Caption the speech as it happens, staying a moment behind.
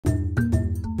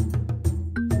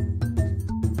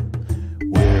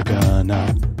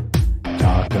gonna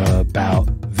talk about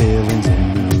villains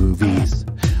in movies.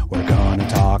 We're gonna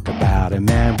talk about them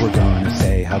and we're gonna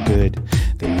say how good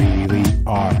they really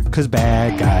are. 'Cause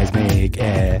bad guys make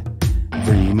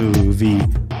every movie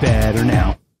better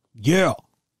now. Yeah.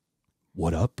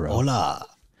 What up, bro? Hola.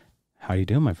 How you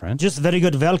doing, my friend? Just very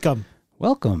good. Welcome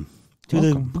Welcome. to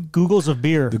the Googles of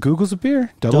beer. The Googles of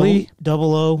beer. Double E.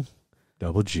 Double O.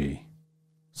 Double G.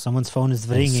 Someone's phone is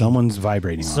And ringing. someone's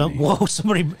vibrating on me. Whoa,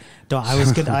 somebody.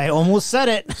 I almost said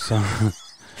it. So,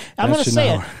 I'm going to should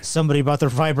say know. it. Somebody brought their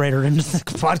vibrator into the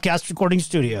podcast recording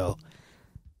studio.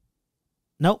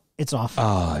 Nope, it's off.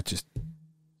 it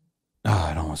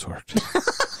almost worked.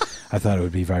 I thought it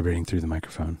would be vibrating through the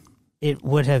microphone. It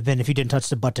would have been if you didn't touch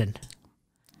the button.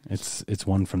 It's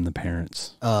one from the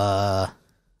parents.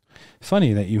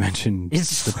 Funny that you mentioned.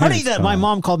 It's the funny parents that my phone.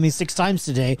 mom called me 6 times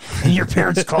today, and your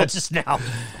parents called just now.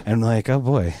 And I'm like, oh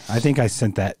boy, I think I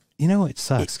sent that. You know, it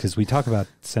sucks because we talk about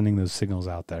sending those signals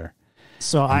out there.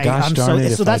 So Gosh darn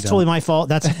it if so that's I totally don't. my fault.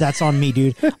 That's on me,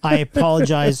 dude. I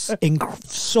apologize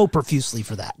so profusely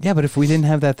for that. Yeah, but if we didn't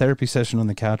have that therapy session on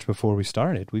the couch before we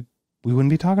started, we wouldn't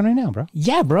be talking right now, bro.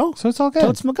 Yeah, bro. So it's all good.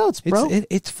 Totes my goats, bro.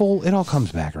 It's full. It all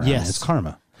comes back around. Yes. It's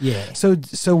karma. Yeah.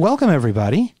 So welcome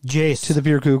everybody Jace. to the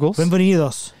Beer Googles.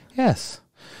 Bienvenidos. Yes.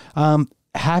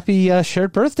 Happy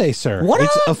shared birthday, sir. What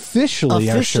It's up? officially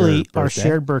our birthday.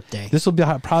 shared birthday. This will be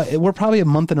we're probably a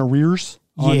month in arrears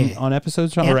on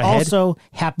episodes And or ahead. also,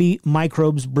 happy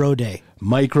Microbes Bro Day.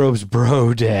 Microbes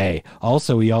Bro Day.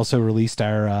 We also released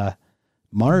our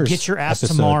Mars. Get your ass to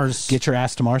episode. Mars. Get your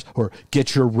ass to Mars, or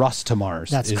get your rust to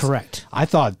Mars. That's correct. I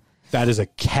thought that is a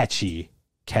catchy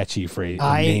phrase.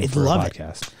 I name for love a it.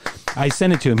 podcast. I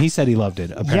sent it to him. He said he loved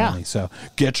it. Apparently, Yeah. so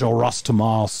get your rust to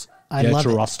Mars. I Get love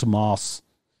your it. rust to Mars,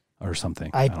 or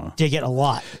something. I don't know. dig it a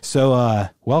lot. So,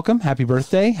 welcome, happy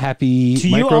birthday, happy To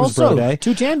you Microbes also, Bro Day.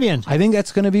 to Champion. I think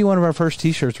that's going to be one of our first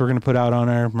T-shirts we're going to put out on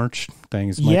our merch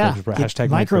things. Yeah, Microbes Bro, get hashtag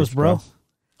Microbes Bro.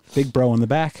 Big bro on the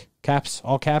back, caps,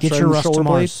 all caps. Get right your on the rust to shoulder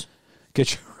blade. Mars.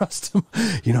 Get your rust to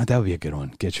You know what? That would be a good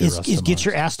one. Get your rust to Is get Mars.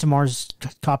 your ass to Mars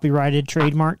copyrighted,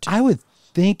 trademarked? I would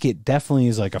think it definitely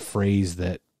is like a phrase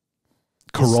that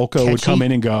Kuroko would catchy. come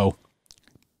in and go,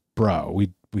 bro,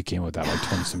 we came up with that like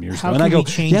 20 some years How ago. And I can go, we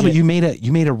change yeah, but it?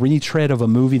 you made a retread of a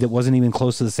movie that wasn't even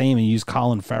close to the same and you used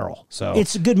Colin Farrell. So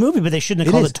It's a good movie, but they shouldn't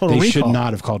have called it Total they Recall. should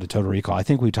not have called it Total Recall. I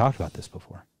think we talked about this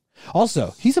before.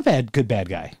 Also, he's a good bad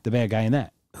guy. The bad guy in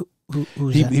that.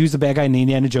 Who's that? He was the bad guy in the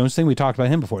Indiana Jones thing. We talked about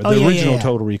him before. Oh, The yeah, original yeah.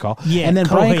 Total Recall. Yeah, And then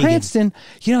Bryan Cohagen. Cranston,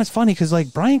 you know, it's funny because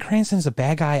like Bryan Cranston's a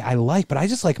bad guy I like, but I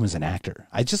just like him as an actor.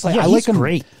 I like he's him.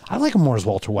 great. I like him more as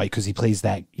Walter White because he plays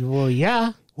that. Well,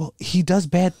 yeah. Well, he does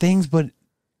bad things, but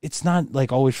it's not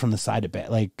like always from the side of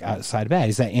bad. Side of bad.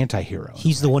 He's that anti-hero.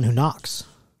 He's the one who knocks.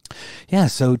 Yeah.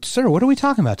 So, sir, what are we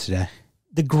talking about today?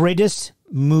 The greatest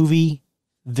movie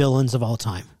villains of all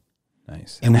time.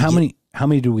 Nice. And And we how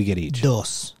many do we get each?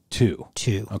 Dos. Two.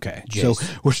 Okay. So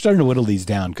we're starting to whittle these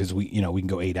down because we can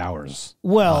go 8 hours.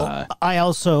 Well,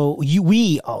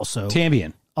 we also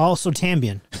También.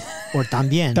 También or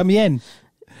Tambien También.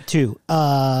 too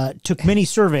took many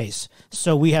surveys,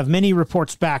 so we have many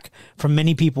reports back from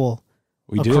many people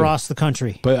We do. across the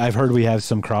country. But I've heard we have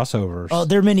some crossovers. Oh,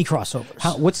 there are many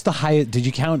crossovers. What's the highest? Did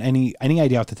you count any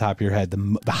idea off the top of your head?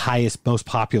 The highest, most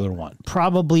popular one?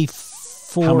 Probably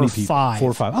four How or many people? five. 4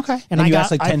 or 5. Okay. And And I you got-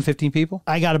 asked like 10, 15 people?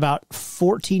 I got about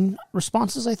 14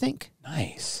 responses, I think.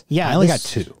 Nice. Yeah, I only got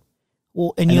this- 2.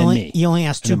 Well, and And you then only me.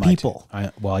 asked And 2 then my people.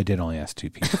 2. I did only ask 2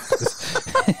 people.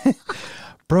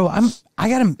 Bro, I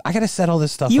gotta set all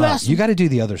this stuff You up. asked- You got to do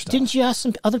the other stuff. Didn't you ask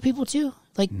some other people too?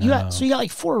 Like you got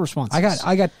like 4 responses.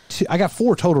 I got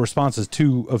 4 total responses,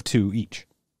 2 of 2 each.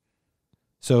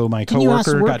 So my Didn't you ask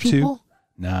coworker work got 2. people?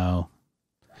 No.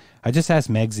 I just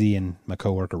asked Megsy and my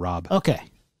coworker Rob. Okay.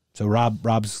 So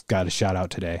Rob's got a shout out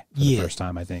today for the first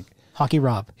time, I think. Hockey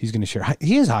Rob. He's going to share.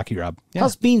 He is Hockey Rob. Yeah.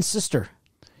 How's Bean's sister?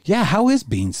 Yeah, how is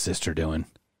Bean's sister doing?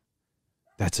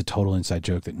 That's a total inside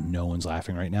joke that no one's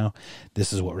laughing right now.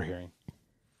 This is what we're hearing.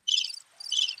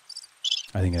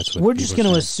 I think that's what We're just going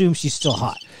to to assume she's still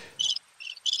hot.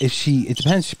 It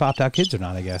depends if she popped out kids or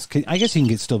not, I guess. I guess you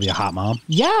can still be a hot mom.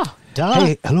 Yeah. Duh.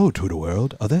 Hey, hello to the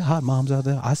world. Are there hot moms out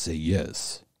there? I say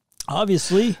yes.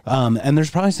 Obviously. And there's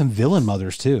probably some villain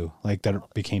mothers too, like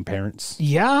that became parents.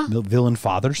 Yeah. Villain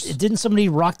fathers. Didn't somebody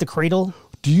rock the cradle?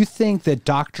 Do you think that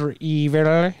Dr.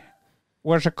 Evil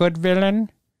was a good villain?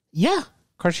 Yeah.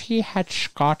 Because he had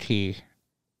Scotty.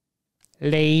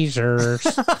 Lasers.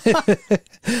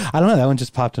 I don't know. That one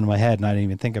just popped into my head and I didn't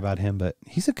even think about him, but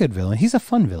he's a good villain. He's a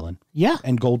fun villain. Yeah.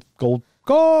 And gold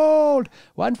Gold.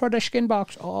 One for the skin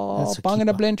box. Oh, That's a bong and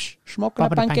a keeper. blinch. Smoking a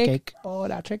Popping a pancake. pancake. Oh,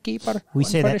 that's a keeper. We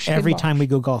One say for the that skin every box. time we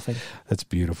go golfing. That's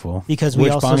beautiful. Because we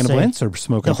Which also bong and a say blintz or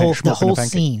smoking the whole a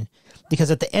pancake? scene. Because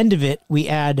at the end of it, we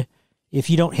add, if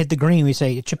you don't hit the green, we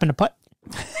say chip and a putt.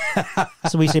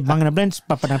 So we say bang and a blintz,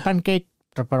 pop and a pancake,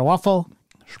 drop and a waffle,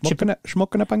 Smoking a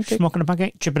pancake. smoking a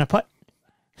pancake, chip and a putt,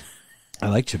 I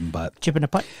like chip and putt. chip and a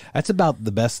putt. That's about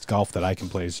the best golf that I can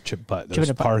play is chip and putt. There's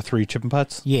and putt. par 3 chip and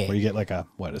putts. Yeah. Where you get like a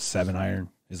 7-iron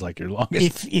is like your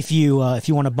longest. If you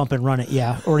want to bump and run it,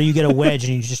 yeah, or you get a wedge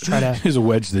and you just try to Just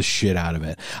wedge the shit out of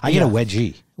it. I get a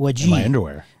wedgie. Wedgie. In my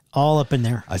underwear. all up in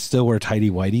there. I still wear tighty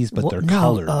whities, but they're No.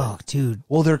 colored. Oh, dude,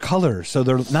 Well, they're color, so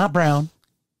they're not brown.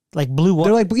 like blue.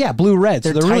 They're like blue reds.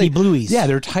 They're so tidy really, blueies. Yeah,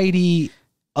 they're tidy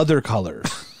other colors.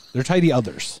 They're tidy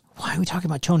others. Why are we talking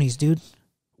about Tony's, dude?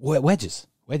 Wedgies.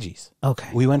 Okay.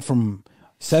 We went from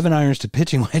 7-irons to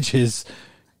pitching wedges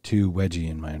to wedgie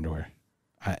in my underwear.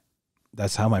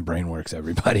 That's how my brain works,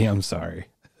 everybody. I'm sorry.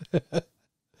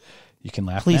 You can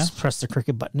laugh Please now? press the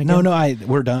cricket button again. No,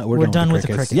 we're done. We're done with the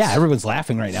crickets. crickets. Yeah, everyone's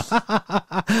laughing right now.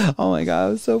 Oh my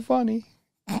God, it's so funny.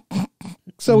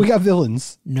 So we got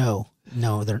villains. No,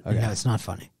 no, Okay. it's not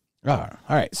funny. All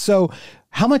right. So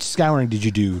how much scouring did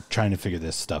you do trying to figure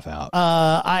this stuff out?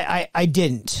 I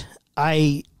didn't.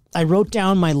 I wrote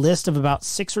down my list of about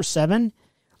 6 or 7,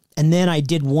 and then I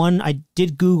did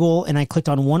Google, and I clicked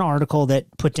on one article that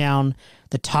put down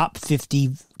the top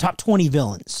 20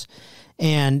 villains.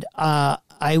 And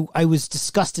I was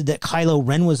disgusted that Kylo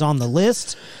Ren was on the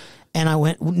list, and I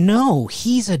went, no,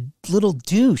 he's a little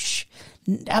douche.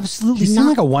 Absolutely You not. sound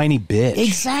like a whiny bitch.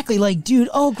 Exactly, like, dude,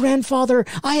 oh, grandfather,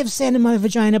 I have sand in my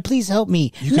vagina. Please help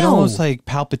me. You can almost like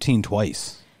Palpatine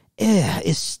twice.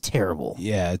 It's terrible.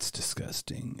 Yeah, it's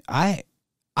disgusting. I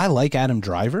like Adam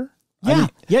Driver. Yeah,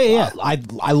 yeah.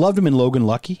 I loved him in Logan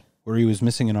Lucky, where he was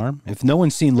missing an arm. If no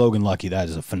one's seen Logan Lucky, that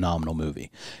is a phenomenal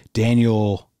movie.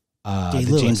 Daniel, the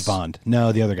Day-Lewis. James Bond.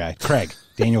 No, the other guy, Craig.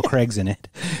 Daniel Craig's in it.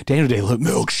 Daniel Day-Lewis,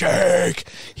 milkshake.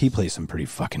 He plays some pretty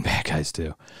fucking bad guys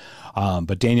too.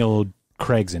 But Daniel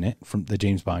Craig's in it, from the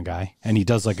James Bond guy, and he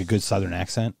does like a good Southern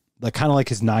accent, like kind of like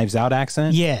his Knives Out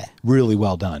accent. Yeah. Really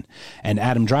well done. And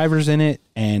Adam Driver's in it,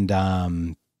 and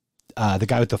the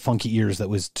guy with the funky ears that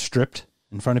was stripped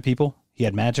in front of people. He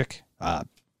had magic.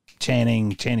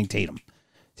 Channing Tatum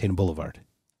Boulevard.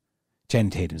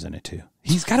 Channing Tatum's in it too.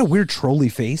 He's got a weird trolly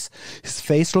face. His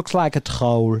face looks like a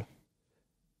troll.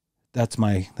 That's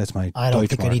my. I don't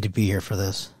think Deutschmark. I need to be here for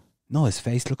this. No, his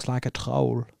face looks like a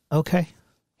troll. Okay.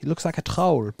 He looks like a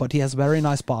troll, but he has a very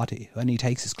nice body when he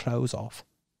takes his clothes off.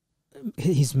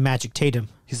 He's Magic Tatum.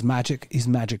 He's magic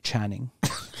Channing.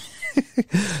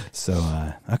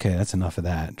 So, okay, that's enough of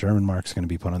that. German Mark's going to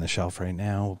be put on the shelf right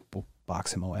now. We'll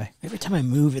box him away. Every time I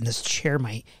move in this chair,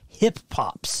 my hip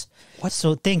pops. What?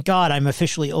 So thank God I'm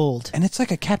officially old. And it's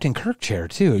like a Captain Kirk chair,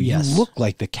 too. Yes. You look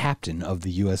like the captain of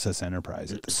the USS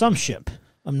Enterprise. Some ship.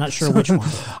 I'm not sure which one.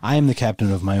 I am the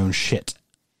captain of my own shit.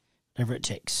 Whatever it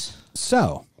takes.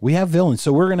 So, we have villains.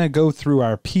 So, we're going to go through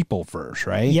our people first,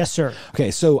 right? Yes, sir.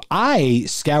 Okay, so I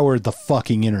scoured the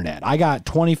fucking internet. I got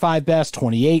 25 best,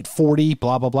 28, 40,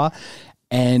 blah, blah, blah.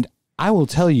 And I will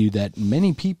tell you that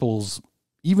many people's,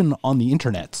 even on the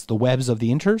internets, the webs of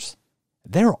the inters,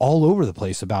 they're all over the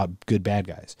place about good bad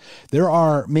guys. There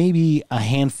are maybe a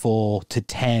handful to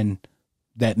 10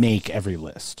 that make every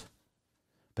list.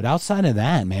 But outside of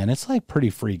that, man, it's like pretty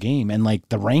free game. And like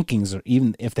the rankings, are,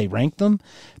 even if they rank them,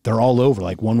 they're all over.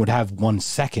 Like one would have 1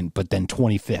 second, but then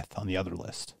 25th on the other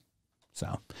list.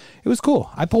 So it was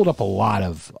cool. I pulled up a lot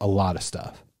of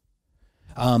stuff.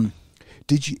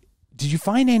 Did you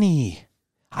find any?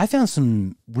 I found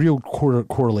some real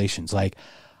correlations. Like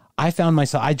I found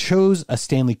myself, I chose a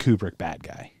Stanley Kubrick bad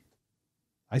guy.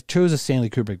 I chose a Stanley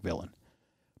Kubrick villain,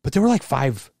 but there were like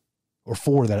 5 or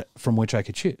 4 that from which I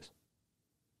could choose.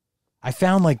 I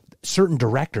found like certain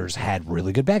directors had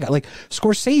really good bad guys. Like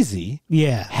Scorsese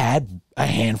had a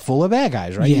handful of bad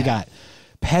guys, right? Yeah. You got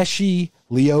Pesci,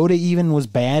 Liotta even was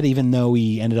bad, even though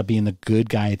he ended up being the good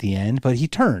guy at the end, but he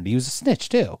turned. He was a snitch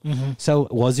too. Mm-hmm. So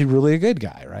was he really a good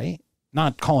guy, right?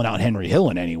 Not calling out Henry Hill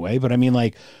in any way, but I mean,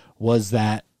 like, was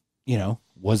that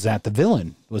the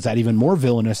villain? Was that even more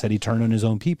villainous that he turned on his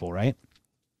own people, right?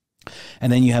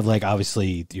 And then you have like,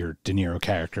 obviously your De Niro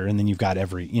character, and then you've got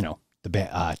every, the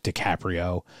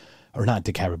DiCaprio, or not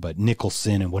DiCaprio, but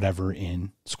Nicholson and whatever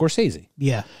in Scorsese.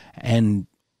 Yeah. And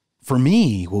for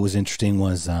me, what was interesting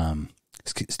was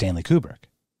Stanley Kubrick.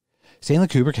 Stanley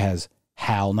Kubrick has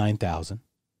HAL 9000,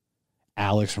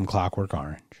 Alex from Clockwork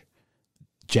Orange,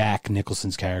 Jack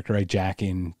Nicholson's character, right? Jack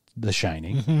in The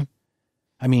Shining. Mm-hmm.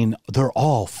 I mean, they're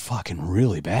all fucking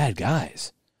really bad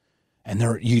guys. And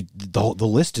the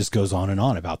list just goes on and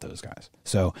on about those guys.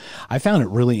 So I found it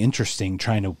really interesting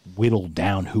trying to whittle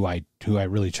down who I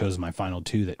really chose my final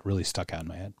two that really stuck out in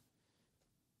my head.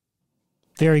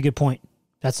 Very good point.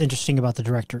 That's interesting about the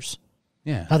directors.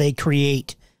 Yeah. How they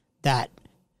create that.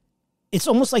 It's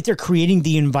almost like they're creating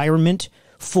the environment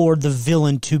for the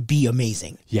villain to be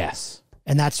amazing. Yes.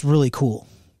 And that's really cool.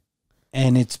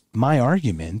 And it's my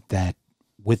argument that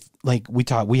with, like, we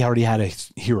already had a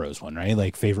heroes one, right?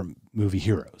 Like, favorite movie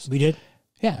heroes. We did?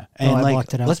 Yeah. And I like,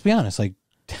 blocked it out. let's be honest, like,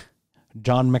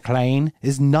 John McClane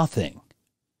is nothing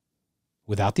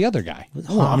without the other guy.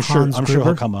 I'm sure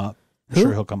he'll come up.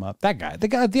 Sure he'll come up. That guy.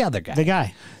 The other guy. The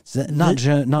guy. Not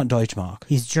Deutschmark.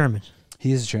 He's German.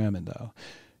 He is German, though.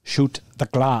 Shoot the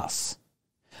glass.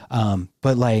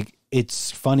 But, like,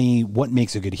 it's funny. What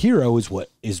makes a good hero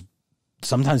is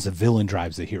sometimes the villain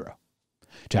drives the hero.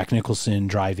 Jack Nicholson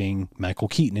driving Michael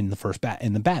Keaton in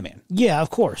the Batman. Yeah, of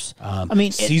course. I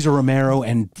mean, Cesar Romero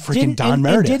and freaking Don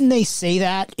Meredith. Didn't they say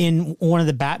that in one of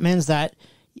the Batmans that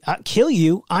kill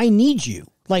you, I need you?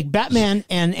 Like Batman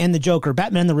and the Joker,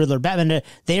 Batman and the Riddler, Batman,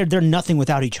 they're nothing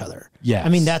without each other. Yeah, I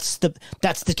mean that's the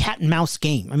cat and mouse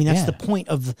game. I mean that's the point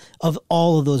of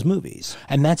all of those movies.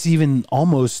 And that's even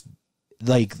almost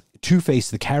like Two-Face,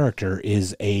 the character,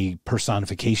 is a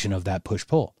personification of that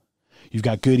push-pull. You've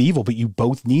got good, evil, but you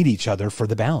both need each other for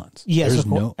the balance. Yes,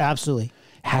 absolutely.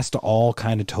 Has to all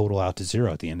kind of total out to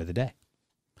zero at the end of the day.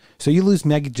 So you lose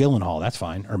Maggie Gyllenhaal, that's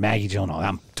fine. Or Maggie Gyllenhaal,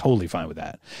 I'm totally fine with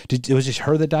that. It was just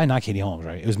her that died, not Katie Holmes,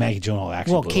 right? It was Maggie Gyllenhaal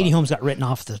actually. Well, Katie Holmes got written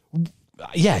off the...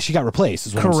 Yeah, she got replaced,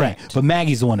 is what I'm saying. But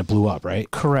Maggie's the one that blew up,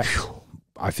 right? Correct. Whew,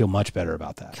 I feel much better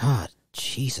about that. God,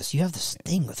 Jesus, you have this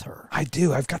thing with her. I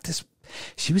do. I've got this...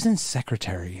 She was in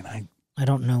Secretary, and I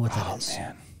don't know what that is. Oh,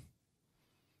 man.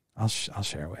 I'll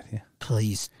share it with you.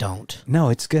 Please don't. No,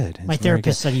 it's good. My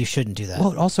therapist said you shouldn't do that.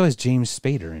 Well, it also has James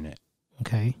Spader in it.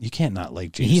 Okay. You can't not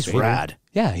like James He's Spader. Rad.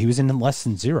 Yeah, he was in Less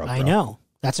Than Zero. Bro. I know.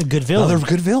 That's a good villain. Another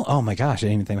good villain? Oh, my gosh. I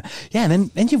didn't even think about it. Yeah,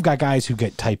 and then you've got guys who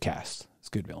get typecast as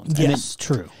good villains. Yes,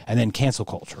 true. And then cancel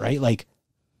culture, right? Like,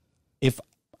 if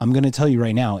I'm going to tell you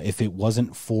right now, if it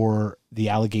wasn't for the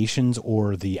allegations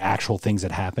or the actual things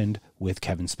that happened with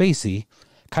Kevin Spacey,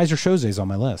 Kaiser Soze is on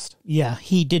my list. Yeah,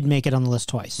 he did make it on the list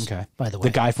twice. Okay. By the way.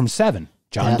 The guy from Seven,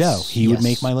 John Doe, he would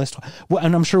make my list. Well,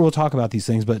 and I'm sure we'll talk about these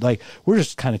things, but like, we're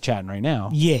just kind of chatting right now.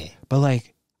 Yeah. But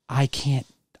like, I can't,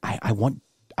 I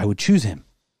would choose him,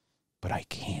 but I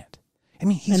can't. I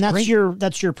mean, he's that's great.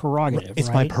 that's your prerogative. It's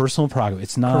right? my personal prerogative.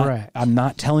 It's not. Correct. I'm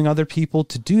not telling other people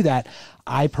to do that.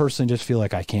 I personally just feel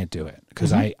like I can't do it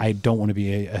because I don't want to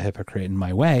be a hypocrite in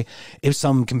my way. If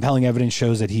some compelling evidence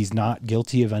shows that he's not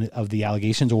guilty of the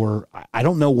allegations, or I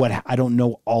don't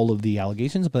know all of the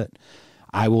allegations, but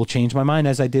I will change my mind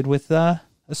as I did with a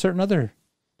certain other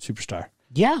superstar.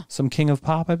 Yeah, some king of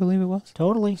pop, I believe it was.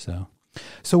 Totally. So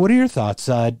what are your thoughts?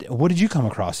 What did you come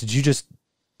across?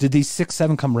 Did these 6,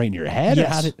 7 come right in your head?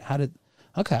 Yes. Or how did?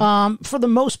 Okay. For the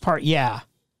most part, yeah.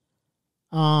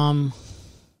 I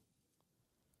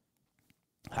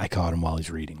caught him while he's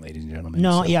reading, ladies and gentlemen.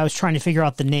 No, yeah, I was trying to figure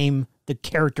out the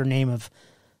character name of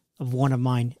one of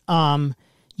mine.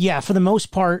 Yeah, for the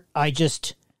most part, I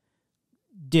just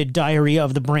did diarrhea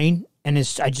of the brain, and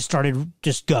I just started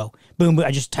go boom.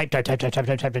 I just type,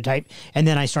 and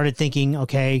then I started thinking,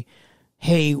 okay,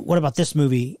 hey, what about this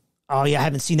movie? Oh yeah, I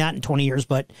haven't seen that in 20 years,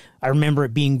 but I remember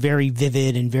it being very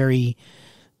vivid and very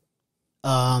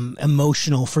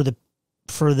emotional for the.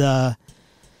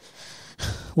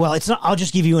 Well, it's not. I'll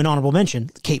just give you an honorable mention: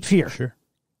 Cape Fear. Sure.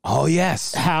 Oh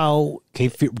yes. How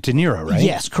Cape Fear, De Niro, right?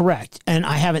 Yes, correct. And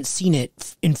I haven't seen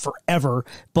it in forever,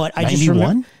 but I 91? just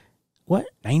remember. What?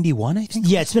 91, I think.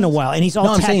 Yeah, it's been a while, and he's all.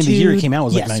 No, I'm saying the year it came out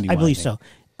was yes, like 91. I believe so.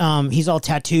 He's all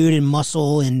tattooed and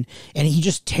muscle, and he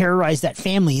just terrorized that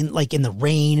family, in the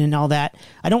rain and all that.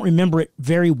 I don't remember it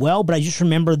very well, but I just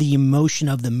remember the emotion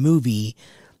of the movie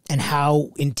and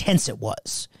how intense it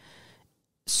was.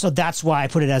 So that's why I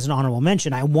put it as an honorable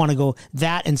mention. I want to go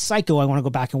that and Psycho. I want to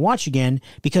go back and watch again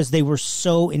because they were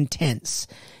so intense.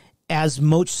 As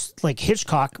most like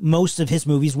Hitchcock, most of his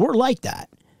movies were like that.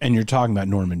 And you're talking about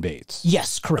Norman Bates.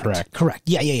 Yes, correct.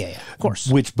 Yeah. Of course.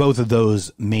 Which both of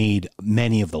those made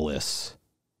many of the lists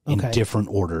in different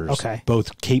orders. Okay.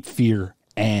 Both Cape Fear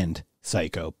and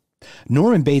Psycho.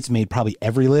 Norman Bates made probably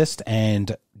every list,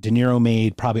 and De Niro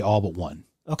made probably all but one.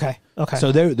 Okay.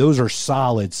 So those are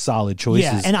solid choices.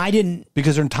 Yeah, and I didn't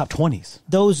because they're in top 20s.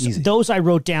 Those I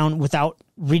wrote down without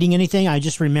reading anything. I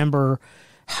just remember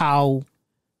how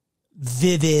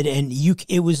vivid and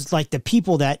it was like the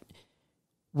people that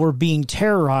were being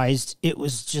terrorized. It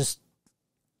was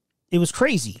it was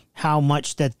crazy how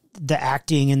much that the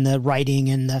acting and the writing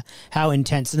and how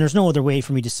intense. And there's no other way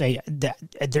for me to say that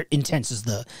intense is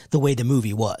the way the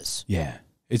movie was. Yeah.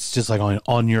 It's just like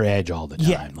on your edge all the time.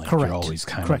 Yeah, like correct. You're always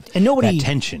kind correct. of And nobody, that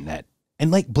tension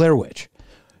and like Blair Witch,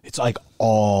 it's like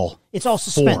it's all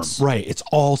suspense. Right. It's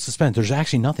all suspense. There's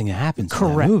actually nothing that happens.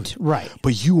 Correct. In that movie. Right.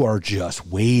 But you are just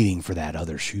waiting for that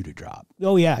other shoe to drop.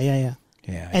 Oh yeah. Yeah.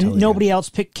 And totally nobody else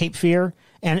picked Cape Fear.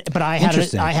 But I had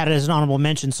it as an honorable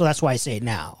mention, so that's why I say it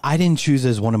now. I didn't choose it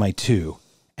as one of my two.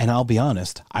 And I'll be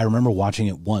honest, I remember watching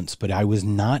it once, but I was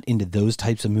not into those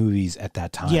types of movies at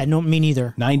that time. Yeah, no, me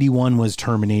neither. 91 was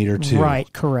Terminator 2.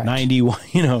 Right, correct. 91,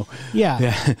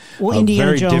 Yeah. Well,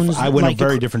 Indiana Jones. I went a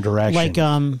very different direction. Like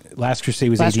Last Crusade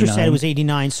was 89. Last Crusade was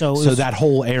 89, so that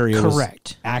whole area correct.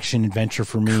 Was action adventure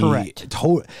for me. Correct.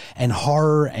 And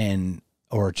horror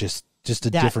or just a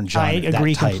different genre. I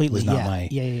agree that type completely. Was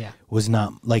not was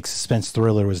not like suspense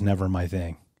thriller was never my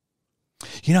thing.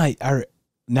 I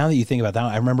now that you think about that,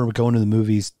 I remember going to the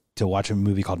movies to watch a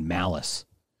movie called Malice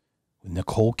with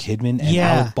Nicole Kidman and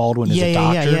Alec Baldwin as a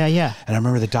doctor. Yeah. And I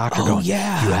remember the doctor going, "You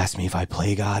yeah. asked me if I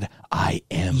play God, I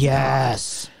am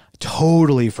yes. God."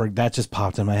 Totally, that just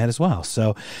popped in my head as well.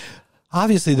 So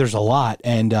obviously, there's a lot,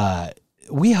 and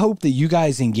we hope that you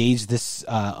guys engage this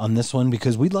on this one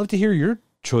because we'd love to hear your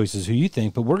choices, who you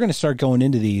think. But we're going to start going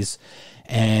into these.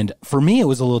 And for me, it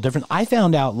was a little different. I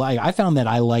found that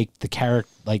I liked the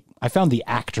character. Like I found the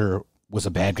actor was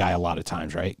a bad guy a lot of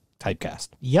times, right? Typecast.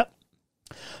 Yep.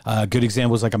 A good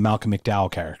example was like a Malcolm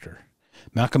McDowell character.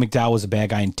 Malcolm McDowell was a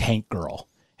bad guy in Tank Girl,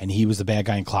 and he was the bad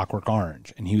guy in Clockwork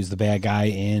Orange, and he was the bad guy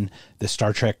in the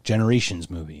Star Trek Generations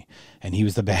movie, and he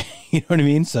was the bad. You know what I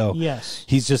mean? So yes,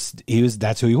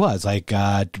 that's who he was. Like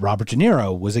Robert De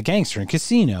Niro was a gangster in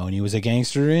Casino, and he was a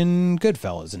gangster in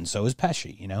Goodfellas, and so is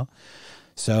Pesci.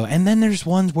 So, and then there's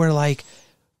ones where like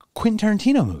Quentin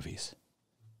Tarantino movies.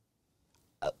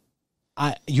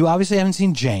 You obviously haven't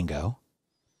seen Django,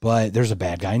 but there's a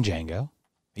bad guy in Django.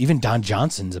 Even Don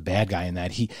Johnson's a bad guy in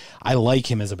that. I like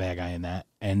him as a bad guy in that.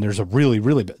 And there's a really,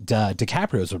 really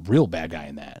DiCaprio's a real bad guy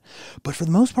in that. But for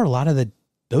the most part, a lot of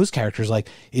those characters, like,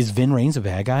 is Vin Rames a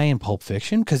bad guy in Pulp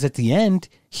Fiction? Because at the end,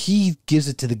 he gives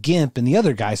it to the Gimp and the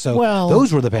other guy. So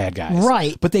those were the bad guys,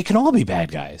 right? But they can all be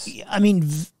bad guys. I mean.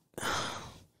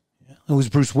 It was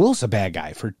Bruce Willis a bad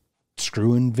guy for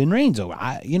screwing Vin Rames over.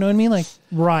 You know what I mean? Like,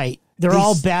 right. They're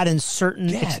all bad in certain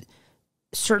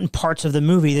parts of the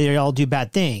movie. They all do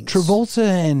bad things. Travolta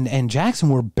and Jackson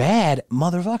were bad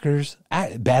motherfuckers.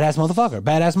 Badass motherfucker.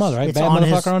 Badass mother, right? Bad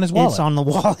motherfucker on his wallet. It's on the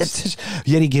wallet.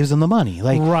 Yet he gives them the money.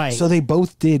 Like, right. So they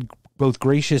both did both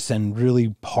gracious and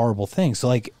really horrible things. So,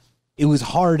 like, it was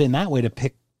hard in that way to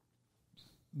pick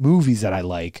movies that I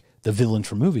like, the villains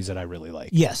from movies that I really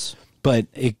like. Yes.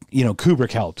 But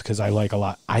Kubrick helped because I like a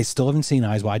lot. I still haven't seen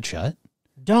Eyes Wide Shut.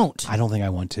 Don't. I don't think I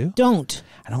want to. Don't.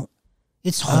 I don't.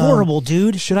 It's horrible,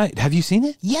 dude. Should I? Have you seen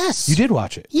it? Yes. You did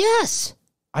watch it. Yes.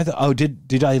 I thought. Oh,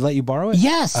 did I let you borrow it?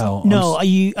 Yes. Oh no.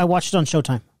 I watched it on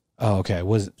Showtime. Oh, okay. It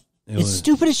was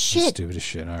stupid as shit. Stupid as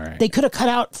shit. All right. They could have cut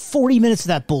out 40 minutes of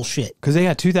that bullshit. Because they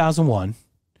got 2001.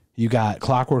 You got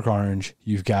Clockwork Orange.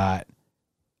 You've got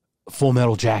Full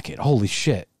Metal Jacket. Holy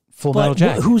shit. Full Metal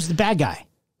Jacket. Who's the bad guy?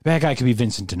 The bad guy could be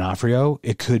Vincent D'Onofrio.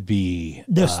 It could be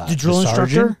the drill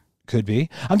instructor. Could be.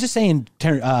 I'm just saying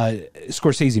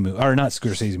Scorsese movie or not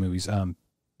Scorsese movies.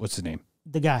 What's his name?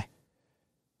 The guy.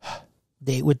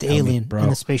 With the alien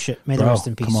and the spaceship. May the rest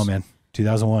in peace. Come on, man.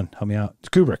 2001. Help me out. It's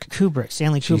Kubrick.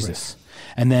 Stanley Kubrick. Jesus.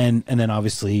 And then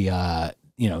obviously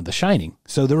The Shining.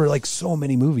 So there were like so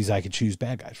many movies I could choose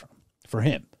bad guys from for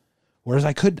him. Whereas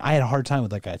I had a hard time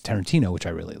with like a Tarantino, which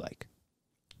I really like.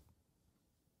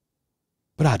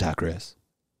 But I digress.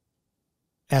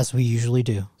 As we usually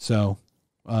do. So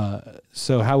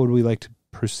how would we like to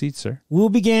proceed, sir? We'll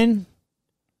begin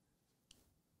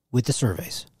with the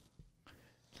surveys.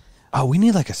 Oh, we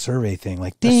need like a survey thing,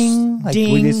 like ding, like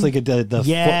ding. we just like the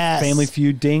Yes. Family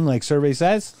Feud ding, like survey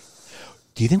says.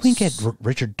 Do you think we can get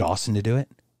Richard Dawson to do it?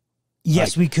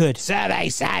 Yes, we could. Survey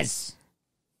says.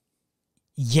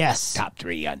 Yes. Top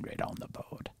 300 on the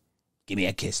board. Give me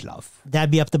a kiss, love.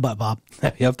 That'd be up the butt, Bob.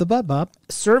 That'd be up the butt, Bob.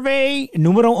 Survey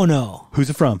numero uno. Who's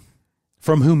it from?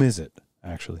 From whom is it,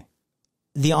 actually?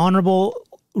 The Honorable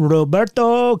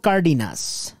Roberto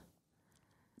Cardenas.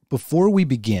 Before we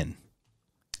begin,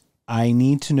 I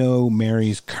need to know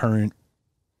Mary's current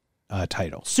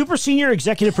title. Super Senior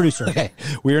Executive Producer. Okay,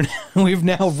 we've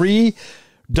now Ow,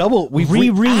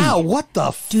 what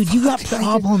the dude? You got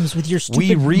problems with your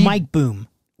stupid mic boom.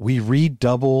 We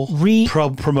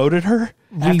promoted her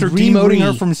after demoting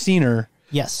her from senior.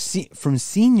 Yes. From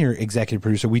senior executive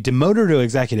producer, we demoted her to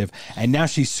executive, and now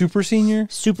she's super senior.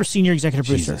 Super senior executive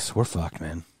producer. Jesus, we're fucked,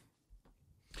 man.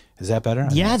 Is that better?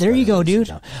 Yeah, there you go,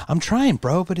 dude. I'm trying,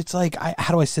 bro, but it's like,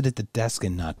 how do I sit at the desk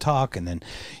and not talk? And then,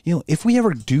 if we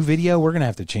ever do video, we're gonna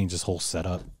have to change this whole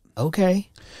setup. Okay.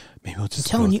 Maybe we'll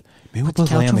just maybe we'll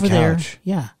both lay on the couch. There.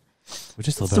 Yeah. We'll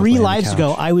just 3 lives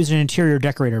ago, I was an interior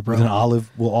decorator, bro. With an olive.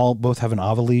 We'll all both have an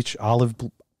olive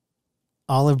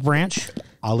branch,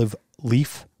 olive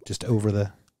leaf, just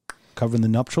over covering the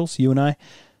nuptials. You and I,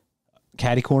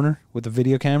 caddy corner with the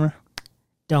video camera.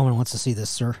 No one wants to see this,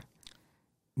 sir.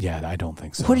 Yeah, I don't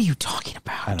think so. What are you talking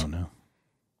about? I don't know.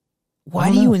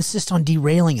 Why do you insist on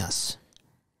derailing us?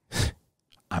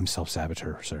 I'm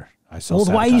self-saboteur, sir. Well,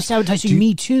 why are you sabotaging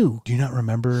me too? Do you not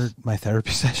remember my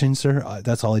therapy session, sir?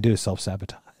 That's all I do is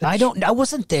self-sabotage. I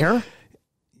wasn't there.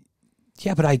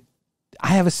 Yeah, but I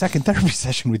have a second therapy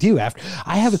session with you after.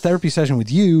 I have a therapy session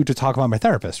with you to talk about my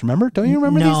therapist. Remember? Don't you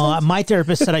remember? No, my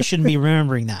therapist said I shouldn't be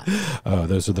remembering that. Oh,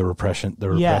 those are the repressed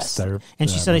therapy. And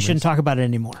she said I shouldn't talk about it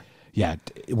anymore. Yeah.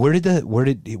 Where did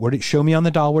it show me on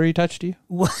the doll where he touched you?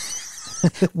 What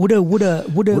a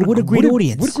great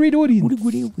audience. What a great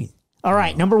audience. All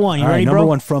right, number one. You ready, number bro?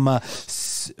 one from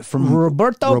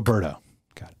Roberto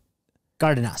Got it.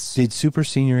 Cardenas. Did super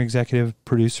senior executive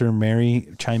producer Mary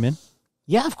chime in?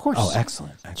 Yeah, of course. Oh,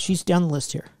 excellent. She's down the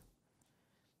list here.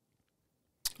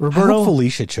 Roberto. I hope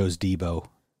Felicia chose Debo.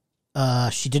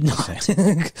 She did not.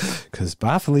 Because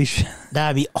bye, Felicia.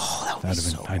 That would be so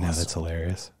I know, awesome. that's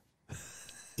hilarious.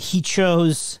 He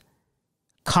chose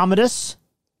Commodus.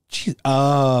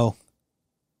 Oh.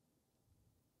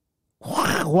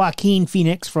 Joaquin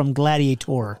Phoenix from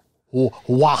Gladiator.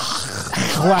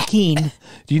 Joaquin.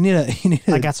 Do you need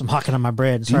I got some hawking on my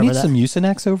bread. Do you need some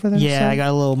Mucinex over there? Yeah, I got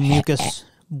a little mucus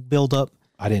buildup.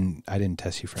 I didn't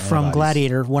test you for from antibodies.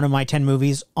 Gladiator, one of my 10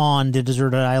 movies on the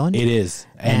deserted island. It is.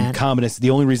 And Commodus, the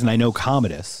only reason I know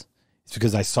Commodus is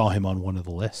because I saw him on one of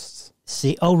the lists.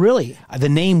 See, oh really? The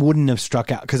name wouldn't have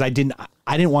struck out because I don't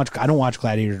watch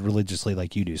Gladiator religiously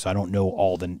like you do, so I don't know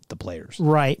all the players.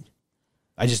 Right.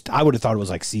 I would have thought it was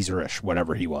like Caesar-ish,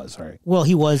 whatever he was, right? Well,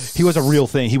 he was a real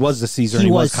thing. He was the Caesar. He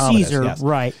was Commodus, Caesar, yes.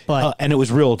 right? But and it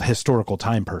was real historical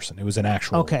time person. It was an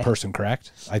actual person,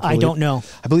 correct? I don't know.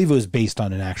 I believe it was based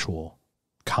on an actual.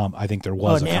 I think there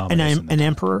was an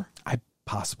emperor.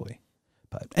 Possibly,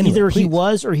 but anyway, either he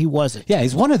was or he wasn't. Yeah,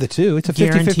 he's one of the two. It's a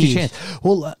 50-50 chance.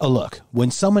 Well, look,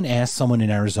 when someone asks someone in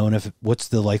Arizona what's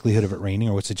the likelihood of it raining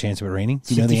or what's the chance of it raining,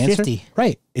 you know the answer,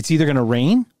 right? It's either going to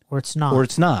rain or it's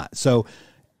not. So.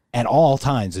 At all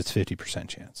times, it's 50%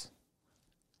 chance.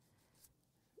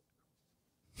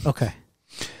 Okay.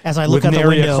 As I look out the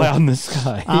window, cloud in the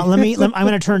sky. I'm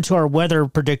going to turn to our weather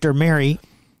predictor, Mary,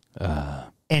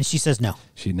 and she says no.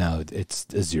 It's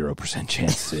a 0%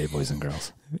 chance today, boys and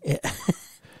girls.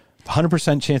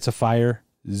 100% chance of fire,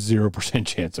 0%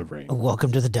 chance of rain.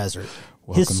 Welcome to the desert.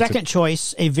 His second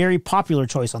choice, a very popular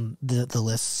choice on the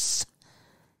lists,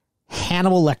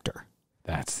 Hannibal Lecter.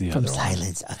 That's the from other one.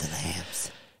 Silence of the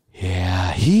Lambs.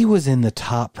 Yeah, he was in the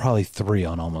top probably 3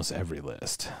 on almost every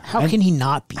list. How can he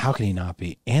not be? How can he not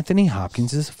be? Anthony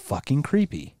Hopkins is fucking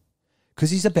creepy. Because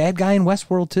he's a bad guy in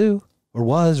Westworld too. Or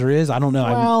was or is. I don't know.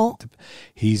 Well,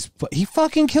 he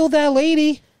fucking killed that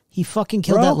lady. He fucking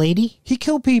killed that lady? He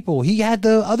killed people. He had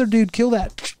the other dude kill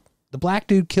the black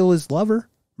dude kill his lover.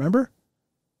 Remember?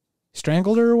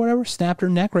 Strangled her or whatever, snapped her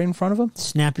neck right in front of him.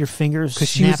 Snap your fingers. Because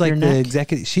she was like the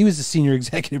executive. She was the senior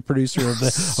executive producer of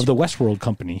the Westworld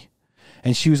company,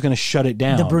 and she was going to shut it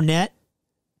down. The brunette,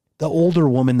 the older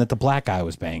woman that the black guy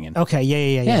was banging. Okay,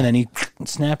 yeah. And then he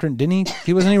snapped her. Didn't he?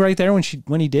 He wasn't right there when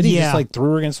he did. He just like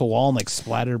threw her against the wall and like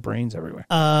splattered her brains everywhere.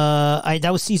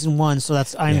 That was season 1, so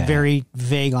I'm very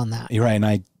vague on that. You're right,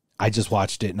 and I just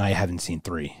watched it and I haven't seen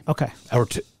 3. Okay, or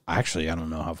 2. Actually, I don't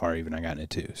know how far even I got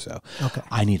into 2, so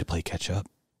I need to play catch up.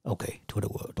 Okay, Twitter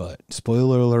would. But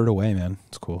spoiler alert away, man.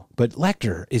 It's cool. But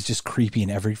Lecter is just creepy in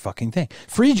every fucking thing.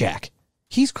 Free Jack.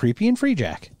 He's creepy in Free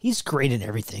Jack. He's great in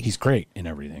everything. He's great in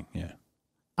everything, yeah.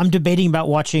 I'm debating about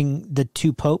watching The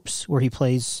Two Popes where he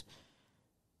plays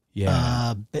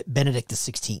Benedict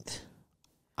XVI.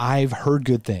 I've heard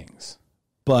good things.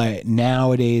 But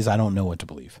nowadays, I don't know what to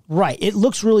believe. Right. It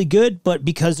looks really good, but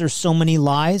because there's so many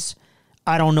lies,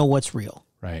 I don't know what's real.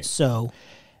 Right. So,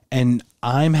 and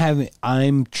I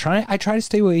try to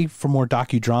stay away from more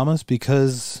docudramas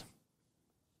because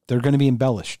they're going to be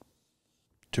embellished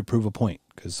to prove a point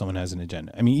because someone has an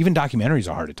agenda. I mean, even documentaries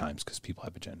are hard at times because people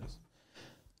have agendas.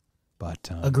 But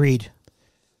agreed.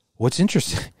 What's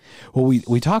interesting? Well,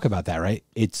 we talk about that, right?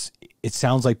 It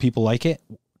sounds like people like it.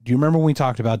 Do you remember when we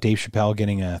talked about Dave Chappelle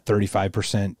getting a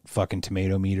 35% fucking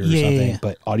tomato meter or something, yeah.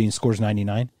 but audience scores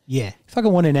 99? Yeah. He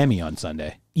fucking won an Emmy on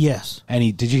Sunday. Yes.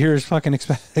 And did you hear his fucking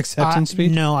acceptance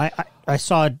speech? No, I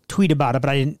saw a tweet about it, but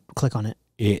I didn't click on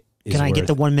it. Can I get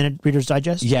the 1 minute Reader's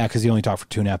Digest? Yeah, because he only talked for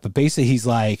 2.5. But basically, he's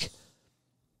like,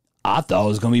 I thought it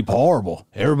was going to be horrible.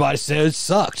 Everybody said it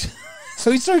sucked.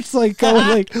 So he starts like going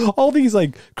like all these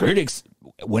like critics.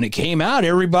 When it came out,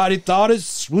 everybody thought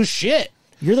it was shit.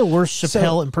 You're the worst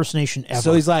Chappelle impersonation ever.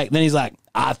 So he's like,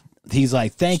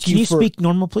 thank you. Can you speak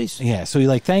normal, please? Yeah. So he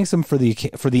like thanks him for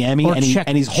the Emmy, Or and he's check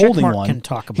holding mark one. can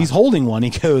talk about He's it. holding one. He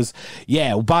goes,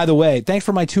 yeah. By the way, thanks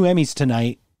for my 2 Emmys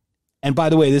tonight. And by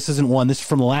the way, this isn't one. This is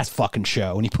from the last fucking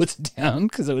show. And he puts it down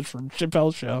because it was from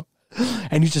Chappelle's show.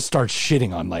 And he just starts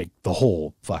shitting on like the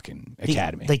whole fucking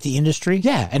academy, Like the industry?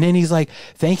 Yeah. And then he's like,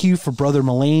 thank you for Brother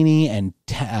Mulaney and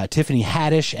Tiffany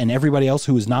Haddish and everybody else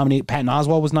who was nominated. Patton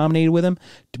Oswalt was nominated with him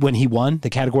when he won the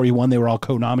category he won. They were all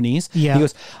co-nominees. Yeah.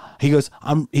 He goes,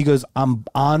 I'm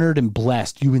honored and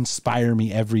blessed. You inspire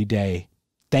me every day.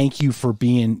 Thank you for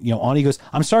being, on. He goes,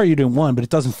 I'm sorry you didn't win, but it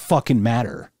doesn't fucking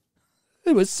matter.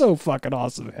 It was so fucking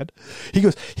awesome, man. He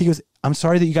goes, I'm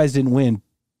sorry that you guys didn't win,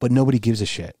 but nobody gives a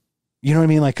shit. You know what I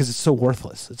mean? Like, because it's so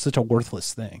worthless. It's such a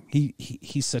worthless thing.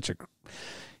 He's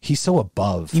so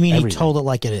above. You mean everything. he told it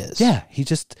like it is? Yeah. He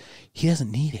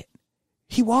doesn't need it.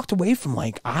 He walked away from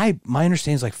my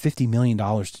understanding is like $50 million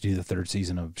to do the 3rd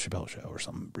season of Chappelle Show or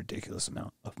some ridiculous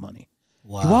amount of money.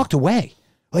 Wow. He walked away.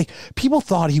 Like, people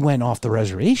thought he went off the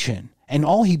reservation, and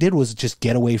all he did was just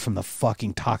get away from the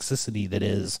fucking toxicity that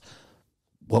is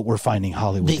what we're finding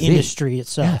Hollywood The to be. industry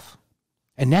itself.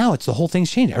 Yeah. And now the whole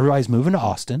thing's changed. Everybody's moving to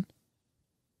Austin.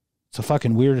 It's the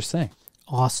fucking weirdest thing.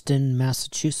 Austin,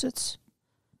 Massachusetts?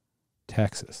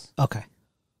 Texas. Okay.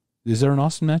 Is there an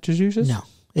Austin, Massachusetts? No.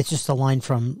 It's just a line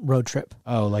from Road Trip.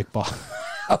 Oh, like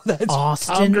that's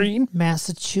Austin, Tom Green?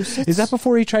 Massachusetts? Is that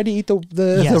before he tried to eat the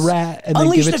Yes. rat and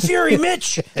Unleash then give the it to Fury,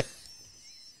 Mitch!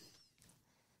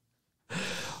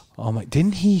 Oh my!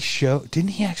 Didn't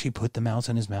he actually put the mouse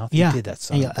in his mouth? Yeah. He did that.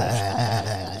 Son of a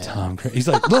bitch. Tom Green. He's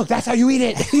like, look, that's how you eat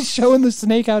it. He's showing the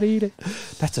snake how to eat it.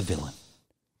 That's a villain.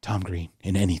 Tom Green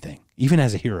in anything, even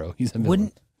as a hero, he's a villain.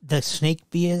 Wouldn't the snake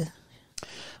be a...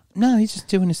 No, he's just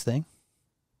doing his thing.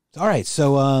 All right,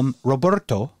 so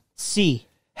Roberto C.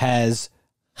 has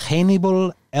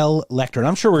Hannibal L. Lecter. And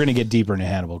I'm sure we're going to get deeper into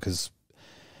Hannibal because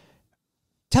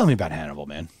tell me about Hannibal,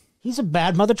 man. He's a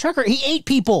bad mother trucker. He ate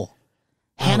people.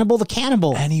 Hannibal the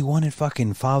cannibal. And he wanted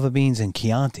fucking fava beans and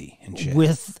Chianti and shit.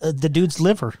 With the dude's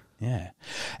liver. Yeah.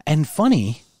 And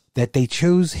funny that they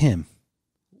chose him.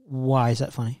 Why is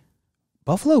that funny?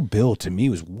 Buffalo Bill, to me,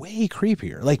 was way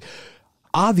creepier. Like,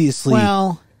 obviously,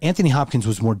 Anthony Hopkins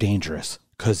was more dangerous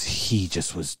because he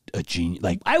just was a genius.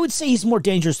 Like, I would say he's more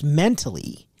dangerous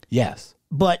mentally. Yes.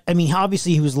 But, I mean,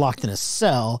 obviously he was locked in a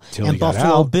cell. Till and he got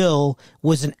Buffalo out. Bill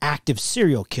was an active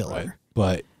serial killer. Right.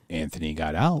 But Anthony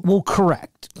got out. Well,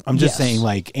 correct. I'm just Yes. saying,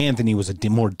 like, Anthony was a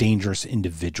more dangerous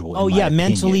individual. Oh, in my yeah. opinion.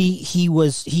 Mentally,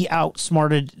 he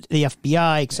outsmarted the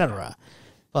FBI, etc.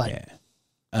 But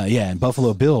and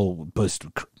Buffalo Bill puts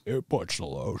the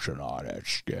lotion on his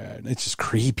skin. It's just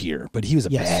creepier. But he was a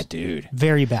bad dude.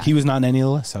 Very bad. He was not on any of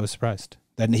the lists. I was surprised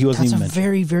that he wasn't That's even a mentioned.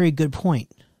 very, very good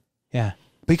point. Yeah.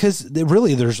 Because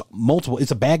there's multiple.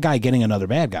 It's a bad guy getting another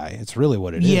bad guy. It's really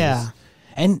what it is. Yeah.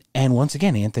 And once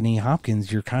again, Anthony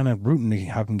Hopkins, you're kind of rooting to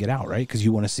have him get out, right? Because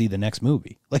you want to see the next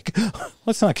movie. Like,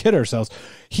 let's not kid ourselves.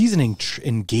 He's an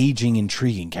engaging,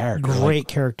 intriguing character. Great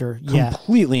character. Yeah.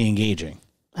 Completely engaging.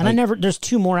 And there's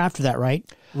 2 more after that, right?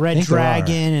 Red think there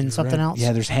Dragon are. and something else.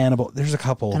 Yeah, there's Hannibal. There's a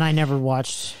couple. And I never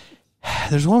watched.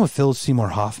 There's one with Philip Seymour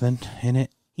Hoffman in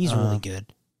it. He's really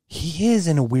good. He is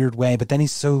in a weird way, but then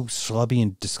he's so slubby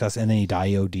and disgusting. And then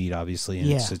he OD'd, obviously,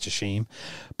 and it's such a shame.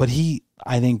 But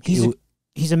I think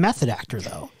he's a method actor,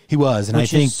 though. he was, and I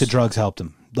think is- the drugs helped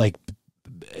him. Like,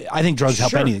 I think drugs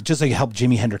help Sure. anything. Just like it helped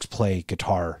Jimi Hendrix play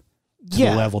guitar to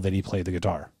the level that he played the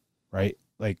guitar, right?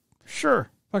 Like, Sure.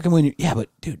 fucking when but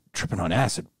dude, tripping on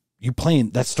acid, you playing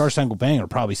that Star Spangled Banner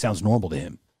probably sounds normal to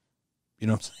him. You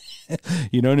know what I'm saying?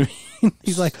 You know what I mean?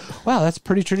 He's like, wow, that's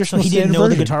pretty So traditional. he didn't standard know the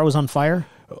version. guitar was on fire?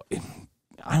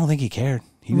 I don't think he cared.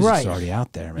 He was just already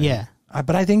out there, man. Yeah.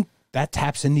 But I think that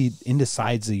taps into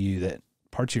sides of you, that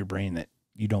parts of your brain that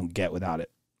you don't get without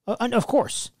it. Of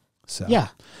course. So Yeah.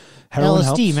 heroin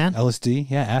LSD, helps. man. LSD,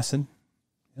 yeah, acid.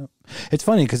 Yep. It's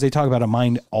funny because they talk about a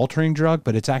mind-altering drug,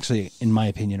 but it's actually, in my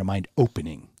opinion, a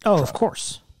mind-opening. Oh, drug. of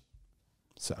course.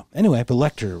 So anyway, but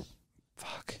Lecter,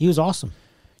 fuck, He was awesome.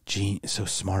 Gene, so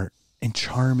smart and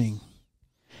charming.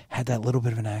 Had that little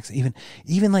bit of an accent,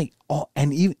 even like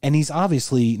and he's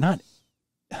obviously not.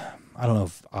 I I don't know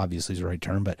if obviously is the right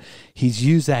term, but he's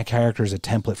used that character as a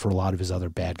template for a lot of his other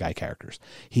bad guy characters.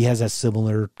 He has that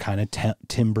similar kind of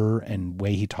timbre and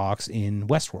way he talks in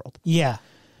Westworld. Yeah.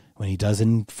 When he does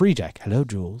in Free Jack. Hello,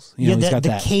 Jules. You know, he's got the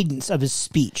that cadence of his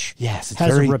speech. Yes, it's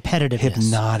has very a repetitiveness.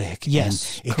 Hypnotic.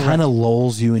 Yes, and it kind of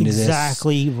lulls you into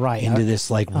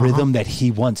this like rhythm that he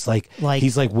wants. Like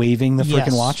he's like waving the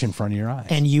freaking watch in front of your eyes,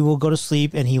 and you will go to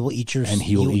sleep, and he will eat your. And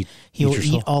he will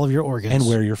eat all of your organs and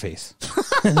wear your face.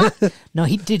 No,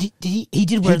 he did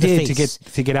wear the face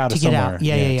to get out of somewhere.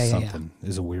 Yeah. Something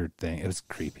is a weird thing. It was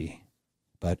creepy.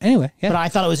 But anyway, yeah. But I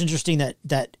thought it was interesting that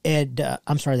that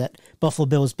Buffalo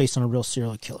Bill was based on a real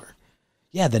serial killer.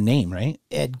 Yeah, the name, right?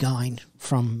 Ed Gein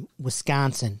from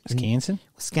Wisconsin. Wisconsin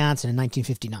in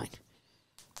 1959.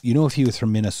 You know, if he was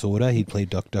from Minnesota, he'd play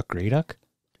Duck, Duck, Grey Duck?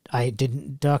 I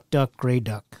didn't. Duck, Duck, Grey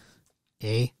Duck.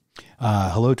 Eh?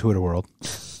 Hello, Twitter world.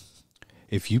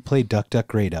 If you play Duck, Duck,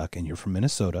 Grey Duck and you're from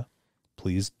Minnesota,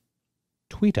 please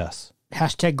tweet us.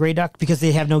 Hashtag Grey Duck because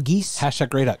they have no geese?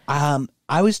 Hashtag Grey Duck.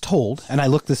 I was told, and I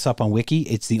looked this up on Wiki,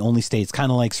 it's the only state. It's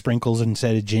kind of like Sprinkles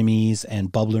instead of Jimmy's and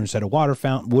Bubbler instead of Water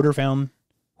Fountain.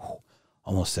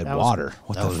 Almost said water.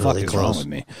 What the fuck is wrong with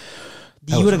me?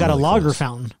 You would have got a lager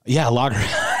fountain. Yeah, lager.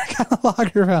 I got a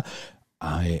lager fountain.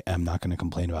 I am not going to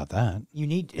complain about that.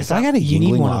 If I got a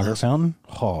Yingling lager fountain,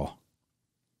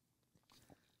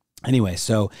 Anyway,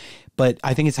 but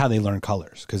I think it's how they learn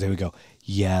colors because they would go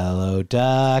yellow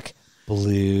duck,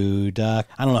 blue duck.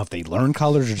 I don't know if they learn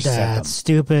colors or just set them. That's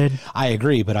stupid. I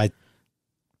agree, but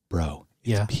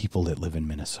it's people that live in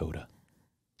Minnesota.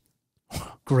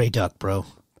 Grey duck, bro.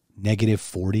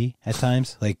 -40 at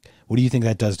times. Like, what do you think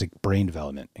that does to brain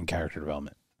development and character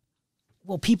development?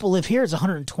 Well, people live here. It's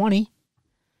 120.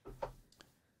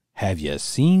 Have you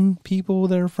seen people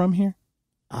that are from here?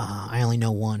 I only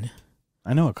know one.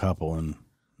 I know a couple, and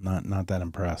not that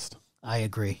impressed. I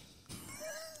agree.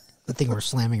 I think we're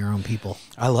slamming our own people.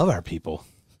 I love our people.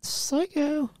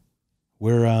 Psycho.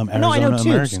 We're Arizona no, I know two.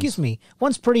 Americans. Excuse me.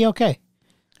 One's pretty okay.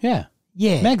 Yeah.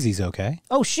 Megsy's okay.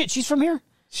 Oh shit, she's from here.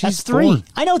 She's That's 3. born.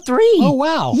 I know 3. Oh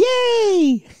wow.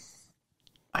 Yay!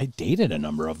 I dated a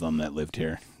number of them that lived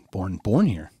here, born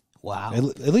here. Wow. At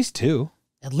least 2.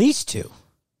 At least 2.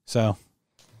 So,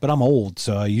 but I'm old,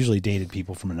 so I usually dated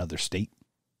people from another state.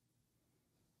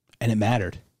 And it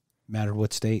mattered. Mattered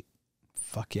what state.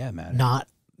 Fuck yeah, it mattered. Not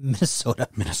Minnesota.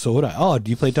 Minnesota. Oh,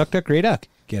 do you play Duck, Duck, Grey Duck?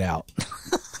 Get out.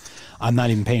 I'm not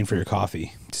even paying for your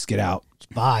coffee. Just get out.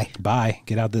 Bye. Bye.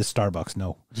 Get out this Starbucks.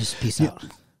 No. Just peace out.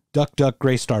 Duck, Duck,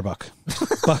 Grey Starbuck.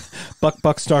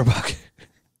 Buck, Starbuck.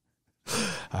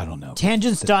 I don't know.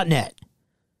 Tangents.net.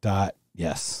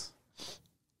 Yes.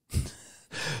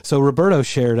 So Roberto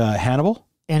shared Hannibal.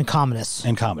 And Commodus.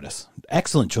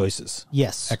 Excellent choices.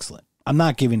 Yes. Excellent. I'm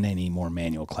not giving any more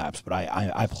manual claps, but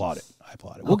I applaud it.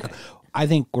 Okay. I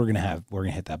think we're gonna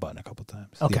hit that button a couple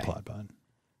times. Okay. The applaud button.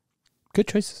 Good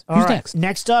choices. All Who's right. next?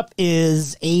 Next up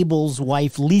is Abel's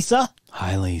wife, Lisa.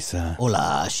 Hi, Lisa.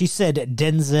 Hola. She said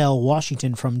Denzel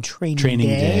Washington from Training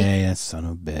Day. That son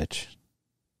of a bitch.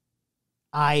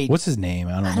 What's his name?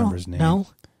 I don't remember his name. No.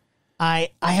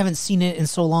 I haven't seen it in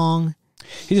so long.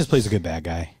 He just plays a good bad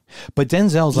guy. But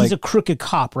Denzel's He's a crooked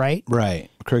cop, right? Right.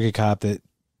 Crooked cop that,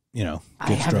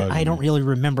 gets drugged. I don't really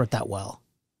remember it that well.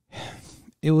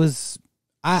 It was...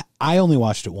 I only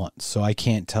watched it once, so I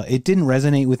can't tell. It didn't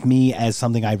resonate with me as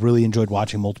something I really enjoyed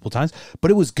watching multiple times,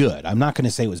 but it was good. I'm not going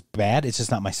to say it was bad. It's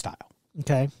just not my style.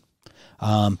 Okay.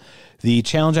 The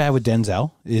challenge I have with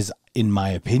Denzel is, in my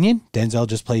opinion, Denzel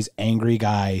just plays angry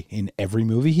guy in every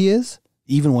movie he is,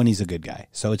 even when he's a good guy.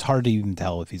 So it's hard to even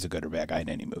tell if he's a good or bad guy in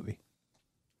any movie.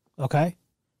 Okay.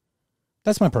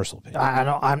 That's my personal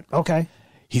opinion. I'm okay.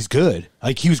 He's good.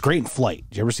 Like, he was great in Flight.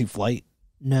 Did you ever see Flight?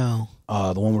 No.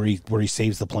 The one where he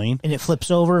saves the plane and it flips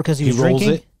over because he was rolls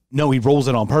drinking? it. No, he rolls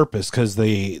it on purpose because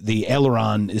the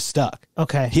aileron is stuck.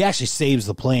 Okay. He actually saves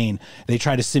the plane. They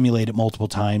try to simulate it multiple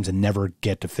times and never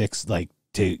get to fix,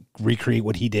 to recreate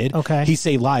what he did. Okay. He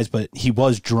saved lives, but he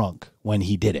was drunk when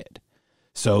he did it.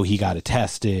 So he got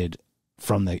attested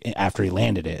after he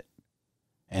landed it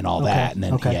and all that. And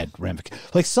then he had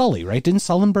ramifications. Like Sully, right? Didn't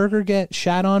Sullenberger get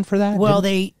shot on for that? Well,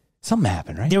 something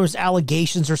happened, right? There was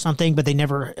allegations or something, but they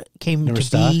never came to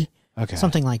stuck? be. Okay.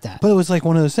 Something like that. But it was like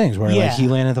one of those things where he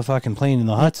landed the fucking plane in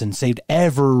the Hudson, saved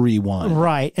everyone.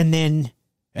 Right. And then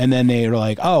they were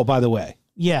like, oh, by the way.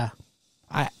 Yeah.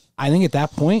 I think at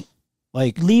that point,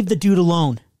 leave the dude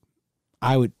alone.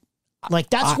 I would.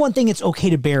 That's one thing it's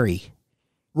okay to bury.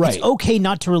 Right. It's okay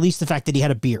not to release the fact that he had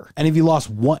a beer. And if he lost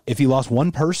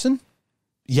one person,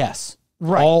 yes.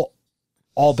 Right.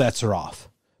 All bets are off.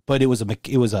 but it was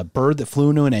a bird that flew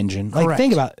into an engine. Like, Correct.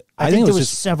 think about it. I think it was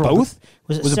just several. both.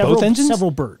 Was it both engines?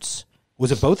 Several birds.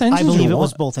 Was it both engines? I believe or it one?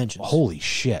 was both engines. Holy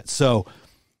shit! So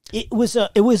it was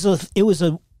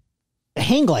a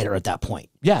hang glider at that point.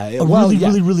 yeah,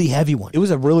 Really heavy one. It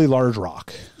was a really large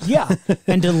rock. Yeah,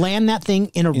 and to land that thing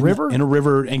in a river,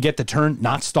 and get the turn,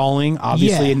 not stalling,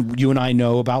 obviously. Yeah. And you and I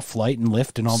know about flight and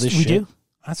lift and all this We shit. do.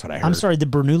 That's what I heard. I'm sorry, the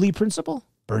Bernoulli principle.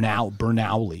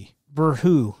 Bernoulli.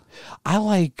 Who? I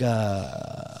like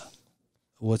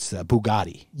what's that?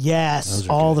 Bugatti. Yes,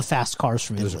 all the fast cars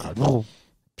from Italy. Oh,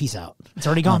 Peace out. It's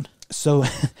already gone. so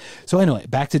anyway,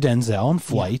 back to Denzel and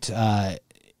Flight. Yeah.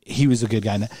 He was a good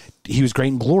guy. He was great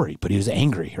in Glory, but he was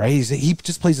angry, right? He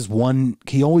just plays this one.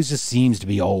 He always just seems to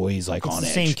be always like on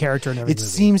edge. Same character in every movie.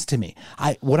 Seems to me.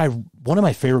 One of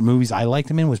my favorite movies I liked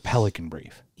him in was Pelican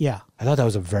Brief. Yeah, I thought that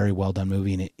was a very well done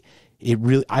movie, and it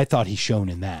really, I thought he shone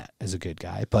in that as a good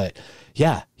guy. But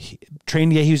yeah,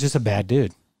 Trained Yet, he was just a bad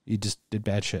dude. He just did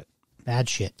bad shit. Bad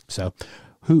shit. So,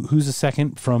 who's the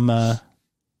second from?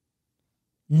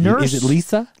 Nurse. Is it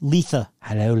Lisa? Letha.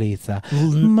 Hello, Lisa.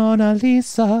 Mona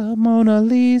Lisa, Mona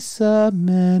Lisa,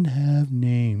 men have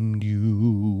named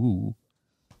you.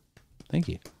 Thank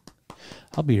you.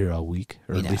 I'll be here all week,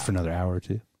 or at least for another hour or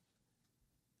two.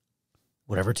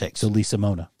 Whatever it takes. So Lisa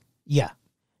Mona. Yeah.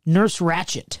 Nurse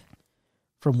Ratched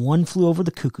from One Flew Over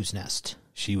the Cuckoo's Nest.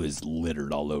 She was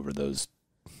littered all over those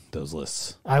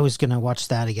lists. I was going to watch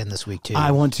that again this week, too.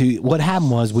 I want to. What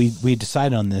happened was we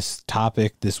decided on this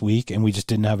topic this week, and we just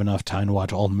didn't have enough time to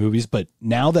watch all the movies. But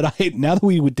now that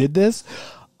we did this,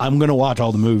 I'm going to watch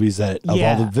all the movies of all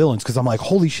the villains, because I'm like,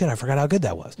 holy shit, I forgot how good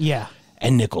that was. Yeah.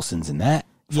 And Nicholson's in that.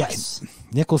 Yes.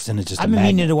 Nicholson is just I've been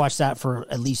meaning to watch that for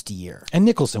at least a year. And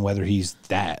Nicholson, whether he's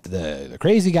the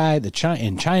crazy guy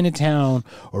in Chinatown,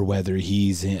 or whether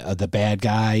he's the bad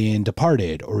guy in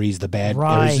Departed, or he's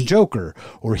or he's the Joker,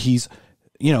 or he's,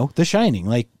 The Shining.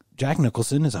 Like, Jack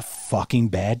Nicholson is a fucking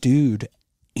bad dude.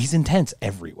 He's intense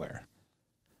everywhere.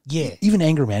 Yeah. Even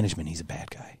Anger Management, he's a bad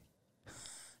guy.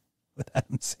 With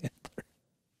Adam Sandler.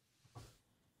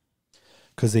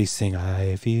 Because they sing,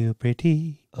 I feel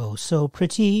pretty. Oh, so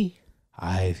pretty.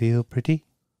 I feel pretty.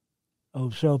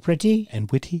 Oh, so pretty.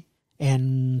 And witty.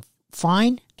 And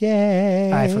fine.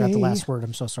 Yay. I forgot the last word.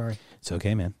 I'm so sorry. It's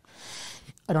okay, man.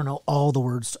 I don't know all the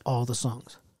words to all the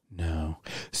songs. No.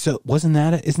 So isn't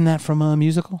that from a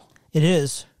musical? It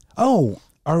is. Oh,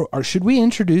 should we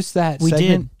introduce that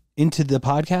segment into the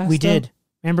podcast? We did.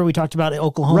 Remember we talked about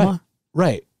Oklahoma?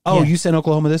 Right. Oh, Yeah. you sent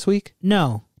Oklahoma this week?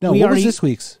 No. No, what was this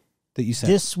week's that you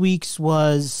sent? This week's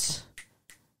was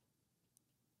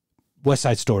West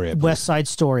Side Story, I believe. West Side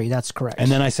Story. That's correct.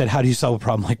 And then I said, how do you solve a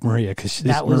problem like Maria? Because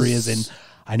Maria's in,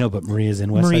 I know, but Maria's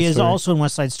in West Side Story. Maria's also in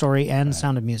West Side Story and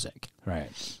Sound of Music. Right.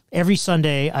 Every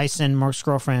Sunday, I send Mark's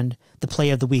girlfriend the play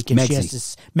of the week, and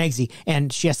Megsy,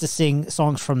 and she has to sing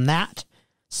songs from that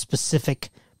specific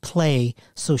play,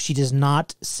 so she does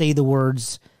not say the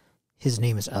words, his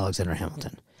name is Alexander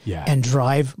Hamilton, and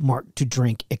drive Mark to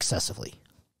drink excessively.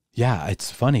 Yeah, it's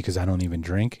funny because I don't even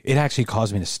drink. It actually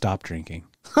caused me to stop drinking.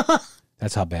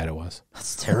 That's how bad it was.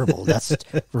 That's terrible. That's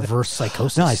reverse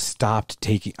psychosis. No, I stopped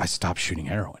shooting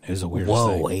heroin. It was a weird thing.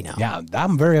 Whoa, hey now. Yeah,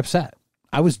 I'm very upset.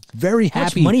 I was very happy. How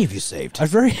much money have you saved? I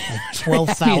was very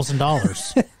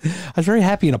 $12,000. I was very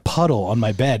happy in a puddle on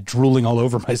my bed, drooling all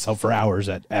over myself for hours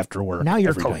after work. Now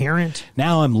you're coherent.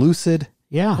 Now I'm lucid.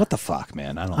 Yeah. What the fuck,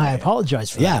 man? I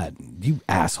apologize for that. Yeah, you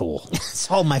asshole. It's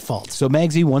all my fault. So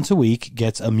Megsy once a week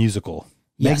gets a musical.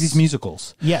 Yes. Megsy's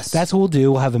musicals. Yes. That's what we'll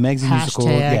do. We'll have a Megsy musical.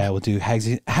 Yeah, we'll do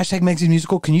hashtag Megsy's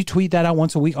musical. Can you tweet that out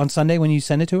once a week on Sunday when you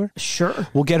send it to her? Sure.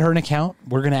 We'll get her an account.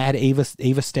 We're going to add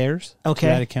Ava Stairs to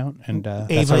that account. And Ava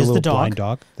that's our is little the dog. blind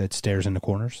dog that stares in the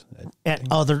corners. And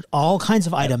all kinds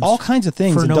of items. All kinds of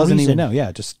things for it no doesn't reason. even know.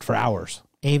 Yeah, just for hours.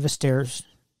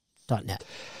 avastairs.net.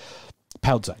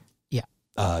 Pound side.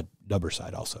 Yeah. Number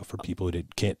side also for people who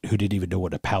didn't even know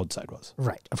what a pound side was.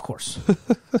 Right, of course.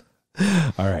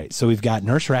 All right. So we've got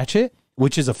Nurse Ratched,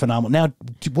 which is a phenomenal. Now,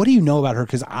 what do you know about her?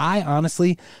 Because I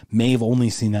honestly may have only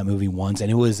seen that movie once, and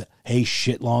it was a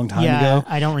shit long time ago.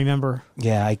 I don't remember.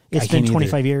 Yeah, it's been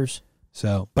 25 years.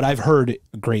 So, but I've heard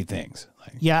great things.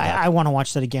 I want to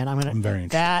watch that again. I'm very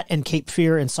interested. That and Cape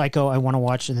Fear and Psycho. I want to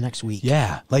watch in the next week.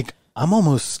 Yeah, like I'm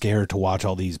almost scared to watch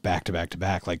all these back to back to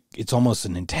back. Like it's almost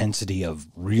an intensity of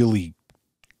really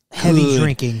heavy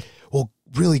drinking. Well,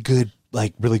 really good,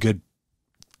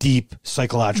 deep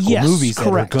psychological movies that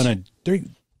are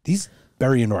these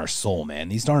bury into our soul, man.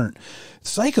 These aren't.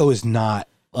 Psycho is not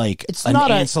like it's an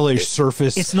not ancillary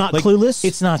surface. It's not Clueless.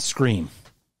 It's not Scream.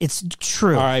 It's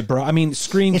true. All right, bro. I mean,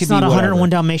 Scream. It's could not be 101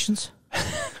 Dalmatians.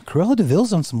 Cruella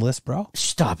DeVille's on some lists, bro.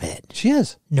 Stop it. She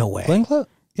is. No way. Glenn Close.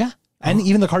 Yeah. And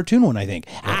even the cartoon one, I think.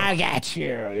 I got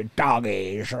you,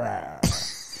 doggies. I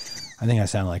think I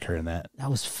sound like her in that. That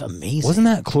was amazing. Wasn't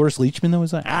that Cloris Leachman that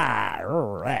was like,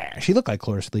 she looked like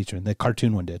Cloris Leachman. The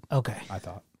cartoon one did. Okay. I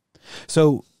thought.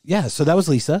 So, yeah, so that was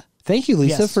Lisa. Thank you,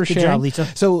 Lisa, for good sharing. job, Lisa.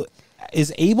 So,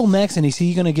 is Abel next, and is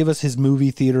he going to give us his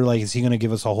movie theater? Like, is he going to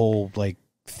give us a whole, like,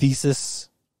 thesis?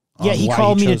 Yeah, he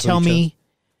called me to tell me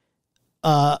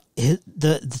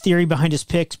the theory behind his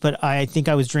picks, but I think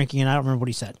I was drinking, and I don't remember what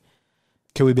he said.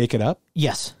 Can we make it up?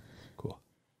 Yes. Cool.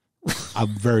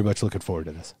 I'm very much looking forward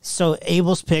to this. So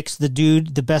Abel's picks,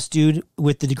 the best dude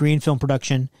with the degree in film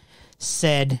production,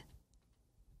 said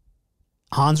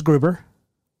Hans Gruber.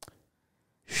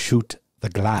 Shoot the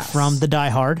glass. From The Die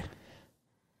Hard.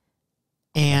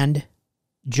 And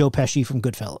Joe Pesci from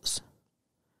Goodfellas.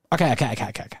 Okay.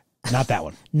 Not that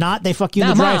one. Not they fuck you in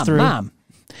the drive-thru. Mom.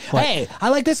 What? Hey, I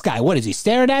like this guy. What is he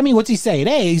staring at me? What's he saying?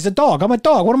 Hey, he's a dog. I'm a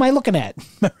dog. What am I looking at?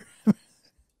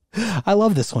 I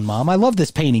love this one, Mom. I love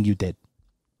this painting you did.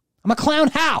 I'm a clown.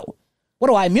 How? What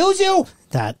do I amuse you?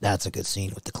 That's a good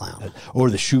scene with the clown. Or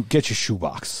the shoe. Get your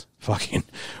shoebox. Fucking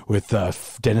with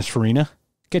Dennis Farina.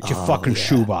 Get your fucking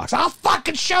shoebox. I'll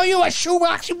fucking show you a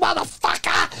shoebox, you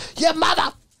motherfucker. You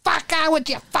motherfucker with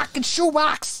your fucking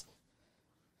shoebox.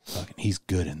 Fucking, he's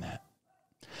good in that.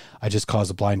 I just caused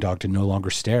a blind dog to no longer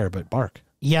stare but bark.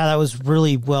 Yeah, that was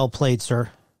really well played, sir.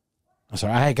 I'm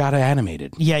sorry, I got it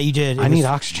animated. Yeah, you did. I need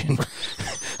oxygen.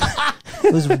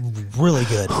 It was really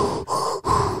good.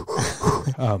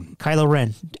 Kylo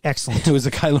Ren, excellent. It was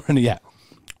a Kylo Ren, yeah.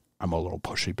 I'm a little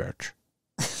pushy bitch.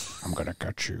 I'm going to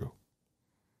get you.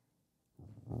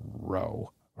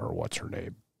 Or what's her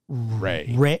name?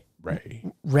 Ray.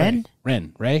 Ren?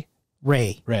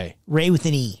 Ray with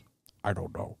an E. I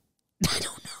don't know.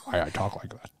 I talk like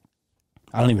that.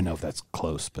 I don't even know if that's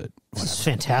close, but whatever. It's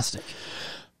fantastic.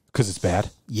 Because it's bad.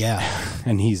 Yeah.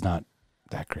 And he's not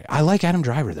that great. I like Adam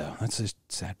Driver, though. That's a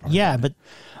sad part. Yeah, but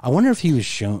I wonder if he was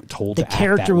told the to act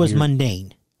character that was weird.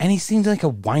 Mundane. And he seemed like a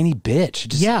whiny bitch.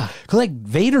 Yeah. Because, like,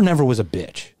 Vader never was a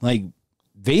bitch. Like,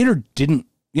 Vader didn't,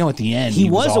 at the end. He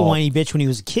was a whiny bitch when he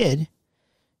was a kid.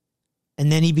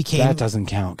 And then he became... That doesn't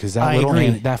count, because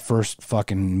that first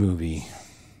fucking movie...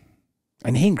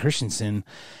 And Hayden Christensen,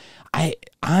 I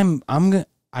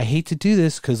hate to do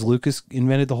this because Lucas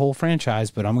invented the whole franchise,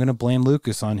 but I'm going to blame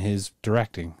Lucas on his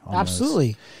directing.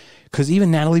 Absolutely. Because even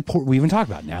Natalie Portman, we even talked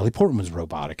about Natalie Portman was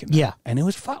robotic in that. Yeah. And it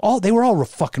was they were all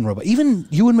fucking robot. Even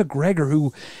Ewan McGregor,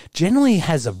 who generally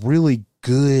has a really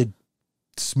good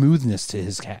smoothness to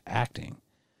his acting.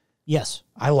 Yes.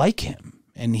 I like him.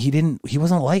 And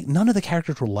none of the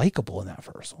characters were likable in that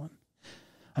first one.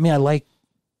 I mean, I like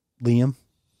Liam.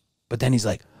 But then he's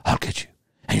like, I'll get you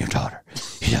and your daughter.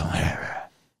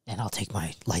 And I'll take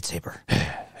my lightsaber.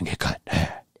 And get cut.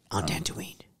 On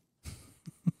Tatooine.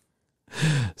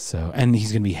 So, and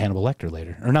he's going to be Hannibal Lecter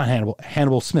later. Or not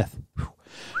Hannibal Smith.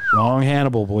 Wrong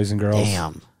Hannibal, boys and girls.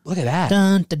 Damn. Look at that.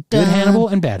 Dun, dun, Good dun. Hannibal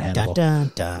and bad Hannibal.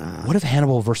 Dun, dun, dun. What if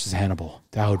Hannibal versus Hannibal?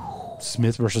 That would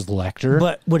Smith versus Lecter.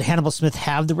 But would Hannibal Smith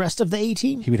have the rest of the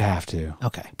A-team? He would have to.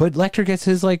 Okay. But Lecter gets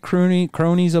his like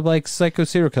cronies of like psycho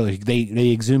serial killers.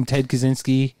 They exhume Ted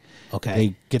Kaczynski. Okay.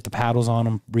 They get the paddles on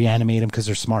him, reanimate him because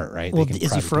they're smart, right? Well, they can is he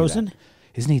probably do frozen? that.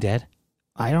 Isn't he dead?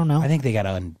 I don't know. I think they got to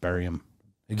unbury him.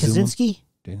 Exhume him. Kaczynski?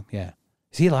 Yeah.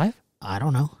 Is he alive? I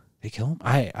don't know. They kill him?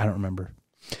 I don't remember.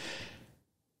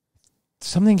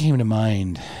 Something came to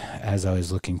mind as I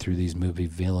was looking through these movie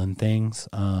villain things.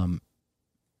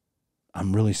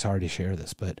 I'm really sorry to share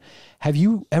this, but have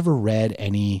you ever read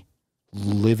any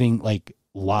living, like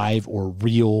live or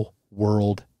real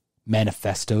world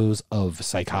manifestos of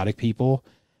psychotic people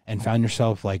and found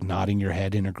yourself like nodding your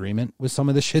head in agreement with some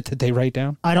of the shit that they write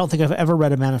down? I don't think I've ever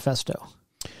read a manifesto.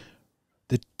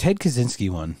 The Ted Kaczynski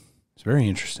one is very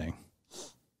interesting.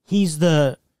 He's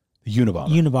the Unabomber.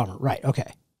 Unabomber, right?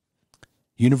 Okay.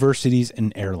 Universities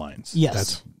and airlines. Yes.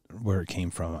 That's where it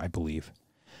came from, I believe.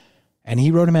 And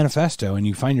he wrote a manifesto, and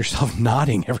you find yourself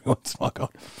nodding every once in a while going,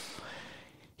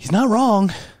 he's not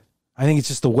wrong. I think it's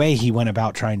just the way he went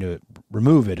about trying to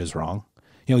remove it is wrong.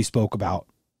 He spoke about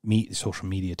social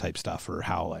media type stuff or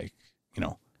how, like,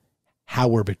 how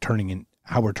we're turning,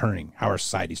 how our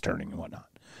society's turning and whatnot.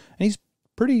 And he's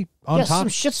pretty on top. Some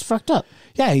shit's fucked up.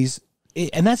 Yeah,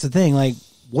 and that's the thing, like,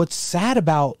 what's sad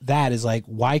about that is, like,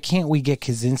 why can't we get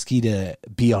Kaczynski to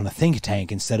be on a think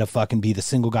tank instead of fucking be the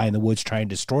single guy in the woods trying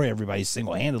to destroy everybody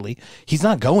single-handedly? He's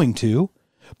not going to,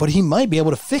 but he might be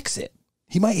able to fix it.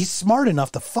 He's smart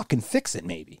enough to fucking fix it,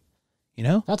 maybe.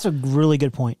 That's a really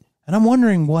good point. And I'm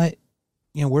wondering what,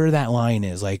 where that line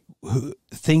is. Like,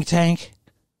 think tank?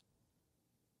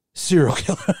 serial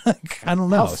killer. Like, I don't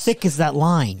know. How thick is that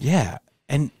line? Yeah.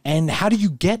 And how do you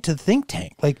get to the think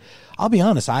tank? Like, I'll be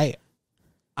honest, I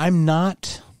may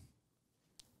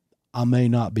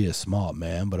not be a smart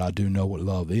man, but I do know what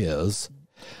love is.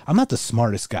 I'm not the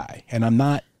smartest guy, and I'm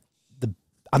not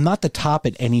the top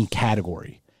at any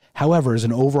category. However, as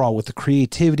an overall, with the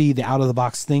creativity, the out of the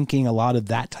box thinking, a lot of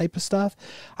that type of stuff,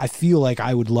 I feel like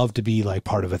I would love to be like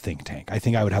part of a think tank. I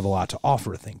think I would have a lot to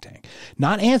offer a think tank.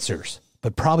 Not answers,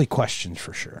 but probably questions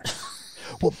for sure.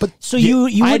 Well, but so you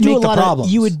would do a lot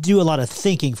problems. You would do a lot of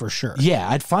thinking for sure. Yeah,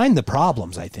 I'd find the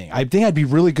problems. I think I'd be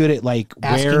really good at like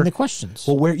asking the questions.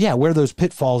 Well, where those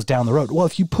pitfalls down the road. Well,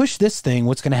 if you push this thing,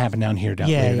 what's going to happen down here? Down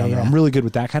the road? I'm really good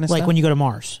with that kind of stuff. Like when you go to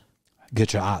Mars,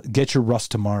 get your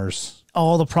Rust to Mars.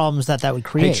 All the problems that would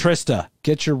create. Hey Trista,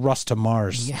 get your Rust to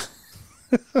Mars. Yeah.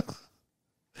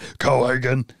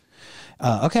 Coagan.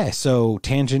 Okay, so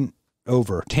tangent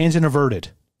over. Tangent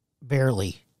averted.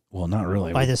 Barely. Well, not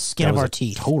really. By the skin of our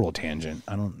teeth. Total tangent.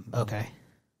 I don't. Okay.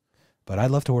 But I'd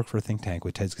love to work for a think tank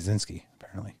with Ted Kaczynski,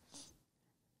 apparently.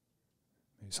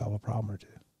 Maybe solve a problem or two.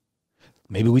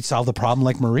 Maybe we'd solve the problem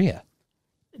like Maria.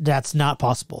 That's not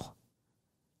possible.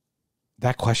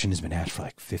 That question has been asked for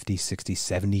like 50, 60,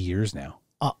 70 years now.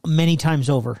 Many times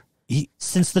over.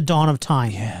 Since the dawn of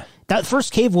time. Yeah. That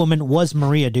first cave woman was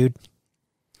Maria, dude.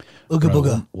 Ooga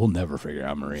booga. We'll never figure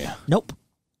out Maria. Nope.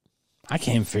 I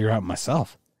can't even figure out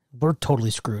myself. We're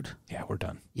totally screwed. Yeah, we're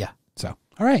done. Yeah. So,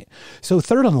 all right. So,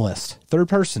 third on the list. Third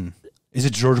person. Is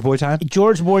it Georgia Boy time?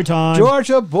 Georgia Boy time.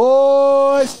 Georgia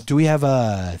Boys. Do we have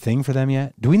a thing for them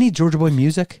yet? Do we need Georgia Boy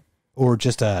music or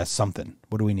just something?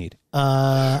 What do we need? You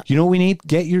know what we need?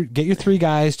 Get your three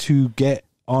guys to get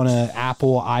on an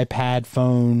Apple iPad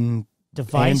phone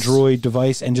device, Android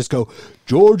device, and just go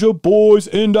Georgia Boys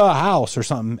in the house or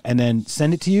something, and then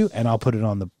send it to you, and I'll put it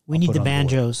on the. We need the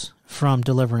banjos from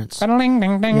Deliverance. Ding,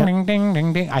 ding, ding, ding,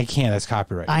 ding, ding. I can't. That's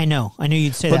copyright. I know. I knew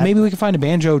you'd say that. But maybe we can find a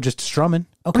banjo just strumming.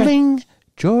 Okay. Bling,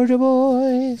 Georgia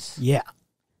Boys. Yeah.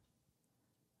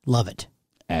 Love it.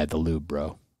 Add the lube,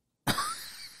 bro.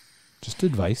 Just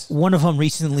advice. One of them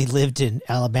recently lived in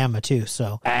Alabama, too,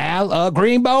 so.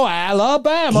 Greenbow,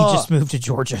 Alabama. He just moved to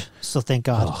Georgia, so thank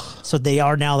God. So they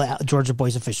are now the Georgia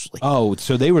Boys officially. Oh,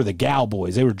 so they were the Gal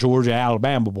Boys. They were Georgia,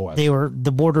 Alabama boys. They were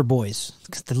the border boys.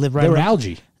 Cause they live right. They were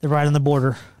algae. They're right on the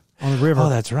border, on the river. Oh,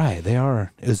 that's right. They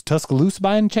are. Is Tuscaloosa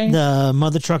by any chance? The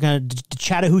mother truck on the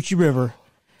Chattahoochee River.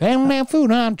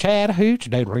 Food on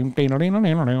Chattahoochee.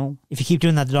 If you keep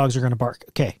doing that, the dogs are going to bark.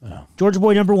 Okay. Oh. Georgia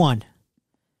Boy number 1.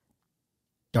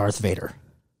 Darth Vader.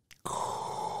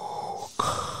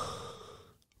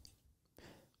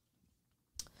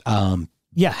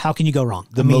 Yeah, how can you go wrong?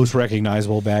 The most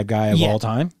recognizable bad guy of all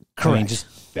time. Correct. I mean,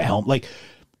 just the helm. Like,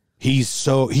 he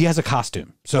has a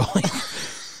costume. So,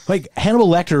 like Hannibal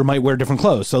Lecter might wear different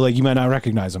clothes. So, like, you might not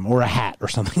recognize him, or a hat or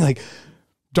something. Like,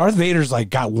 Darth Vader's, like,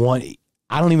 got one.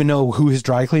 I don't even know who his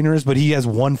dry cleaner is, but he has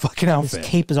one fucking outfit. His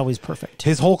cape is always perfect.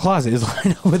 His whole closet is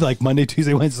lined up with, like, Monday,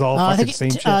 Tuesday, Wednesday, all fucking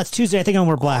same shit. It's Tuesday. I think I'm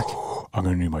going to wear black. I'm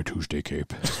going to need my Tuesday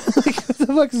cape. Like, what the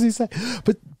fuck does he say?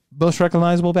 But most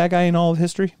recognizable bad guy in all of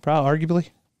history, probably, arguably.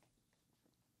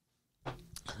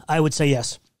 I would say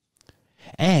yes.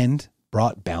 And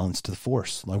brought balance to the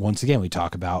Force. Like, once again, we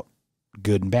talk about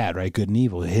good and bad, right? Good and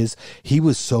evil. He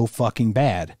was so fucking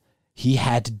bad. He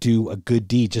had to do a good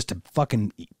deed just to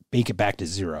fucking make it back to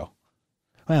 0.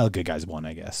 Well, the good guys won,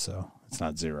 I guess, so it's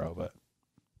not 0, but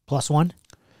 +1?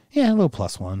 Yeah, a little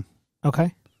 +1.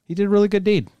 Okay. He did a really good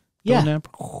deed. Yeah.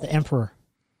 The Emperor.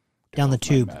 Down the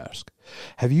tube. Mask.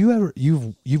 Have you ever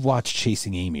you've watched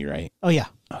Chasing Amy, right? Oh yeah.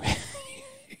 Okay.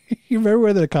 You remember we're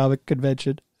at the comic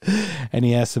convention and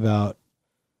he asks about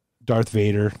Darth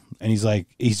Vader and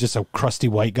he's just a crusty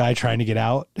white guy trying to get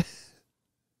out?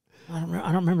 I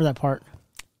don't remember that part.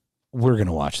 We're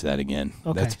gonna watch that again.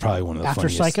 Okay. That's probably one of the after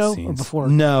funniest Psycho scenes. Or before?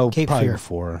 No, Cape probably Fear?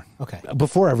 Before. Okay,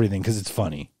 before everything because it's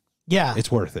funny. Yeah,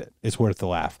 it's worth it. It's worth the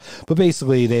laugh. But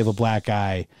basically, they have a black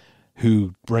guy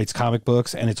who writes comic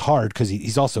books, and it's hard because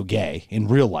he's also gay in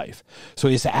real life. So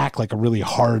he has to act like a really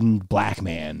hardened black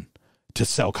man to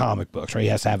sell comic books, right? He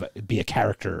has to be a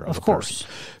character, of course.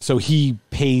 So he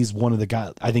pays one of the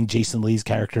guys, I think Jason Lee's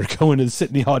character, to go in and sit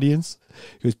in the audience.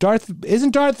 He goes,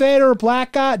 isn't Darth Vader a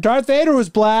black guy? Darth Vader was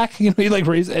black. You know, he like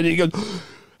raised, and he goes,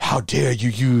 how dare you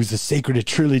use the sacred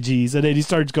trilogies? And then he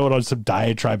starts going on some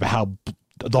diatribe about how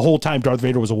the whole time Darth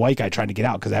Vader was a white guy trying to get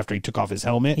out because after he took off his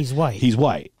helmet, he's white. He's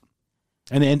white.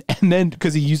 And then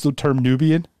because he used the term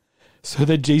Nubian, so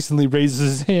then Jason Lee raises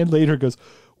his hand later and goes,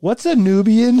 what's a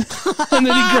Nubian? And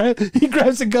then he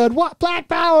grabs a gun. What? Black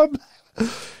power.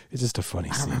 It's just a funny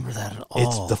I scene. don't remember that at all.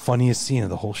 It's the funniest scene of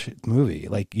the whole shit movie.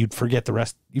 Like, you'd forget the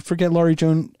rest. You forget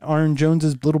Aaron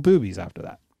Jones's little boobies after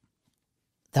that.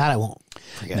 That I won't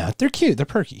forget. No, they're cute. They're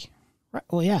perky. Right.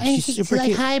 Well, yeah, she's super like,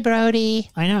 cute. hi, Brody.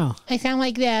 I know. I sound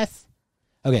like this.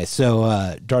 Okay,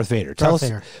 so Darth Vader. Tell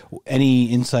us any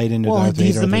insight into Darth Vader.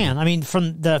 He's the man. I mean,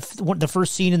 from the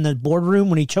first scene in the boardroom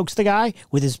when he chokes the guy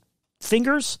with his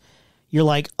fingers, you're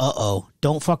like, uh-oh,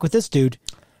 don't fuck with this dude.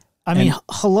 I mean,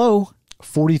 hello.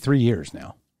 43 years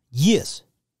now. Yes.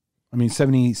 I mean,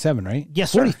 77, right? Yes,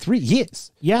 sir. 43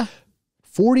 years. Yeah.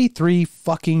 43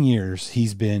 fucking years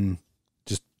he's been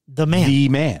just The man. The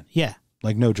man. Yeah.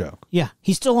 Like, no joke. Yeah.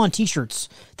 He's still on T-shirts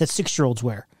that 6-year-olds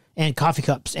wear and coffee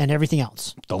cups and everything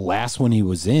else. The last one he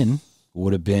was in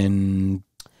would have been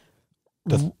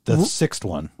the sixth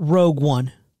one. Rogue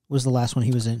One was the last one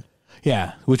he was in.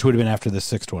 Yeah, which would have been after the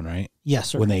sixth one, right? Yes,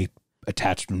 sir. When they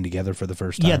attached them together for the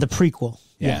first time. Yeah, the prequel.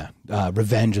 Yeah.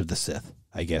 Revenge of the Sith,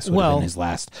 I guess, would have Well- been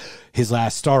his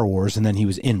last Star Wars, and then he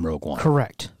was in Rogue One.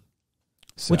 Correct.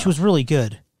 So. Which was really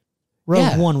good.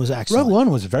 Rogue One was excellent. Rogue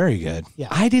One was very good. Yeah.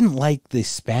 I didn't like the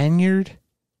Spaniard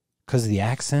because of the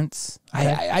accents.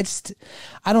 Okay.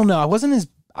 I don't know. I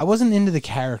wasn't into the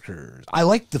characters. I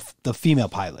liked the female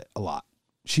pilot a lot.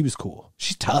 She was cool.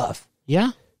 She's tough.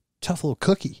 Yeah, Tough little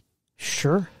cookie.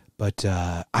 sure. But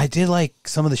I did like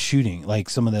some of the shooting, like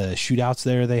some of the shootouts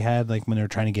there they had, like when they were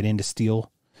trying to get in to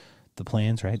steal the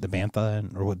plans, right? The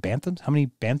Bantha, or what, Banthans? How many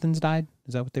Banthans died?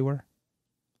 Is that what they were?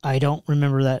 I don't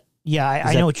remember that. Yeah,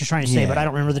 I know what you're trying to say, yeah. but I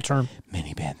don't remember the term.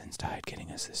 Many Banthans died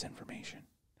getting us this information,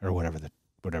 or whatever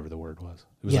the word was.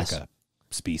 It was Yes. like a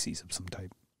species of some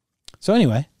type. So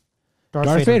anyway,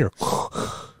 Darth Vader.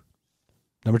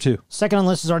 Number 2, Second on the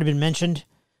list has already been mentioned.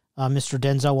 Mr.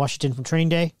 Denzel Washington from Training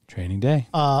Day. Training Day.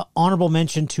 Honorable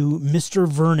mention to Mr.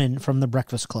 Vernon from The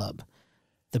Breakfast Club,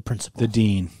 the principal. The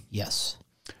Dean. Yes.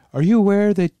 Are you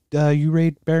aware that you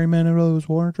raid Barry Manilow's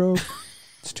wardrobe?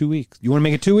 It's 2 weeks. You want to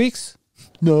make it 2 weeks?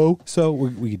 No. So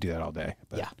we could do that all day.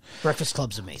 But Yeah. Breakfast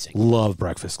Club's amazing. love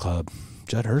Breakfast Club.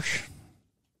 Judd Hirsch.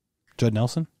 Judd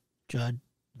Nelson. Judd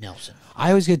Nelson. I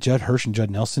always get Judd Hirsch and Judd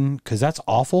Nelson because that's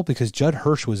awful because Judd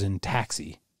Hirsch was in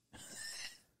Taxi.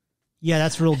 Yeah,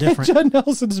 that's real different. Judd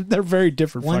Nelson's, they're very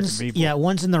different One's, fucking people. yeah,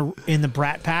 one's in the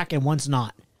Brat Pack and one's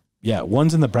not. Yeah,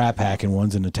 one's in the Brat Pack and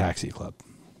one's in the Taxi Club.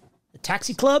 The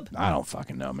Taxi Club? I don't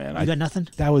fucking know, man. You got nothing?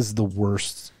 That was the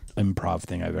worst improv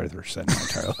thing I've ever said in my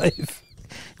entire life.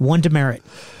 One demerit.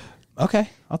 Okay,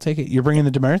 I'll take it. You're bringing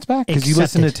the demerits back? Because you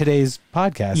listened to Accepted. today's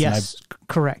podcast. Yes,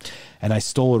 correct. And I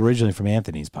stole it originally from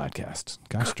Anthony's podcast.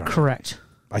 Gosh darn it. Correct.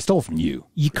 I stole it from you.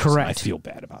 You So correct. I feel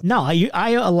bad about that. No, I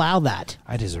allow that.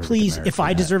 I deserve Please, a demerit if for I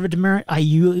that. deserve a demerit,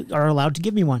 you are allowed to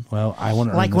give me one. Well, I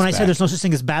want to Like earn when this I said back. there's no such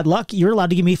thing as bad luck, you're allowed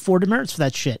to give me 4 demerits for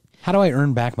that shit. How do I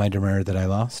earn back my demerit that I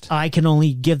lost? I can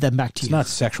only give them back to It's you. not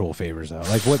sexual favors, though.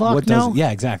 Like, what Fuck does... no.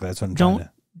 Yeah, exactly. That's what I'm trying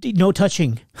Don't, no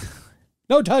touching. to...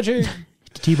 No touching!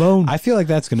 T-bone. I feel like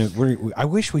that's going to... I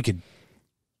wish we could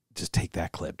just take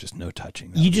that clip, just no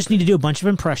touching. You just need to do a bunch of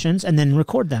impressions and then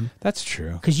record them. That's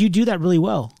true. Because you do that really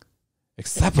well.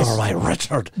 Except for my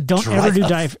Richard Don't Dreyfuss. ever do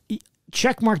dive.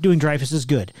 Check mark doing Dreyfus is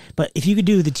good. But if you could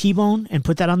do the T-bone and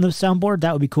put that on the soundboard,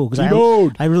 that would be cool. Because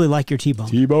T-bone. I really like your T-bone.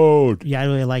 T-bone. Yeah, I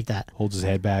really like that. Holds his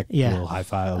head back. Yeah. A little high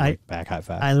five. Back high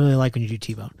five. I really like when you do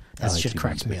T-bone. That like shit T-bone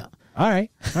cracks too. me up. All right.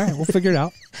 We'll figure it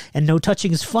out. And no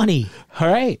touching is funny. All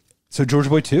right. So George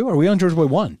Boy 2? Are we on George Boy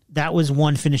 1? That was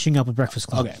one finishing up with Breakfast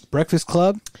Club. Okay. Breakfast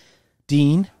Club,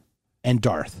 Dean, and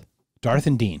Darth. Darth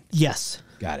and Dean. Yes.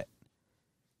 Got it.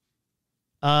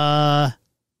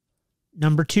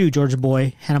 Number 2, Georgia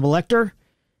Boy, Hannibal Lecter,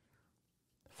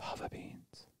 Fava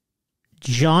beans.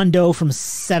 John Doe from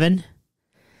 7.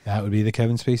 That would be the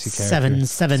Kevin Spacey character. 7,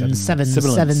 7, 7,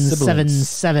 7,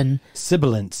 7,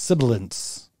 7.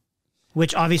 Sibilance.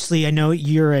 Which obviously I know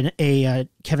you're a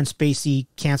Kevin Spacey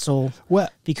cancel Well,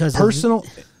 because personal.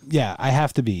 Yeah, I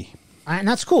have to be. and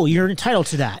that's cool. You're entitled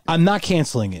to that. I'm not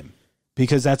canceling him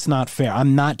because that's not fair.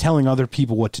 I'm not telling other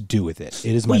people what to do with it.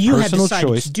 It is my Well, you have personal decided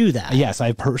choice to do that. Yes,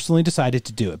 I personally decided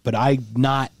to do it, but I'm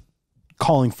not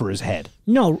calling for his head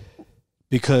No,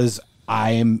 because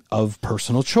I am of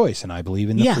personal choice and I believe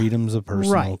in the Yeah, freedoms of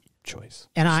personal right. choice.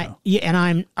 and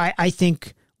I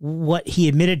think what he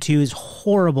admitted to is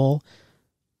horrible.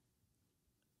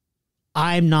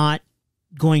 I'm not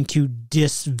going to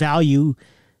disvalue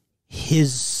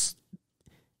his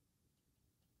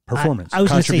Performance, I was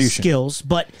going to say contribution, skills,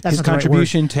 but that's his not the right word.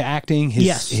 contribution to acting, his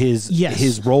Yes.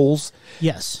 his roles,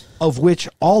 Yes. of which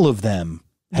all of them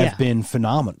have been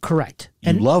phenomenal. Correct.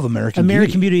 You love American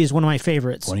Beauty is one of my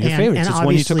favorites. One of your favorites. It's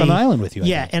one you took on the island with you.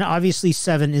 Yeah, and obviously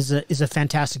Seven is a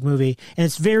fantastic movie, and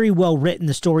it's very well written.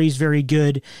 The story is very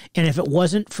good, and if it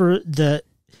wasn't for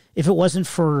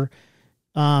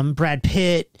Brad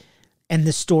Pitt and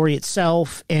the story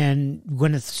itself and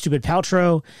Gwyneth Stupid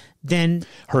Paltrow, then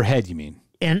her head, you mean?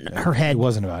 And her head. It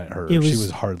wasn't about her. She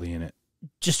was hardly in it.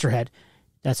 Just her head.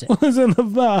 That's it. Was in the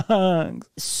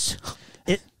box.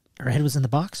 Her head was in the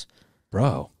box?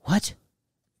 Bro. What?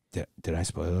 Did I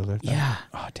spoil alert? Yeah.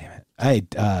 Oh, damn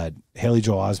it. Haley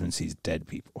Joel Osment sees dead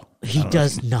people. He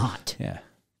does not. Yeah.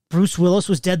 Bruce Willis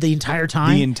was dead the entire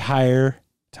time? The entire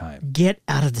time. Get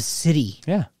out of the city.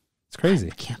 Yeah. It's crazy.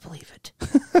 I can't believe it.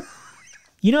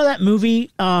 You know that movie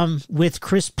with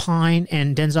Chris Pine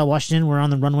and Denzel Washington were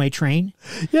on the runaway train?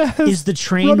 Yes. Is the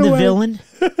train the villain?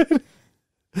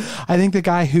 I think the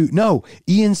guy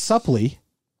Ian Suppley,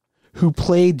 who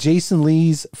played Jason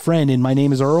Lee's friend in My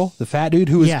Name is Earl, the fat dude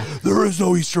who was, there is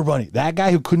no Easter Bunny. That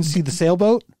guy who couldn't see the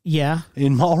sailboat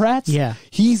in Mallrats? Yeah.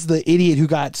 He's the idiot who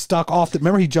got stuck off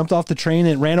remember he jumped off the train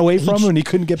and ran away from him and he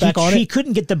couldn't get back on it? He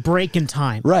couldn't get the break in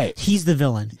time. Right. He's the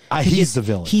villain. He's the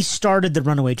villain. He started the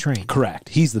runaway train. Correct.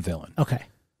 He's the villain. Okay.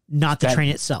 Not the train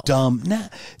itself. Dumb. Nah,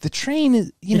 the train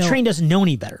is, the train doesn't know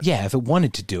any better. Yeah, if it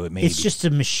wanted to do it, maybe. It's just a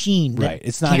machine that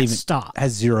It's not can't even stop.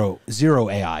 Has zero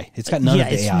AI. It's got none of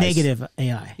the it's AIs. negative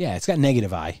AI. Yeah, it's got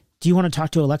negative I. Do you want to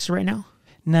talk to Alexa right now?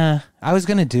 Nah, I was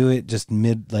gonna do it just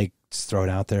just throw it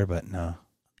out there, but no.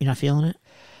 You're not feeling it?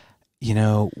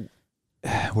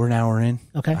 We're an hour in.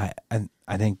 Okay.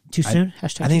 I think too soon.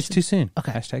 Hashtag. I think it's too soon.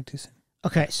 Okay. Hashtag too soon.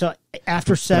 Okay, so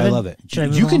after 7, I love it.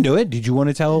 You can do it. Did you want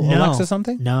to tell Alexa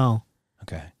something? No.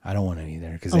 Okay, I don't want it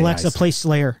either. Because Alexa, play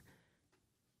Slayer.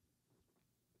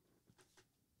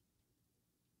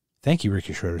 Thank you,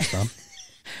 Ricky Schroeder's thumb.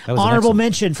 That was Honorable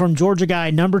mention from Georgia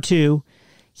Guy number 2,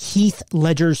 Heath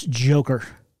Ledger's Joker,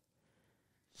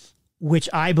 which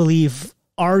I believe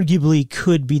arguably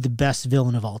could be the best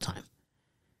villain of all time.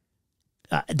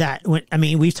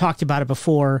 We've talked about it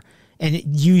before,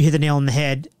 and you hit the nail on the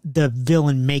head. The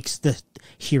villain makes the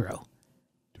hero.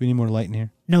 Do we need more light in here?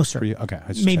 No, sir. Okay.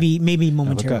 Maybe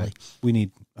momentarily.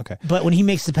 Okay. But when he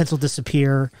makes the pencil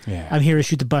disappear, yeah. I'm here to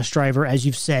shoot the bus driver, as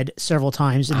you've said several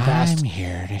times in the past. I'm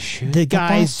here to shoot the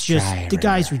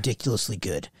guy's ridiculously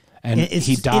good. And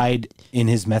he died in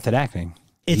his method acting.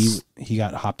 He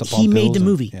got hopped up on pills. He made the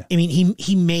movie. Yeah. I mean,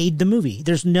 he made the movie.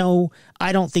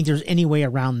 I don't think there's any way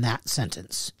around that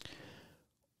sentence.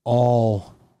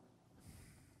 All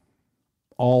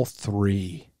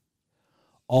three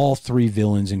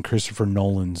villains in Christopher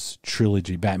Nolan's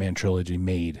Batman trilogy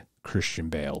made Christian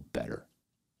Bale better.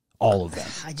 All of them.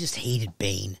 I just hated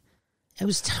Bane. It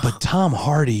was Tom. But Tom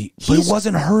Hardy, but it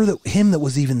wasn't him that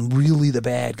was even really the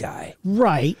bad guy.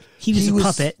 Right. He was a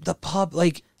puppet. The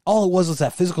all it was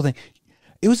that physical thing.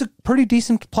 It was a pretty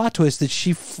decent plot twist that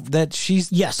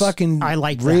she's fucking I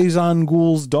like Ra's al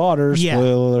Ghul's daughter. Yeah.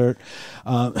 Spoiler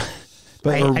alert.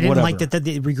 But I didn't like that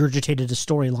they regurgitated a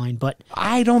storyline, but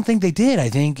I don't think they did. I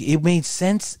think it made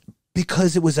sense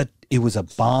because it was a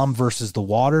bomb versus the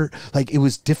water. Like it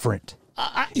was different.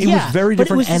 It was very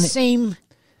different. But it was the same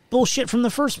bullshit from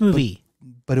the first movie.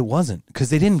 But it wasn't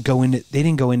because they didn't go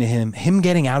into him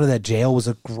getting out of that jail was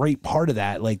a great part of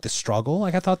that. Like the struggle.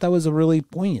 Like I thought that was a really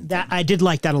poignant. I did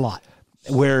like that a lot.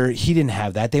 Where he didn't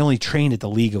have that. They only trained at the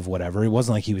League of whatever. It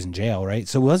wasn't like he was in jail, right?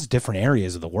 So it was different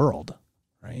areas of the world.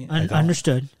 Right.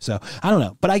 Understood. So I don't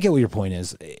know, but I get what your point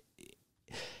is.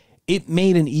 It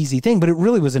made an easy thing, but it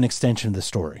really was an extension of the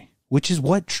story, which is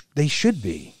what they should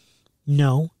be.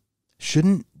 No.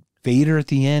 Shouldn't Vader at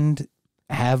the end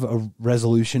have a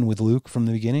resolution with Luke from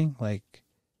the beginning? Like,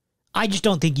 I just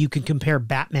don't think you can compare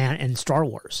Batman and Star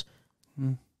Wars.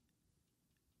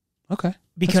 Okay.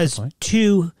 Because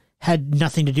 2 had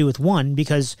nothing to do with 1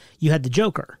 because you had the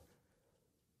Joker.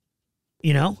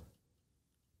 You know?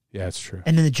 Yeah, it's true.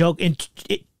 And then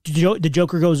the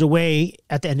Joker goes away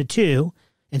at the end of 2,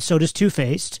 and so does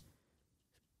Two-Faced.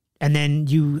 And then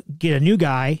you get a new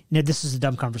guy. Now, this is a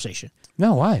dumb conversation.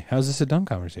 No, why? How's this a dumb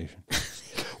conversation?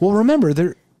 Well,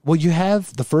 remember you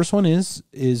have the first one is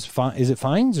it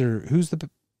Fiennes or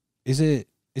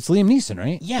it's Liam Neeson,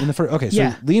 right? Yeah. In the first, okay, so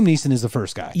Liam Neeson is the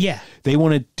first guy. Yeah. They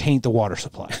want to taint the water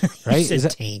supply, right?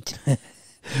 Taint.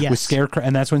 Yes. With Scarecrow,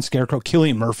 and that's when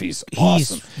Cillian Murphy's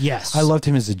awesome. Yes. I loved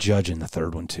him as a judge in the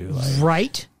third one too.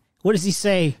 Right? What does he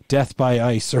say? Death by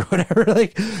ice or whatever.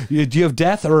 Like, do you have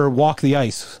death or walk the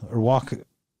ice or walk?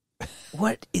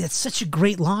 What? That's such a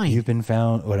great line. You've been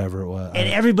found, whatever it was. And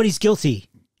everybody's guilty.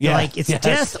 Yeah, Like it's yes.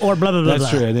 death or blah blah blah. That's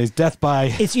blah. true. There's death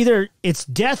by. It's either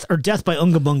death or death by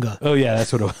Unga Bunga. Oh yeah,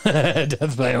 that's what it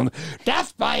was.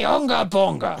 Death by Unga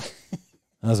Bunga.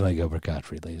 That was my Gilbert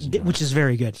Gottfried, ladies and gentlemen. Which is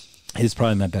very good. It's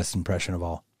probably my best impression of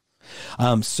all.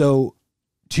 So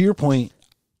to your point,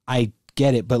 I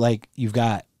get it, but like you've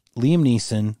got Liam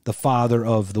Neeson, the father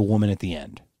of the woman at the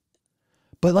end.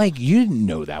 But like you didn't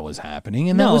know that was happening,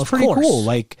 and that No, was of pretty course. cool.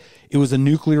 Like it was a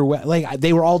nuclear weapon. Like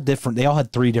they were all different. They all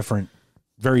had three different,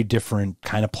 very different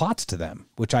kind of plots to them,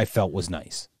 which I felt was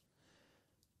nice.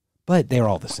 But they're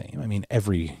all the same. I mean,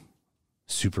 every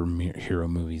superhero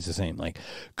movie is the same. Like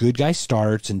good guy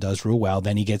starts and does real well,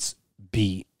 then he gets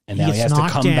beat, and now he has to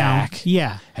knocked come down. back.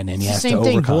 Yeah. And then he It's has the to same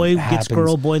thing. overcome. Boy It gets happens.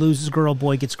 girl, boy loses girl,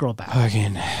 boy gets girl back.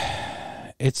 Fucking,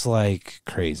 it's like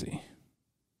crazy.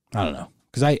 I don't know.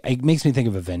 Because it makes me think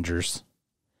of Avengers.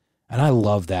 And I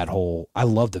love that I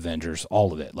loved Avengers,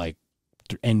 all of it. Like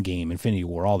Endgame, Infinity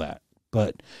War, all that.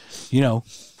 But,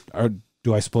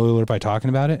 do I spoil it by talking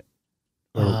about it?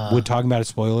 Or would talking about it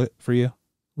spoil it for you?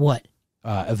 What?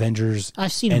 Avengers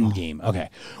I've seen them all. Endgame. Okay.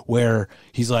 Where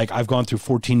he's like, I've gone through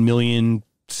 14 million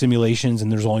simulations and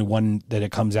there's only one that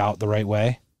it comes out the right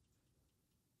way.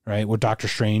 Right? With Doctor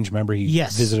Strange, remember he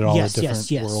visited all the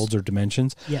different worlds or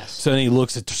dimensions? Yes. So then he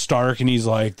looks at Stark and he's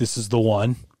like, this is the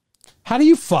one. How do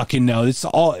you fucking know?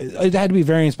 It had to be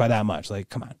variance by that much. Like,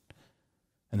 come on.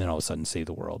 And then all of a sudden save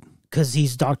the world. Because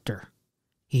he's doctor.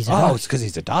 He's a Oh, doctor. it's because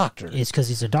he's a doctor. It's because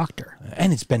he's a doctor.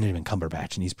 And it's Benjamin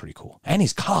Cumberbatch, and he's pretty cool. And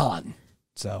he's Khan.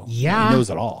 So Yeah. he knows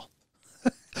it all.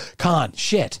 Khan,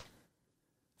 shit.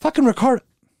 Fucking Ricardo.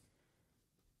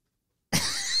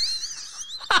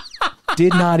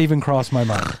 Did not even cross my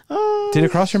mind. Did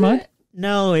it cross your mind?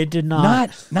 No, it did not.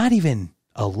 Not even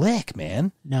a lick,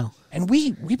 man. No. And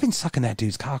we've been sucking that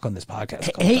dude's cock on this podcast.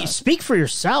 a couple Hey, times. speak for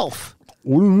yourself.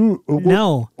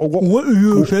 No. What do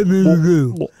you expect me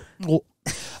to do?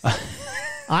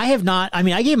 I have not. I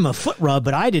mean, I gave him a foot rub,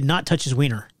 but I did not touch his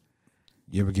wiener.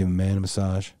 You ever give a man a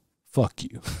massage? Fuck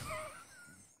you.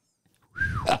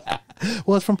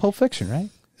 Well, it's from Pulp Fiction, right?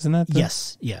 Isn't that?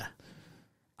 Yes. Yeah.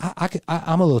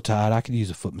 I'm a little tired. I could use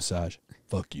a foot massage.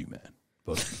 Fuck you, man.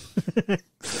 Fuck you.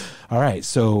 All right.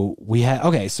 So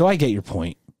so I get your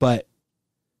point, but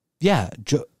yeah,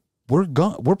 we're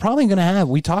probably going to have,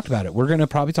 we talked about it. We're going to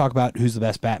probably talk about who's the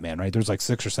best Batman, right? There's like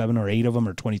 6 or 7 or 8 of them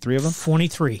or 23 of them.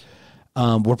 23.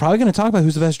 We're probably going to talk about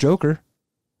who's the best Joker,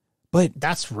 but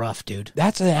That's rough, dude.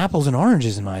 that's apples and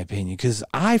oranges in my opinion, because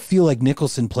I feel like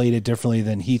Nicholson played it differently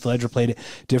than Heath Ledger played it,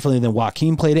 differently than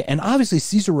Joaquin played it, and obviously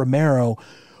Cesar Romero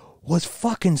was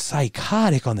fucking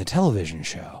psychotic on the television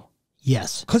show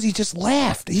Yes. because he just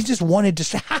laughed. He just wanted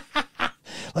to,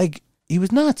 like, he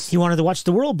was nuts. He wanted to watch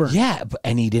the world burn. Yeah,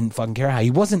 and he didn't fucking care how. He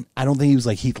wasn't, I don't think he was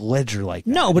like Heath Ledger like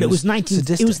that. No, but He it was 19.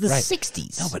 sadistic, It was the right.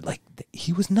 60s. No, but like,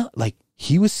 he was not, like,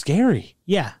 he was scary.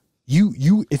 Yeah.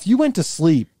 If you went to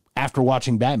sleep after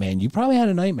watching Batman, you probably had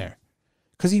a nightmare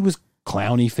because he was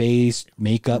clowny face,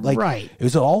 makeup, like Right. It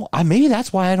was all. Maybe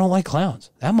that's why I don't like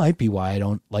clowns. That might be why I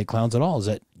don't like clowns at all. Is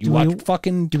that you Do watch we-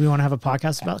 fucking Do we want to have a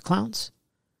podcast about clowns?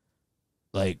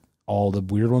 like all the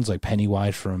weird ones, like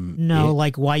Pennywise from No, It?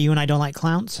 like why you and I don't like It's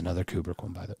clowns? another Kubrick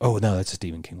one by the. Oh no, that's a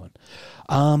Stephen King one.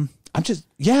 I'm just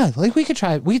like we could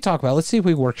try. We could talk about it. Let's see if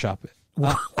we workshop it.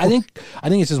 I think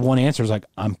it's just one answer. Is like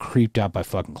I'm creeped out by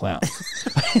fucking clowns.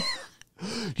 Do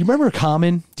you remember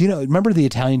Common? Remember The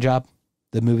Italian Job?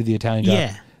 The movie The Italian Job?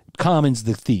 Yeah. Common's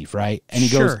the thief, right? And he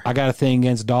goes, Sure. I got a thing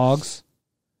against dogs.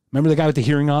 Remember the guy with the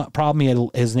hearing problem?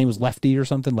 His name was Lefty or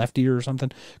something,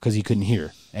 because he couldn't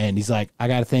hear. And he's like, I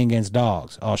got a thing against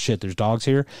dogs. Oh, shit, there's dogs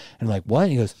here? And I'm like, what?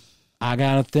 And he goes, I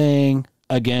got a thing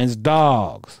against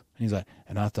dogs. And he's like,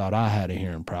 and I thought I had a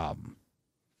hearing problem.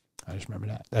 I just remember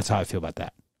that. That's how I feel about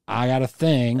that. I got a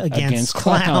thing against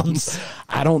clowns.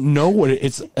 I don't know what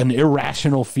it's an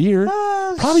irrational fear.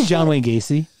 Probably John Wayne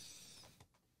Gacy,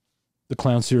 the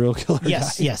clown serial killer.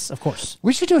 Yes, guy. yes, of course.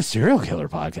 We should do a serial killer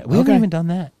podcast. We haven't even done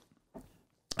that.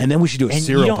 And then we should do a And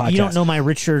serial podcast. you don't know my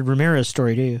Richard Ramirez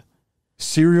story, do you?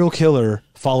 Serial killer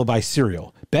followed by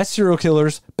cereal. Best serial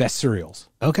killers, best cereals.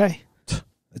 Okay.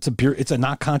 It's a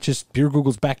not conscious beer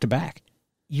Googles back to back.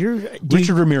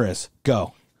 Richard, Ramirez,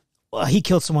 go. he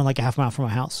killed someone like a half mile from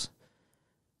my house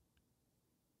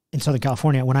in Southern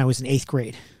California when I was in 8th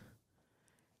grade.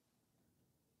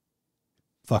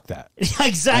 Fuck that.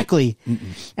 Exactly.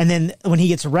 And then when he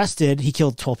gets arrested, he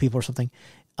killed 12 people or something.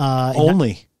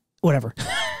 Only. Whatever.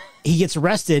 He gets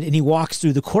arrested and he walks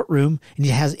through the courtroom and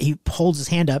he holds his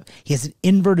hand up. He has an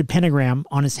inverted pentagram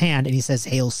on his hand and he says,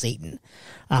 "Hail Satan."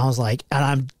 And I was like, and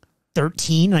I'm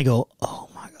 13 and I go, oh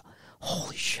my God,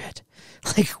 holy shit.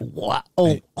 Like, what?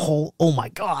 Oh my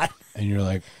God. And you're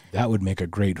like, that would make a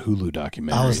great Hulu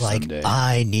documentary I was like, someday.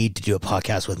 I need to do a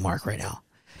podcast with Mark right now.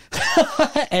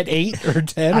 At 8 or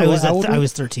 10? I or was how old were I you?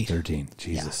 was 13. 13.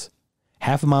 Jesus.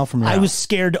 Half a mile from your I house. was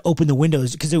scared to open the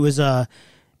windows because it was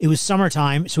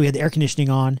summertime, so we had the air conditioning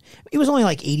on. It was only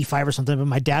like 85 or something, but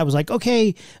my dad was like,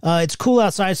 okay, it's cool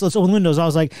outside, so let's open the windows. I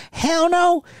was like, hell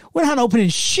no, we're not opening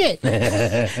shit.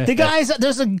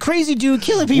 There's a crazy dude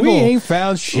killing people. We ain't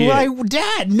found shit.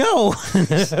 Dad, no.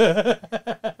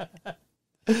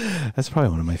 That's probably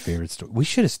one of my favorite stories. We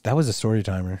should have. That was a story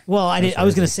timer. Well, I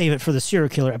was going to save it for the serial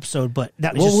killer episode, but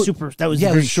that was just super. That was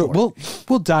very short.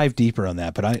 We'll dive deeper on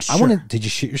that. But I want to. Did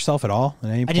you shit yourself at all at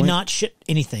any point? I did not shit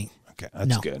anything. Okay, that's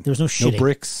No, good. there was no shitting. No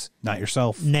bricks. Not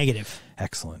yourself. Negative.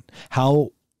 Excellent. How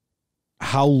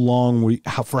long were you,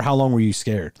 for how long were you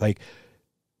scared? Like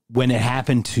when it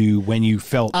happened to when you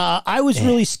felt. I was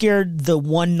really scared the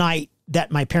one night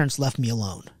that my parents left me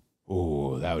alone.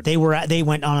 Oh, that would. They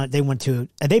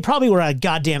probably were at a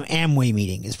goddamn Amway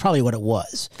meeting is probably what it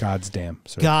was. God's damn.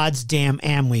 Sorry. God's damn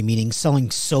Amway meeting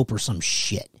selling soap or some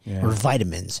shit or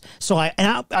vitamins. So I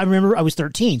remember I was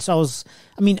 13. So I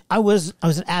was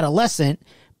an adolescent,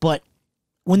 but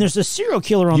when there's a serial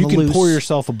killer on the loose. You can pour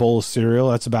yourself a bowl of cereal.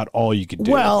 That's about all you can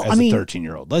do Well, as a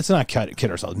 13-year-old. Let's not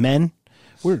kid ourselves. Men,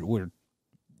 we're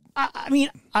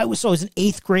I was in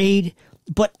 8th grade.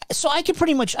 But so I could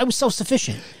I was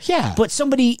self-sufficient. Yeah. But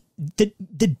somebody, the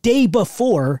day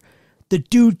before, the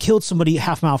dude killed somebody a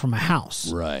half mile from my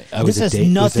house. Right. This has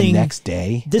nothing. Was the next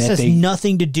day. This has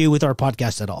nothing to do with our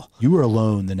podcast at all. You were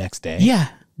alone the next day. Yeah.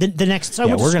 The next. So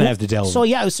we're going to have to delve. So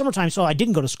yeah, it was summertime, so I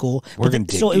didn't go to school.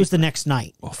 So it was the next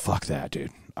night. Well, fuck that,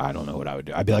 dude. I don't know what I would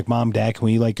do. I'd be like, Mom, Dad, can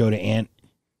we go to Aunt?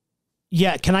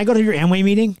 Yeah. Can I go to your Amway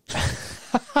meeting?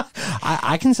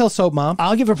 I can sell soap, Mom.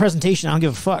 I'll give a presentation. I don't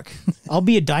give a fuck. I'll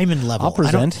be a diamond level. I'll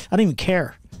present. I don't even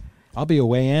care. I'll be a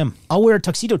WAM. I'll wear a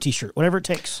tuxedo t-shirt, whatever it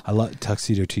takes. I love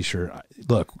tuxedo t-shirt.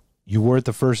 Look, you wore it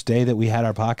the first day that we had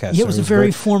our podcast. Yeah, it was a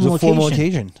very formal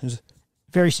occasion. It was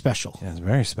very special. Yeah, it was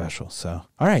very special. So,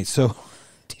 all right. So,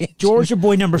 Georgia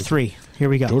boy number 3. Here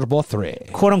we go. Georgia boy 3.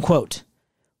 Quote unquote.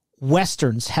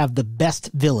 Westerns have the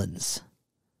best villains.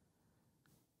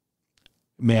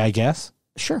 May I guess?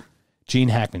 Sure. Gene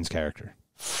Hackman's character.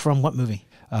 From what movie?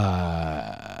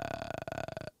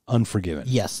 Unforgiven.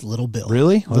 Yes, Little Bill.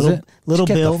 Really? Was it? Little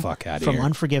Get Bill the fuck out of from here.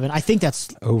 Unforgiven. I think that's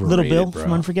Overrated, Little Bill bro.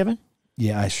 from Unforgiven.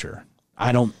 Yeah, sure.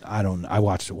 I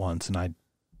watched it once and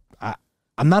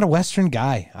I'm not a Western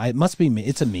guy. It must be me.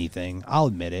 It's a me thing. I'll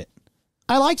admit it.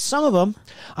 I liked some of them.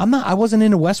 I wasn't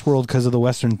into Westworld because of the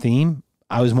Western theme.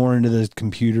 I was more into the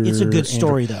computer. It's a good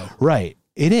story though. Right.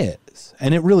 It is.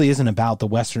 And it really isn't about the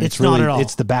Western. It's really, not at all.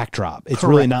 It's the backdrop. It's Correct.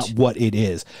 really not what it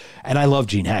is. And I love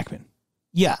Gene Hackman.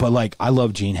 Yeah. But I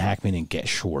love Gene Hackman in Get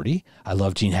Shorty. I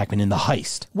love Gene Hackman in The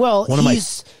Heist. Well,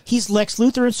 he's Lex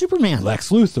Luthor in Superman. Lex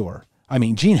Luthor. I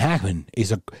mean, Gene Hackman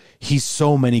he's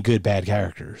so many good bad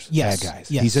characters. Yes. Bad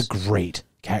guys. Yes. He's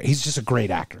just a great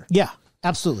actor. Yeah,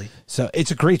 absolutely. So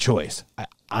it's a great choice.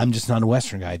 I'm just not a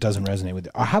Western guy. It doesn't resonate with.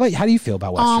 How do you feel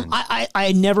about Westerns?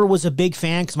 I never was a big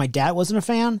fan because my dad wasn't a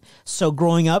fan. So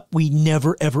growing up, we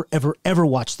never, ever, ever, ever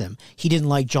watched them. He didn't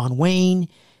like John Wayne.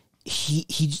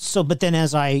 But then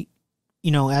as a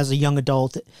young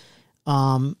adult,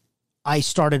 I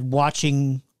started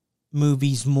watching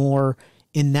movies more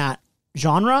in that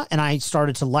genre, and I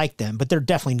started to like them. But they're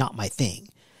definitely not my thing.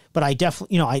 But I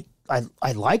definitely,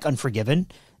 I like Unforgiven.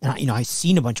 And I've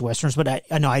seen a bunch of Westerns, but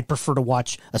I know I'd prefer to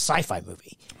watch a sci-fi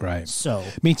movie. Right. So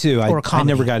me too. Or a comedy.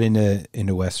 I never got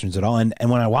into Westerns at all. And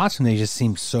when I watched them, they just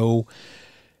seemed so,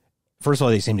 first of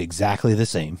all, they seemed exactly the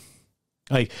same.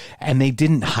 And they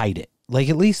didn't hide it.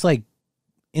 At least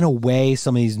in a way,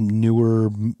 some of these newer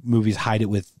movies hide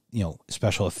it with,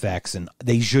 special effects and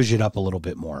they zhuzh it up a little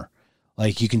bit more.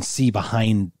 You can see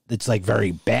behind, it's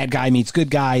very bad guy meets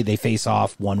good guy. They face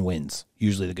off, one wins.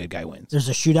 Usually the good guy wins. There's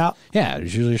a shootout? Yeah,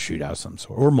 there's usually a shootout of some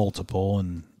sort. Or multiple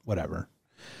and whatever.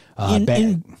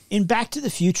 In Back to the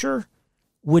Future,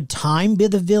 would time be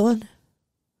the villain?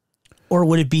 Or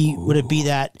would it be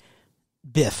that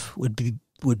Biff? Would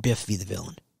Biff be the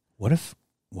villain? What if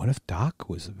Doc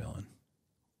was the villain?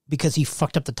 Because he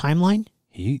fucked up the timeline?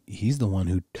 He's the one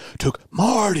who took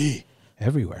Marty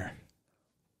everywhere.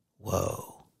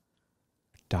 Whoa.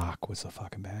 Doc was the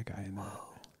fucking bad guy in that.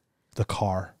 The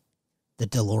car. The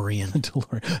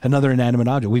DeLorean. Another inanimate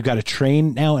object. We've got a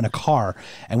train now and a car,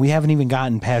 and we haven't even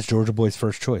gotten past Georgia Boy's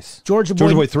first choice. Georgia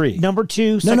Boy 3. Number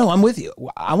 2. No, I'm with you.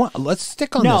 Let's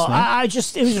stick on this, man.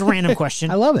 It was a random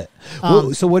question. I love it.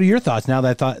 So what are your thoughts now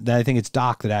that I think it's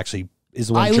Doc that actually is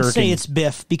the one I jerking. would say it's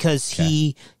Biff because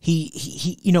he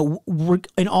you know,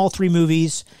 in all three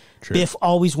movies, True. Biff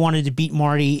always wanted to beat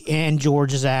Marty and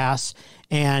George's ass,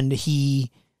 and he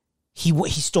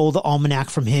stole the almanac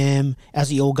from him as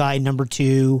the old guy in number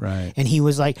 2. Right. And he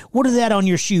was like, what are that on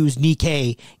your shoes,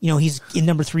 Nikkei? You know, he's in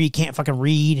number 3, he can't fucking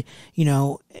read. You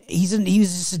know, he's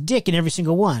just a dick in every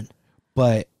single one.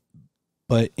 But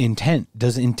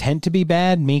does intent to be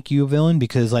bad make you a villain?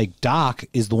 Because like Doc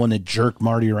is the one that jerked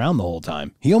Marty around the whole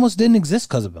time. He almost didn't exist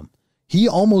because of him. He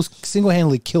almost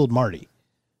single-handedly killed Marty.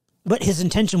 But his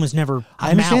intention was never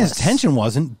I understand malice. his intention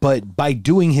wasn't, but by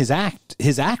doing his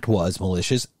act was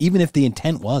malicious, even if the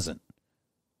intent wasn't.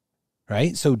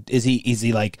 Right? So is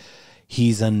he like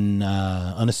he's an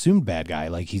unassumed bad guy?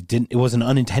 Like it was an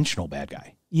unintentional bad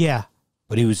guy. Yeah.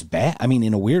 But he was bad. I mean,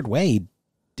 in a weird way, he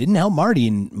didn't help Marty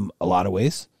in a lot of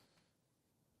ways.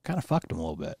 Kind of fucked him a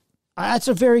little bit. That's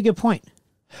a very good point.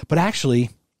 But actually,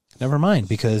 never mind,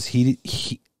 because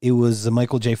it was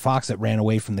Michael J. Fox that ran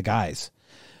away from the guys.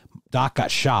 Doc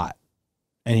got shot,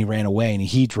 and he ran away, and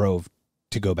he drove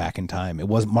to go back in time. It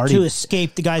wasn't Marty To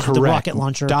escape the guys with the rocket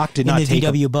launcher. Doc did in not the take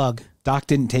VW him. Bug. Doc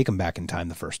didn't take him back in time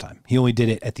the first time. He only did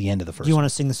it at the end of the first. Do you want to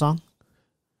sing the song?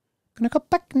 Gonna go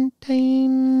back in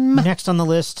time. Next on the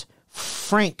list,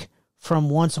 Frank from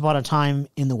Once Upon a Time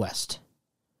in the West.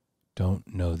 Don't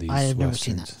know these. I have never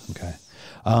Westerns. seen that. Okay.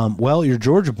 Well, your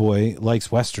Georgia boy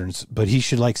likes Westerns, but he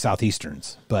should like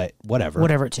Southeasterns. But whatever.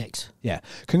 Whatever it takes. Yeah.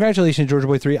 Congratulations, Georgia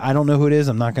Boy 3. I don't know who it is.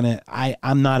 I'm not gonna.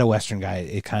 I'm not a Western guy.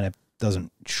 It kind of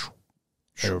doesn't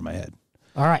over my head.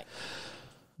 All right.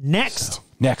 Next,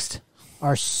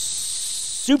 our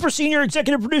super senior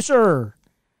executive producer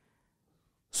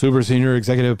super senior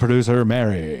executive producer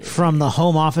Mary from the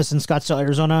home office in Scottsdale,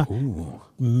 Arizona. Ooh.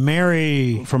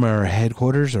 Mary From our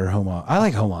headquarters or home office? I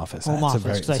like home office. home That's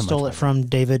office because I so stole much it from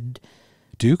David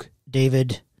Duke.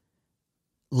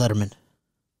 Letterman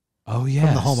Oh yeah,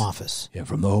 from the home office. Yeah,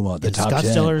 from the home office. The In top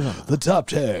Scottsdale, 10. Arizona. The top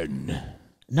 10.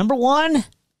 Number 1,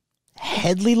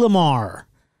 Hedley Lamar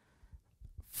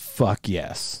Fuck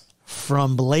yes.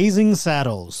 from Blazing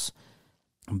Saddles.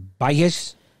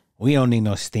 Bias. We don't need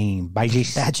no steam.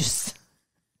 Bias. That just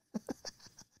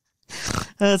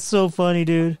that's so funny,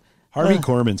 dude. Harvey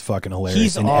Korman's fucking hilarious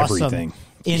He's in awesome. everything.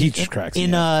 He just cracks me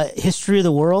in up. History of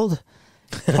the World,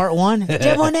 Part 1.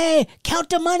 Debonair, count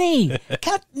the money.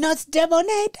 Count nuts,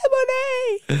 Debonair.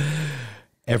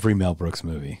 Every Mel Brooks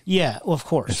movie Yeah, well, of is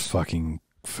course. fucking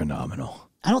phenomenal.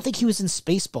 I don't think he was in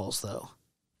Spaceballs though.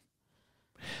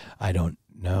 I don't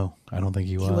know. I don't think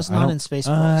he was. He was I not don't- in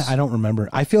Spaceballs. I don't remember.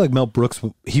 I feel like Mel Brooks.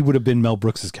 He would have been Mel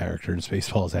Brooks's character in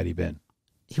Spaceballs had he been.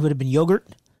 He would have been Yogurt.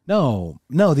 No,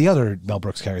 the other Mel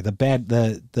Brooks character,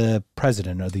 the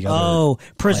president or the other. Oh,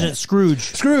 President Scrooge.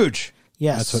 Scrooge.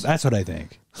 Yes, That's what I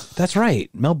think. That's right.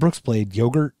 Mel Brooks played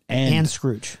Yogurt and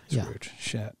Scrooge. Yeah. Scrooge.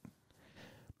 Shit.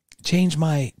 Change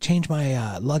my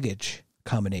luggage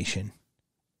combination.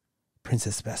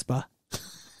 Princess Vespa.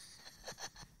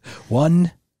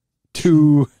 1,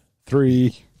 2,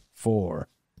 3, 4.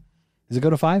 Does it go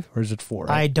to 5 or is it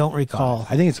 4? I don't recall.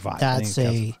 5. I think it's 5. I That's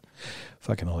think it's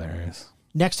fucking hilarious.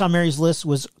 Next on Mary's list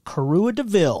was Cruella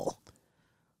DeVille.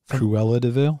 Cruella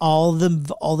DeVille. All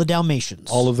the Dalmatians.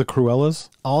 All of the Cruellas.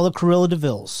 All the Cruella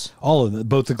DeVilles. All of them.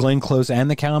 Both the Glenn Close and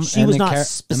the She was not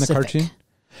specific. and the cartoon.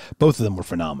 Both of them were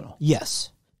phenomenal. Yes.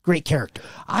 Great character.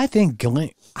 I think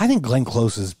Glenn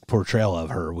Close's portrayal of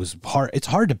her was hard. It's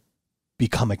hard to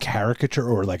become a caricature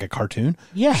or like a cartoon.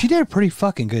 Yeah. She did a pretty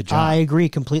fucking good job. I agree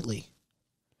completely.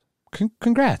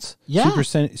 Congrats. Yeah.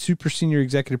 Super senior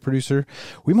executive producer.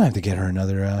 We might have to get her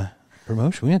another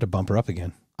promotion. We have to bump her up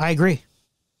again. I agree.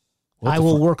 What I the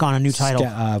will fuck? work on a new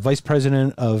title. Vice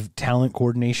President of Talent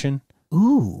Coordination.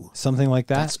 Ooh, Something like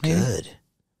that. that's maybe? good.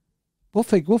 We'll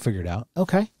figure it out.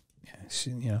 Okay. Yeah,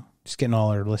 she, just getting all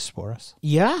our lists for us.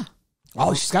 Yeah.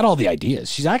 Oh, she's got all the ideas.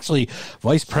 She's actually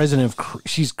vice president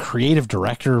she's creative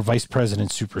director, vice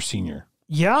president, super senior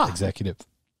Yeah. executive,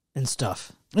 And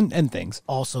stuff. and things.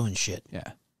 Also and shit.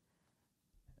 Yeah,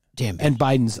 Damn. and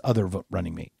Biden's other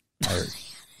running mate.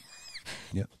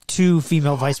 Yep. 2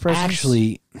 female vice presidents.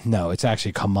 Actually, no, it's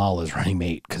actually Kamala's running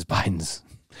mate because Biden's.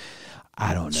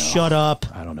 I don't know. Shut up.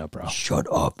 I don't know, bro. Shut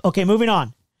up. Okay, moving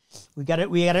on. We got it.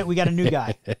 We got a new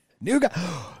guy. New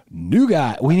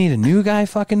guy. We need a new guy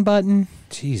fucking button.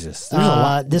 Jesus, there's a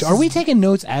lot. Are we taking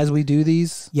notes as we do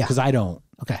these? Yeah. because I don't.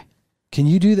 Okay. Can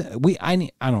you do that?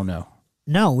 I don't know.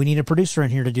 No, we need a producer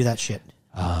in here to do that shit.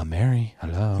 Mary.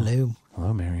 Hello.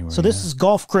 Hello. Mary. So this is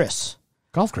Golf Chris.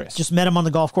 Golf Chris. Just met him on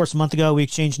the golf course a month ago. We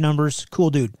exchanged numbers.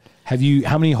 Cool dude. Have you?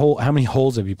 How many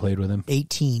holes have you played with him?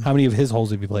 18. How many of his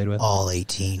holes have you played with? All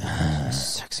 18.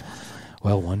 Sexy.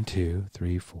 Well, 1, 2,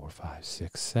 3, 4, 5,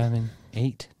 6, 7,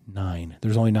 8, 9.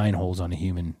 There's only 9 holes on a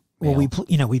human male. Well,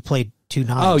 we played 2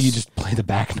 nines. Oh, you just play the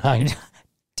back 9.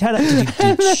 Ta-da. And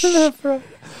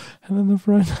then the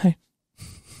front 9.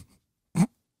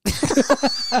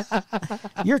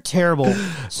 You're terrible.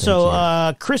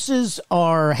 So Chris's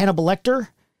are Hannibal Lecter,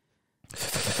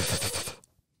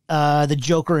 the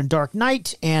Joker in Dark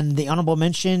Knight, and the honorable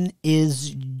mention is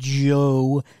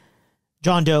John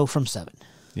Doe from 7.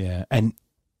 Yeah, and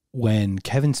when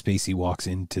Kevin Spacey walks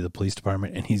into the police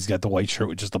department and he's got the white shirt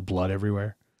with just the blood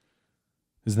everywhere,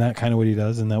 isn't that kind of what he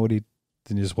does? Isn't that what he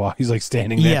just walk? He's like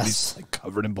standing there, and he's like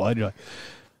covered in blood. You're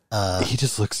like, he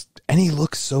just looks, and he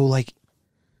looks so like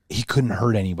he couldn't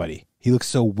hurt anybody. He looks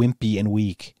so wimpy and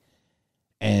weak,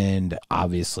 and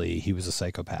obviously he was a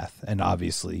psychopath, and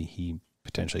obviously he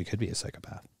potentially could be a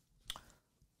psychopath.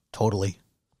 Totally.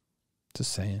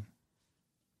 Just saying.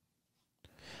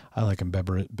 I like him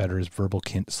better as Verbal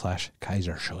Kint /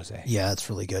 Kaiser Jose. Yeah, that's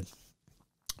really good.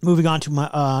 Moving on to my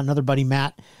another buddy,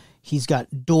 Matt. He's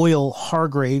got Doyle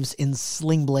Hargraves in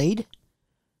Sling Blade.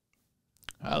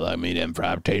 I like me them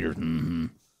fried taters. Mm-hmm.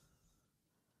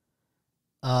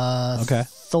 Okay.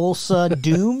 Thulsa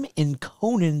Doom in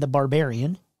Conan the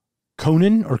Barbarian.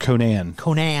 Conan or Conan?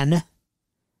 Conan.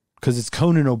 Because it's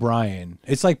Conan O'Brien.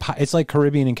 It's like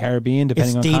Caribbean and Caribbean,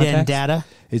 depending on Data context. and Data.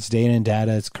 It's Data and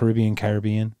Data. It's Caribbean,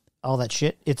 Caribbean. All that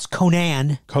shit. It's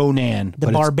Conan. Conan.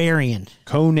 The Barbarian.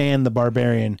 Conan the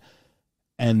Barbarian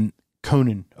and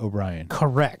Conan O'Brien.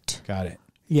 Correct. Got it.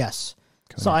 Yes.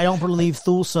 Conan. So I don't believe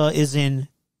Thulsa is in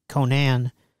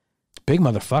Conan. Big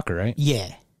motherfucker, right?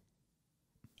 Yeah.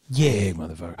 Yeah. Big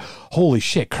motherfucker. Holy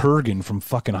shit, Kurgan from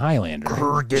fucking Highlander.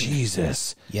 Kurgan.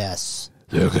 Jesus. Yes.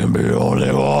 There can be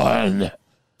only one.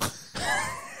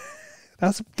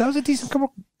 that was a decent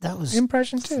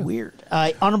impression too. Weird.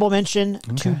 Honorable mention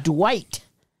to Dwight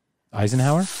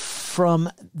Eisenhower from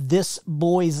This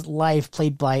Boy's Life,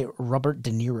 played by Robert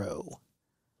De Niro.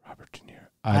 Robert De Niro.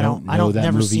 I don't know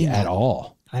that movie at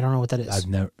all. I don't know what that is.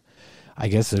 I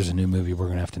guess there's a new movie we're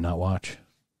gonna have to not watch.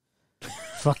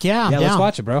 Fuck yeah! I'm yeah, down. let's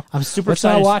watch it, bro. I'm super let's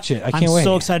excited. Let's not watch it. I can't wait. I'm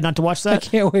so excited not to watch that. I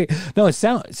can't wait. No, it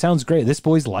sounds great. This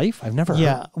Boy's Life. I've never heard.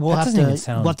 Yeah, we'll have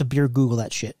to beer Google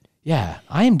that shit. Yeah,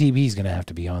 IMDb is gonna have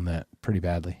to be on that pretty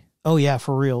badly. Oh yeah,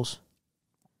 for reals.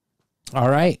 All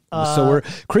right, so we're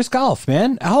Chris Golf,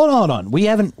 man. Hold on. We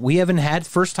haven't had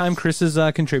first time Chris has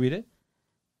contributed.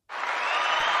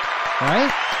 All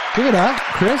right, give it up,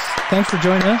 Chris. Thanks for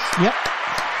joining us. Yep.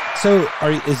 So,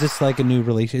 is this like a new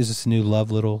relation? Is this a new love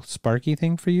little sparky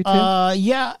thing for you two?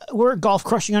 Yeah, we're golf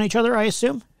crushing on each other, I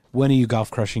assume. When are you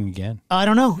golf crushing again? I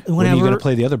don't know. When are you going to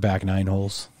play the other back 9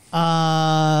 holes?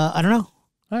 I don't know.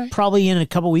 All right. Probably in a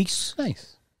couple weeks.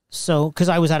 Nice. So, because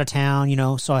I was out of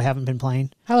town, so I haven't been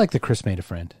playing. I like that Chris made a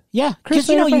friend. Yeah, because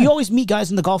you always meet guys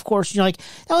in the golf course, and you're like,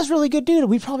 that was really good, dude.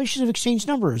 We probably should have exchanged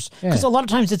numbers. Because a lot of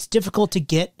times it's difficult to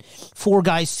get 4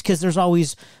 guys because there's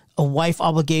always a wife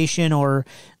obligation or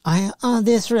I've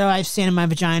sand in my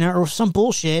vagina or some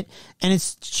bullshit, and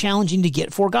it's challenging to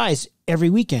get 4 guys every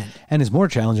weekend. And it's more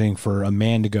challenging for a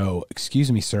man to go, excuse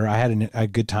me, sir, I had a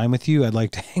good time with you. I'd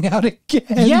like to hang out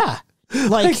again. Yeah.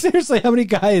 Like seriously, how many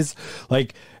guys,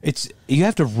 you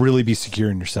have to really be secure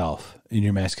in yourself, in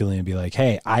your masculinity, and be like,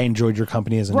 hey, I enjoyed your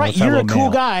company as a fellow you're a cool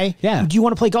male. guy. Yeah. Do you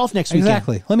want to play golf next weekend?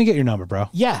 Exactly. Let me get your number, bro.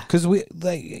 Yeah. Because we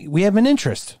have an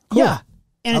interest. Cool. Yeah.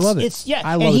 And I love it.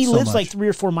 And he lives like 3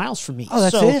 or 4 miles from me. Oh,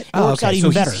 that's so it? It works out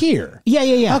even better. He's here.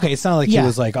 Yeah. Okay, it's not like he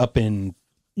was like up in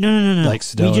No. like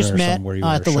Sedona we just or met somewhere you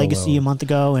at the were Legacy a month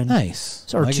ago, and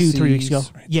nice, or Legacies, 2-3 weeks ago.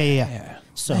 Right. Yeah.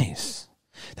 So nice.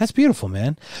 That's beautiful,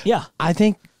 man. Yeah, I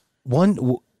think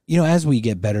as we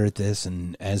get better at this,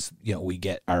 and as we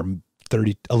get our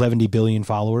 11 billion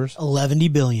followers,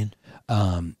 11 billion,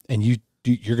 and you're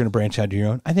going to branch out to your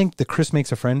own. I think the Chris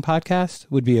Makes a Friend podcast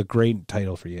would be a great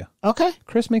title for you. Okay,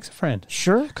 Chris Makes a Friend.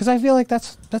 Sure, because I feel like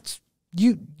that's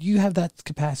you have that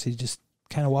capacity to just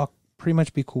kind of pretty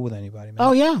much be cool with anybody, man.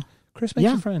 Oh yeah, Chris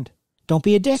Makes a Friend. Don't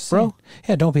be a dick, bro.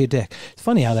 Yeah, don't be a dick. It's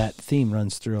funny how that theme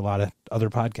runs through a lot of other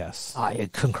podcasts. I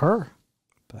concur.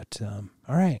 But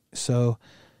all right, so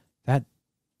that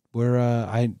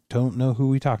I don't know who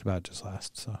we talked about just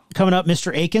last. So coming up,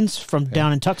 Mr. Akins from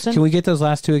down in Tucson. Can we get those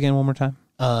last 2 again one more time?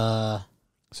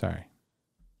 Sorry,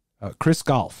 Chris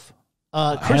Golf.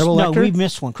 Hannibal Lecter? No, we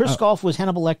missed one. Chris Golf was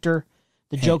Hannibal Lecter,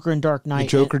 the Joker in Dark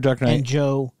Knight, and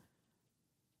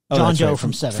John Doe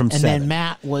from 7. Then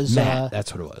Matt was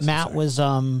that's what it was. Matt was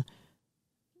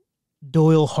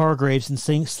Doyle Hargraves in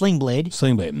Sling Blade.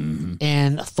 Mm-hmm.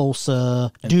 And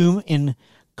Thulsa Doom in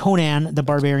Conan the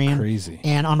Barbarian. Crazy.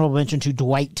 And honorable mention to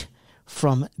Dwight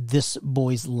from This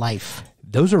Boy's Life.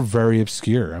 those are very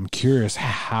obscure. I'm curious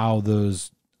how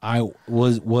those. Who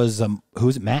was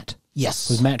it? Matt? Yes.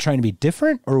 Was Matt trying to be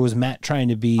different, or was Matt trying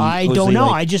to be? I don't know.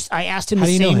 I asked him how the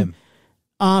do you same.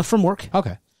 know him? From work.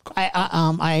 Okay.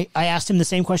 I asked him the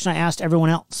same question I asked everyone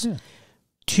else. Yeah.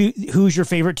 Who's your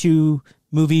favorite 2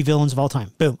 movie villains of all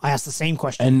time? Boom. I asked the same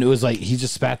question. And it was like he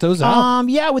just spat those out.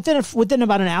 Yeah, within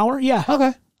about an hour. Yeah.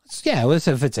 Okay. Yeah, well, if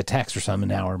it's a text or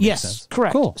something, an hour makes Yes, sense.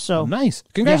 correct. Cool. So nice.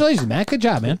 Congratulations, Matt. Good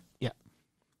job, man. Yeah.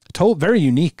 Very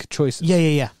unique choices.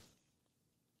 Yeah.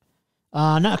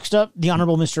 Next up, the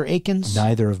Honorable Mr. Akins.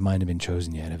 Neither of mine have been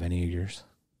chosen yet. Have any of yours?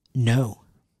 No.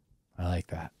 I like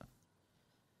that.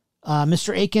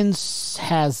 Mr. Akins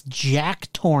has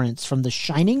Jack Torrance from The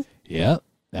Shining. Yep.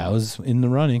 That was in the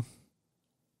running.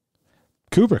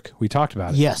 Kubrick. We talked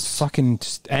about it. Yes.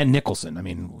 And Nicholson. I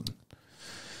mean,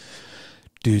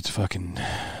 dude's fucking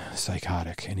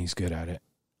psychotic, and he's good at it.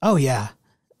 Oh, yeah.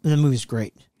 The movie's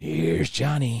great. Here's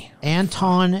Johnny.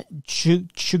 Anton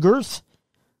Chigurh.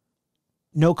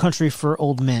 No Country for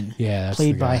Old Men. Yeah, that's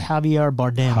played the by guy. Javier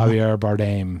Bardem. Javier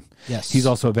Bardem. Yes. He's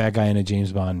also a bad guy in a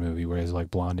James Bond movie where he has like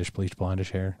bleached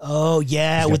blondish hair. Oh,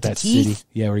 yeah, He's got with the that teeth. city.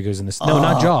 Yeah, where he goes in this. No,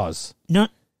 not Jaws. No.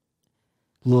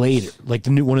 Later, like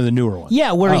one of the newer ones.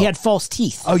 Yeah, where he had false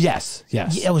teeth. Oh yes. Yeah,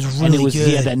 it was really good.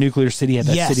 He had that nuclear city. He had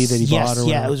that city that he bought. Or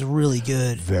yeah, it was really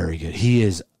good. Very good. He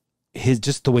is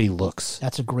just the way he looks.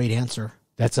 That's a great answer.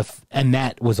 And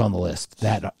that was on the list.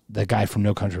 That the guy from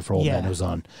No Country for Old Men was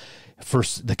on.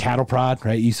 First, the cattle prod,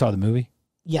 right? You saw the movie?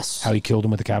 Yes. How he killed him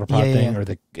with the cattle prod thing or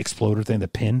the exploder thing, the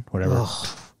pin, whatever.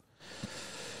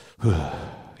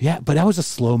 Yeah, but that was a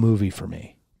slow movie for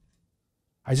me.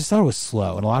 I just thought it was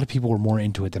slow, and a lot of people were more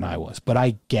into it than I was. But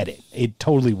I get it. It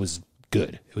totally was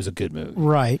good. It was a good movie.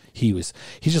 Right. He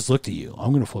just looked at you.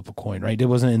 I'm going to flip a coin, right? It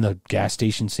wasn't in the gas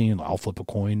station scene. I'll flip a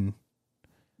coin.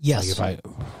 Yes. Like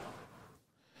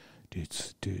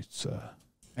dude's,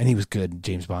 and he was good.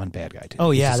 James Bond, bad guy too.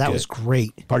 Oh yeah, that was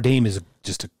great. Bardem is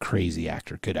just a crazy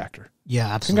actor, good actor. Yeah,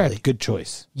 absolutely. Congrats, good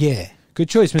choice. Yeah. Good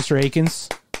choice, Mr. Akins.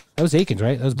 That was Akins,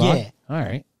 right? That was Bond? Yeah. All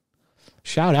right.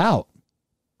 Shout out.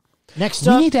 Next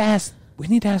up. We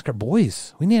need to ask our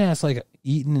boys. We need to ask like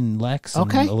Eaton and Lex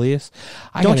and Elias.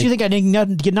 Don't you think I didn't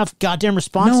get enough goddamn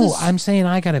responses? No, I'm saying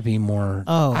I got to be more.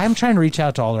 Oh. I'm trying to reach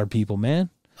out to all our people, man.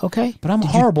 Okay. But I'm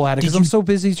horrible at it because I'm so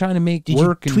busy trying to make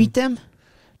work. Did you tweet them?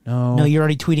 No. No, you're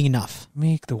already tweeting enough.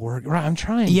 Make the work. Right, I'm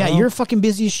trying. Yeah, bro. you're fucking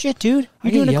busy as shit, dude.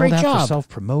 You're doing a great job.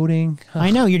 Self-promoting.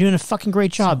 I know, you're doing a fucking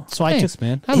great job. So thanks,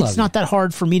 man. I love it's not that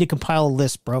hard for me to compile a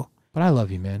list, bro. But I love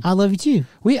you, man. I love you too.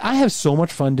 I have so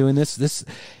much fun doing this.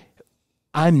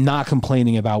 I'm not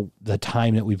complaining about the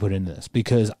time that we put into this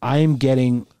because I'm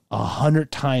getting 100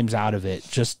 times out of it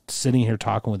just sitting here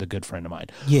talking with a good friend of mine.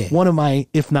 Yeah. One of my,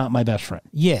 if not my best friend.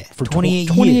 Yeah. For 28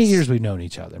 years we've known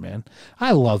each other, man.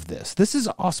 I love this. This is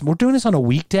awesome. We're doing this on a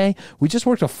weekday. We just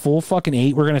worked a full fucking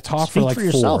 8. We're going to talk Speak for like for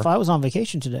yourself. 4. I was on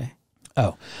vacation today.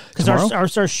 Oh. Because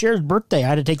our shared birthday, I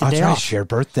had to take the day off. Shared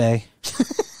birthday.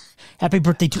 Happy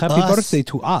birthday to us. Happy birthday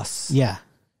to us. Yeah.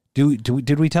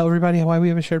 Did we tell everybody why we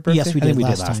have a shared birthday? Yes, we did. I think we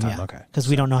last did last time. Yeah. Okay. Because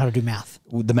we don't know how to do math.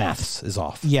 The maths is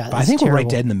off. Yeah, but I think we're right terrible.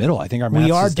 dead in the middle. I think our maths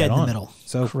We are is dead in the on. middle.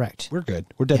 So correct. We're good.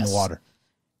 We're dead in Yes. the water.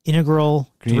 Integral,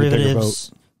 We need a bigger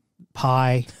derivatives,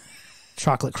 pie,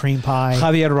 chocolate cream pie.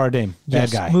 Javier Bardem, bad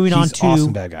Yes. guy. Moving on He's to-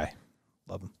 awesome bad guy.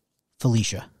 Love him.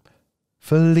 Felicia.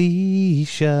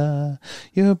 Felicia,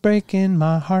 you're breaking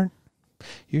my heart.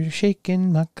 You're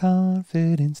shaking my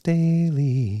confidence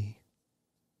daily.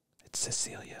 It's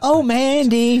Cecilia. Oh,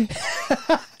 Mandy.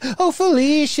 Oh,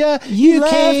 Felicia, You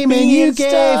left came and me you and gave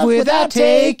stuff without without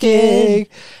taking.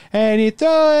 and you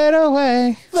throw it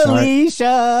away.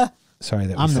 Felicia. Sorry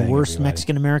that we I'm the sang, worst everybody.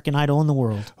 Mexican-American idol in the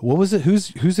world. What was it? Who's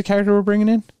the character we're bringing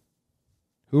in?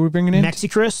 Who are we bringing in?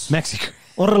 Mexicris. Mexico.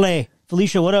 Orale.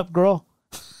 Felicia, what up, girl?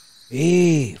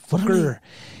 Hey, fucker.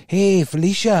 Hey,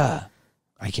 Felicia.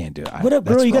 I can't do it. What up,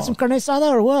 girl? That's You got wrong. some carne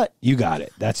asada or what? You got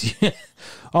it. That's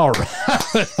all right.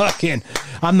 Fucking.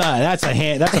 I'm not. That's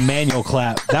a manual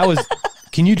clap. That was.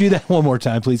 Can you do that one more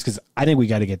time, please? Because I think we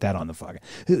got to get that on the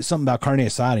fucking. Something about carne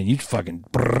asada, and you fucking.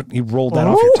 You rolled that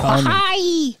off your tongue.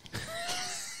 Hi.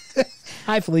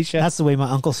 Hi, Felicia. That's the way my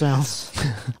uncle sounds.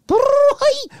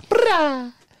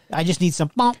 I just need some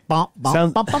bump, bump, bump,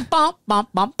 Sound- bump, bump, bump,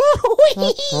 bump, bump.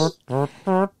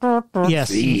 Yes.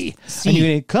 See. And you're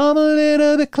gonna come a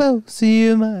little bit closer,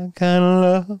 you're my kind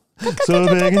of love. So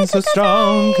big and so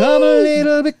strong, come a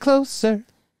little bit closer.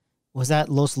 Was that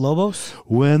Los Lobos?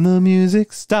 When the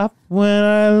music stopped, when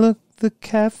I looked, the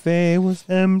cafe was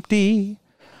empty.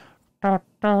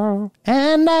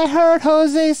 And I heard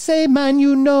Jose say, man,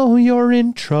 you know you're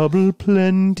in trouble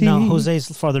plenty. No,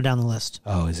 Jose's farther down the list.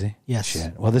 Oh, is he? Yes.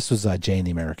 Shit. Well, this was Jay and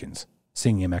the Americans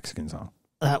singing a Mexican song.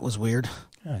 That was weird.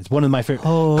 Yeah, it's one of my favorite.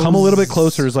 Come a Little Bit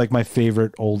Closer is like my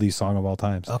favorite oldie song of all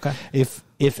times. Okay.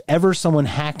 If ever someone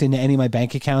hacked into any of my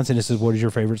bank accounts and it says, what is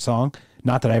your favorite song?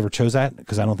 Not that I ever chose that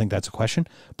because I don't think that's a question.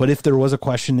 But if there was a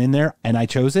question in there and I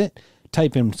chose it,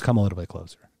 type in Come a Little Bit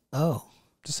Closer. Oh.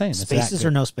 Just saying. Spaces or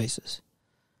no spaces?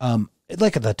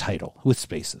 Like the title with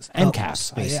spaces and caps.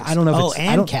 Spaces. I don't know if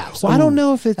it's caps. Well, I don't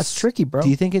know if it's That's tricky, bro. Do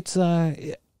you think it's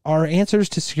are answers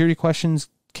to security questions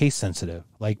case sensitive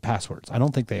like passwords? I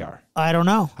don't think they are. I don't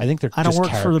know. I think they're I don't just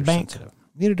work for the character bank. sensitive.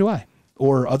 Neither do I.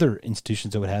 Or other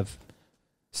institutions that would have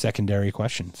secondary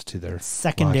questions to their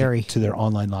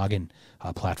online login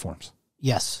platforms.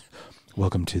 Yes.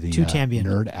 Welcome to the Tambien.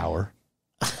 Nerd Hour.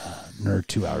 Nerd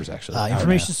 2 hours, actually.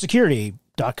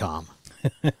 Informationsecurity.com.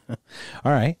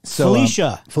 All right. So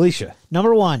Felicia.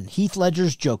 Number 1, Heath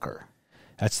Ledger's Joker.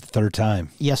 That's the third time.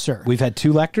 Yes, sir. We've had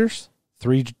 2 Lecters,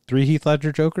 three Heath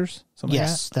Ledger Jokers. Something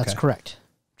yes, like that? That's correct.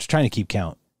 Just trying to keep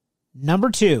count.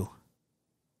 Number 2,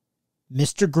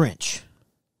 Mr. Grinch.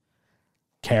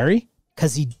 Carrie?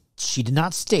 Because she did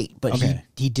not state, but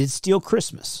he did steal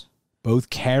Christmas. Both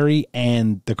Carrie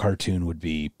and the cartoon would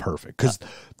be perfect because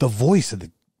the voice of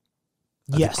the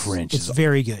Grinch it's is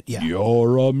very good. Yeah,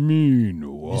 you're a mean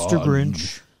one, Mr.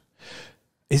 Grinch.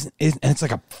 And it's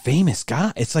like a famous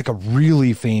guy. It's like a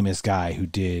really famous guy who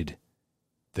did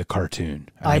the cartoon.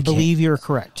 I believe you're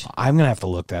correct. I'm gonna have to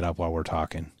look that up while we're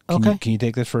talking. Okay, can you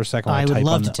take this for a second? I would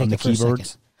love to take it for a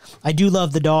second. I do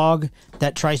love the dog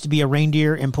that tries to be a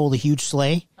reindeer and pull the huge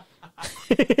sleigh.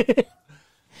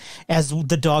 As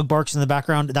the dog barks in the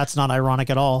background, that's not ironic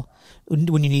at all.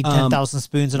 When you need 10,000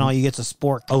 spoons and all you get's a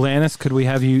spork. Alanis, could we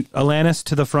have you? Alanis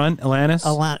to the front. Alanis,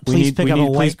 please pick up a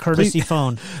white courtesy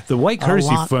phone. The white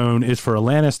courtesy phone is for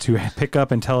Alanis to pick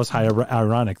up and tell us how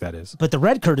ironic that is. But the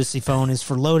red courtesy phone is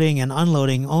for loading and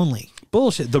unloading only.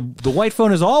 Bullshit. The white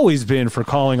phone has always been for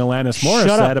calling Alanis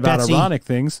Morissette about Betsy. Ironic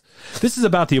things. This is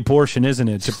about the abortion, isn't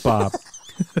it, Bob?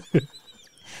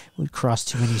 We'd cross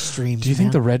too many streams. Do you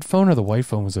think the red phone or the white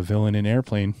phone was a villain in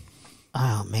Airplane?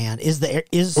 Oh man,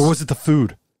 or was it the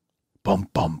food? Bum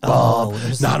bum bum.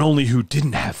 Oh, not only who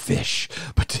didn't have fish,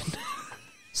 but didn't.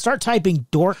 Start typing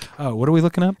dork. Oh, what are we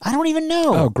looking up? I don't even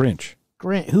know. Oh, Grinch.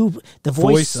 Who? The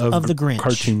voice of the Grinch.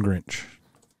 Cartoon Grinch.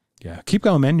 Yeah, keep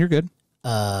going, man. You're good.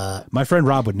 My friend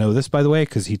Rob would know this, by the way,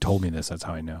 because he told me this. That's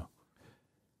how I know.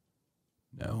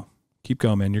 No, keep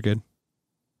going, man. You're good.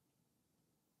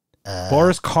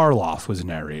 Boris Karloff was a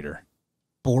narrator.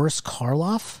 Boris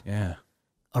Karloff? Yeah.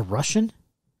 A Russian?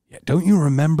 Yeah. Don't you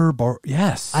remember?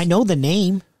 Yes. I know the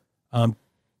name.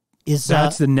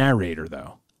 That's the narrator,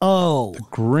 though. Oh. The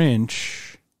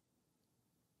Grinch.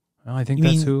 Well, I think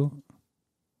that's who.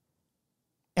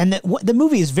 And the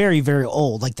movie is very, very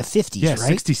old, like the 50s, right?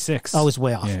 66. I was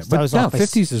way off. Yeah, but I was off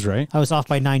 50s is right. I was off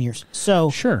by 9 years. So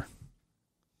sure.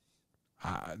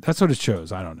 That's what it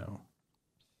shows. I don't know.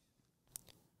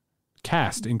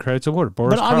 Cast in credits of order.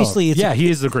 Boris obviously Karloff. He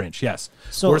is the Grinch. Yes.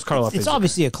 So Boris Karloff. It's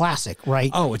obviously a classic, right?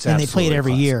 Oh, it's and they play it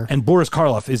every year. And Boris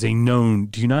Karloff is a known.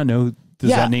 Do you not know? Does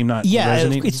that name not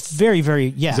resonate? It's very, very.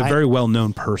 Yeah, he's a very well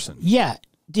known person. Yeah.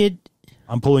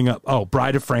 I'm pulling up. Oh,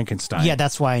 Bride of Frankenstein. Yeah,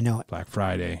 that's why I know it. Black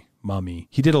Friday, Mummy.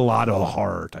 He did a lot of the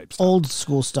horror type stuff. Old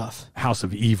school stuff. House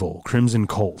of Evil, Crimson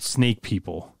Cult, Snake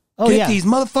People. Oh, Get these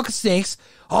motherfucking snakes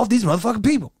off these motherfucking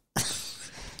people.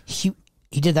 He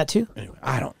did that too? Anyway,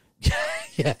 I don't.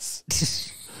 Yes.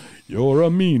 You're a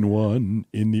mean one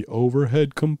in the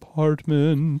overhead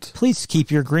compartment. Please keep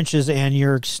your Grinches and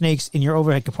your snakes in your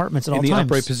overhead compartments at all times. In the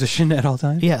upright position at all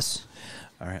times? Yes.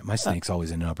 All right. My snake's always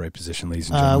in an upright position,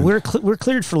 ladies and gentlemen. We're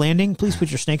cleared for landing. Please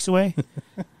put your snakes away.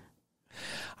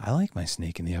 I like my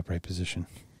snake in the upright position.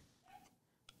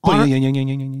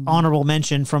 Honorable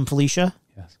mention from Felicia.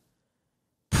 Yes.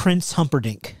 Prince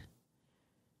Humperdinck.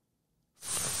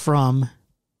 From...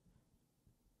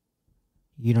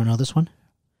 You don't know this one?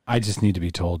 I just need to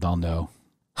be told. I'll know.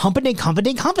 Humperdinck,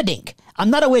 Humperdinck, Humperdinck. I'm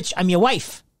not a witch. I'm your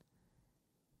wife.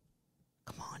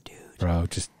 Come on, dude. Bro,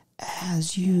 just...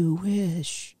 As you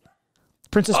wish.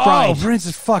 Princess Bride. Oh,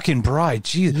 Princess fucking Bride.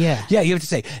 Jesus. Yeah. Yeah, you have to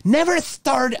say, never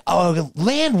start a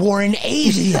land war in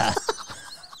Asia.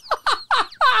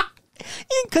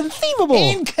 Inconceivable.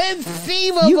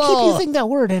 Inconceivable. You keep using that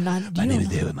word. And my name is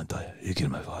David Montoya. You kill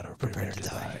my father. Prepare to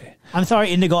die. I'm sorry,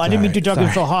 Indigo. I didn't mean to jog him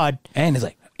so hard. And he's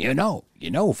like, you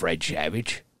know, Fred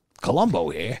Savage, Columbo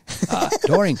here.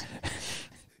 During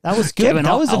That was good. Kevin,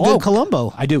 that was a hello. good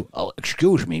Columbo. I do. Oh,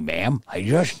 excuse me, ma'am. I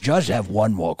just have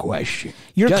one more question.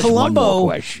 Your just one more Columbo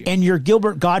question. and your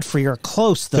Gilbert Godfrey are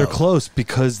close, though. They're close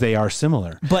because they are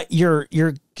similar. But your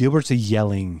Gilbert's a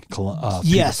yelling. Peter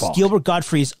yes, Falk. Gilbert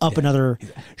Godfrey is up another.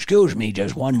 Excuse me,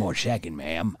 just one more second,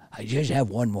 ma'am. I just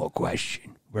have one more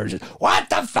question. Where's it? What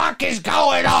the fuck is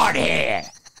going on here?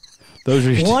 Those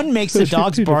are One makes the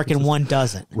dogs bark and one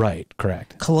doesn't. right. Correct.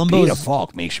 Peter Columbo's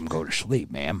Falk makes him go to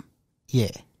sleep, ma'am.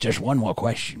 yeah, Just one more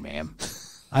question, ma'am.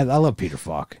 I love Peter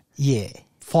Falk. yeah.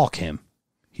 Falk him.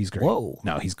 He's great. Whoa.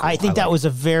 No, he's cool. I think that like was a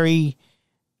very.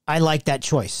 I like that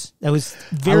choice. That was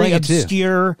very like it too.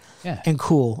 obscure Yeah. and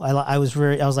cool. I was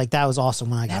like, that was awesome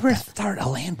when I got Never that. thought a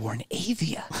landborn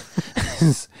avia.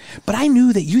 But I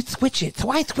knew that you'd switch it, so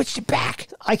I switched it back.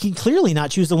 I can clearly not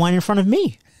choose the wine in front of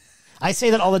me. I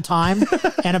say that all the time,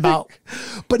 and about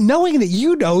But knowing that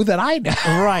you know that I know.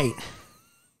 right.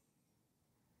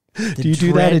 Do you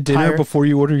do that at dinner before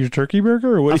you order your turkey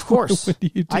burger, or what? Of course, When do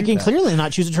you do I can that? clearly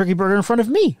not choose a turkey burger in front of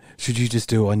me. Should you just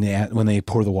do it when they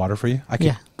pour the water for you? I can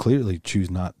Yeah. clearly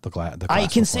choose not the glass. I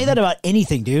can say that about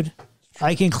anything, dude.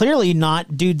 I can clearly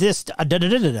not do this.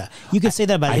 You can say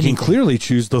that about I anything. can clearly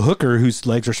choose the hooker whose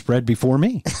legs are spread before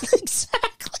me.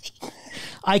 Exactly.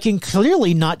 I can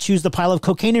clearly not choose the pile of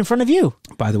cocaine in front of you.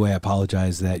 By the way, I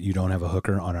apologize that you don't have a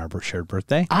hooker on our shared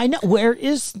birthday. I know. Where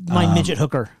is my midget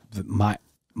hooker?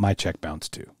 My check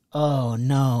bounced too. Oh,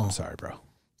 no. Sorry, bro.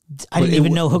 I didn't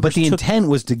even know hookers But the took. intent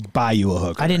was to buy you a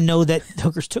hooker. I didn't know that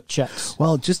hookers took checks.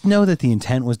 Well, just know that the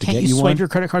intent was to Can't get you you swipe one. your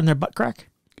credit card in their butt crack?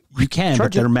 You can, but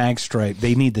charge they're it. mag stripe.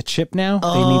 They need the chip now.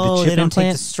 Oh, they need the chip they don't take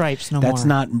implant. the stripes no That's more.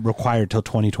 not required till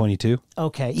 2022.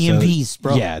 Okay, So, EMVs,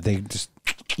 bro. Yeah, they just.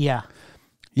 Yeah,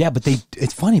 Yeah, but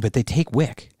it's funny, but they take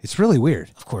WIC. It's really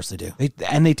weird. of course they do.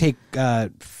 They take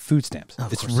food stamps.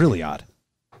 Of It's course they really odd.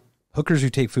 Hookers who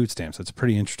take food stamps. That's a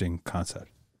pretty interesting concept.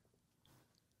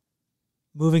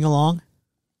 Moving along,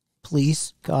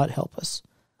 please, God help us.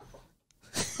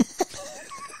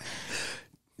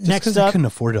 Next Because I up, couldn't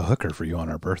afford a hooker for you on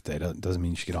our birthday doesn't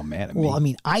mean you should get all mad at me. well, I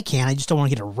mean, I can. I just don't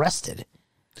want to get arrested,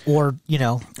 or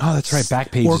Oh, that's right.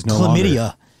 Backpage or is no chlamydia.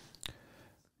 longer.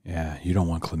 Yeah, you don't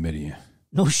want chlamydia.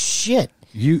 No shit.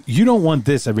 You don't want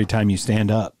this every time you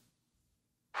stand up.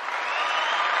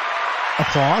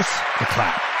 Applause. The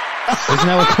clap. Isn't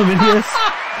that what chlamydia is?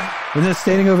 Isn't that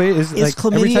standing ovation? Is like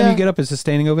every time chlamydia- you get up, it's a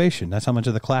standing ovation. That's how much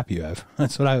of the clap you have.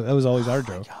 That was always our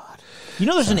joke. You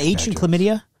know, there's an H in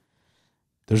chlamydia.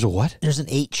 There's a what? There's an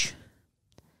H.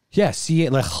 Yeah,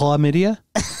 like chlamydia.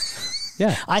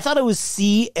 Yeah. I thought it was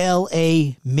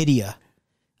CLA media.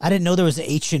 I didn't know there was an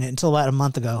H in it until about a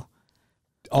month ago.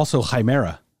 Also,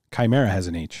 chimera. Chimera has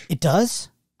an H. It does?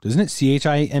 Doesn't it?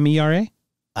 CHIMERA?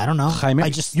 I don't know. Chimera. I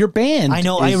just Your band. I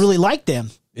know. I really like them.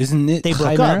 Isn't it? They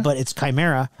broke chimera? up, but it's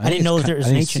Chimera. I think didn't know it's there was I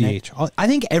an think H in it. CH. I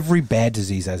think every bad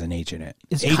disease has an H in it.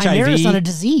 It's Chimera is not a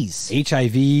disease.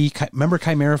 HIV. Remember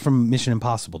Chimera from Mission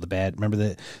Impossible? The bad. Remember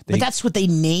that? But that's what they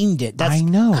named it. That's, I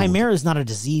know. Chimera is not a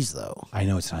disease, though. I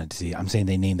know it's not a disease. I'm saying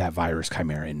they named that virus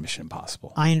Chimera in Mission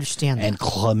Impossible. I understand that. And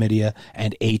chlamydia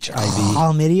and HIV.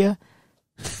 Chlamydia.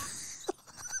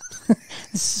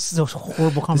 This is a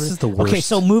horrible conversation. This is the worst. Okay,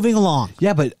 so moving along.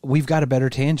 Yeah, but we've got a better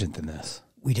tangent than this.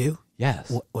 We do?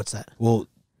 Yes. What's that? Well,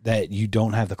 that you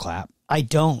don't have the clap. I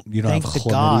don't. You don't Thank have the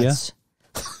chlamydia? gods.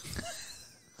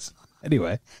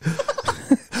 Anyway.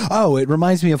 Oh, it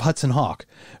reminds me of Hudson Hawk.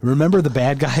 Remember the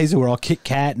bad guys who were all Kit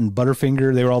Kat and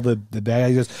Butterfinger? They were all the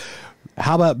bad guys.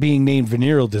 How about being named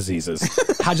venereal diseases?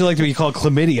 How'd you like to be called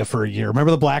chlamydia for a year?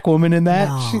 Remember the black woman in that?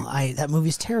 No, that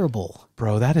movie's terrible.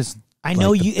 Bro, that is. I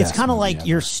know like the you. It's best kind of movie like ever.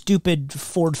 your stupid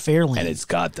Ford Fairlane. And it's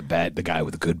got the guy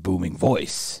with the good booming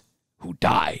voice who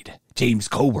died. James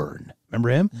Coburn. Remember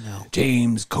him? No.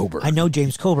 James Coburn. I know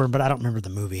James Coburn, but I don't remember the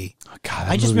movie. Oh, God,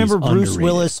 I just remember Bruce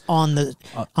Willis on the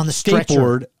stretcher.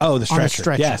 Skateboard. Oh, the On the stretcher.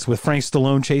 stretcher. Yes, with Frank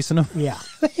Stallone chasing him. Yeah.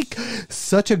 Like,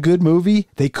 such a good movie.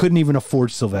 They couldn't even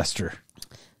afford Sylvester.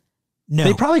 No.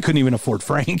 They probably couldn't even afford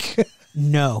Frank.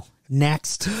 No.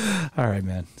 Next. All right,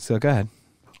 man. So go ahead.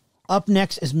 Up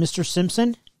next is Mr.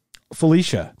 Simpson.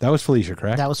 Felicia. That was Felicia,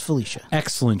 correct? That was Felicia.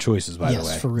 Excellent choices, by Yes, the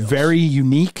way. for real. Very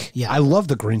unique. Yeah. I love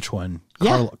the Grinch one.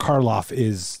 Yeah. Karloff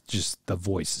is just, the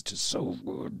voice is just so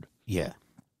good. Yeah.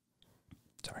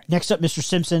 Sorry. Next up, Mr.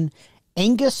 Simpson.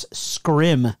 Angus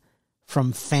Scrim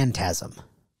from Phantasm.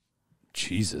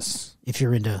 Jesus. If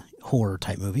you're into horror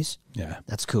type movies, Yeah.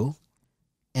 that's cool.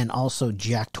 And also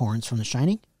Jack Torrance from The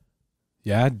Shining.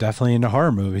 Yeah, definitely into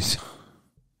horror movies.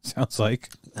 Sounds like.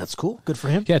 That's cool. Good for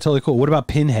him. Yeah, totally cool. What about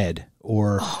Pinhead?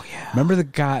 Or Oh, yeah. remember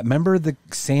the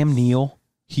Sam Neill?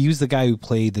 He was the guy who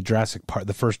played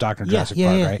the first Doctor in Jurassic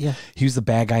Park, right? Yeah. He was the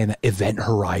bad guy in the Event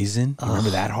Horizon. You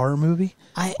remember that horror movie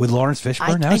with Lawrence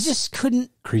Fishburne? I just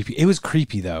couldn't. Creepy. It was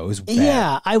creepy though. It was bad.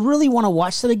 Yeah, I really want to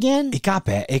watch that again It got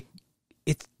bad.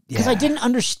 because I didn't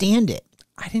understand it.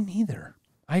 I didn't either.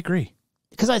 I agree.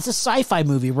 Because it's a sci-fi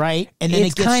movie, right? And then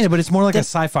It's kind of, but it's more like a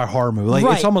sci-fi horror movie. Like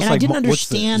right. it's almost and like I didn't what's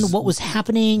the- understand what was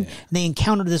happening. And they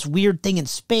encountered this weird thing in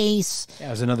space. Yeah,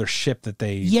 it was another ship that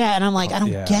they. Yeah, and I'm like, I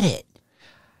don't get it.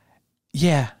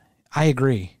 Yeah, I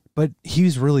agree. But he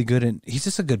was really good, and he's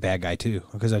just a good bad guy too.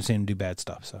 Because I've seen him do bad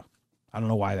stuff, so I don't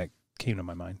know why that came to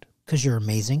my mind. Because you're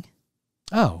amazing.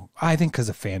 Oh, I think because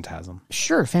of Phantasm,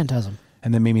 Sure, Phantasm.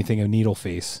 and then made me think of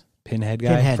Needleface, Pinhead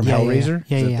guy from Hellraiser.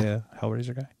 Yeah, Is yeah. that the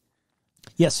Hellraiser guy?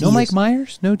 Yes, No he Mike is.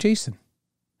 Myers, no Jason.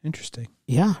 Interesting.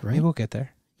 Yeah, right. Maybe we'll get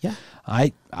there. Yeah.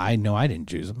 I know I didn't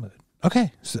choose them, but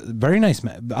okay. So very nice,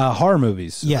 horror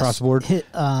movies Yes. across the board. His,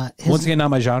 Once again, not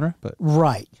my genre, but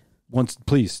right.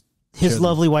 please. His share them.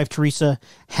 lovely wife Teresa,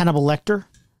 Hannibal Lecter,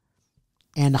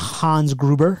 and Hans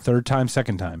Gruber. Third time,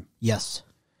 second time. Yes.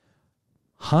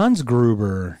 Hans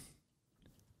Gruber.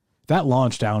 That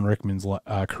launched Alan Rickman's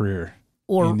career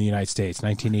in the United States,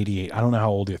 1988. I don't know how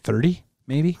old he is. 30,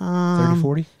 maybe? 30,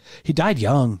 40? He died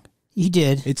young. He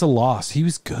did. It's a loss. He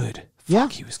was good. Yeah.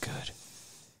 Fuck, he was good.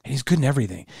 And he's good in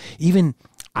everything. Even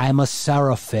I'm a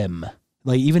Seraphim.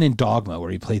 Like, even in Dogma,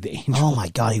 where he played the angel. Oh, my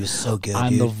God. He was so good,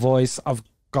 I'm dude. the voice of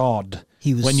God.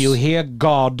 He was... When you hear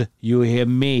God, you hear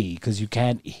me, because you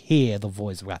can't hear the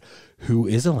voice of God. Who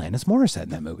is Alanis Morissette in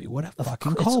that movie? What a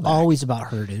fucking It's callback. always about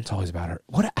her, dude. It's always about her.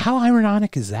 How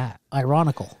ironic is that?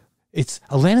 Ironical. It's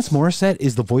Alanis Morissette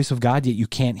is the voice of God, yet you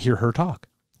can't hear her talk.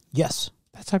 Yes.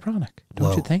 That's ironic,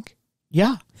 don't you think?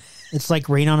 Yeah. It's like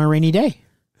rain on a rainy day.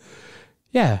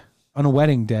 Yeah, on a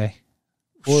wedding day,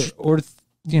 or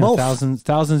Both.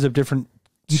 thousands of different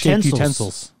shaped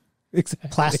utensils. Exactly.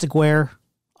 Plasticware,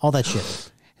 all that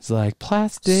shit. It's like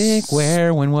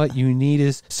plasticware when what you need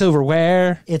is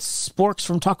silverware. It's sporks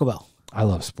from Taco Bell. I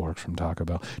love sporks from Taco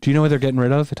Bell. Do you know what they're getting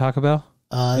rid of at Taco Bell?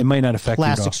 It might not affect you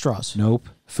at all. Plastic straws. Nope.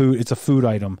 Food. It's a food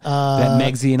item. That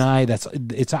Megsy and I.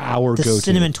 It's our The go-to.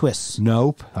 cinnamon twists.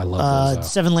 Nope. I love those.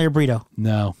 7-layer burrito.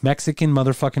 No. Mexican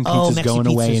motherfucking pizza's Mexi going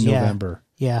away in pizzas, yeah. November.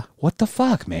 Yeah. What the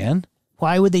fuck, man?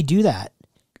 Why would they do that?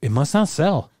 It must not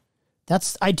sell.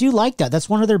 I do like that. That's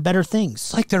one of their better things.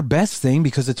 It's like their best thing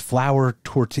because it's flour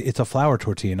tortilla. It's a flour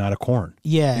tortilla, not a corn.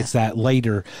 Yeah. It's that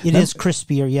lighter. It is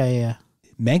crispier. Yeah.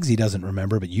 Megsy doesn't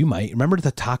remember, but you might. Remember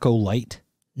the Taco Light?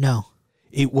 No.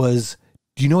 It was,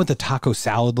 do you know what the taco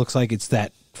salad looks like? It's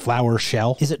that flour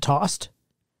shell. Is it tossed?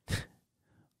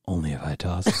 Only if I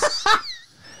toss it.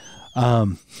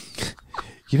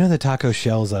 You know the taco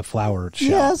shell is a flour shell,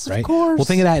 Yes, right? of course. Well,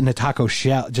 think of that in a taco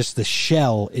shell. Just the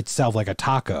shell itself, like a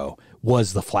taco,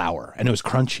 was the flour, and it was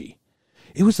crunchy.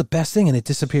 It was the best thing, and it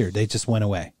disappeared. They just went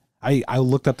away. I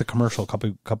looked up the commercial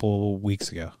a couple weeks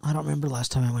ago. I don't remember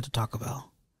last time I went to Taco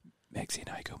Bell. Megsy and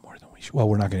I go more than we should. Well,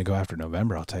 we're not going to go after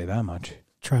November. I'll tell you that much.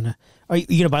 Are you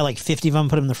going to buy like 50 of them and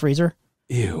put them in the freezer?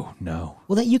 Ew, no.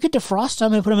 Well, then you could defrost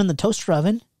them and put them in the toaster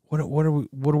oven. We're going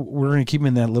to keep them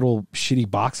in that little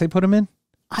shitty box they put them in?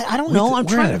 I don't know. I'm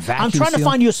we're trying at a vacuum to seal?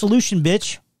 find you a solution,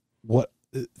 bitch. What?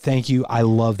 Thank you. I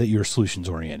love that you're solutions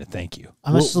oriented. Thank you.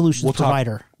 I'm a solutions talk-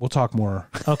 provider. We'll talk more.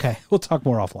 Okay. We'll talk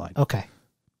more offline. Okay.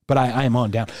 But I am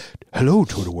on down. Hello,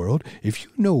 Twitter world. If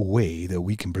you know a way that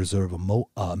we can preserve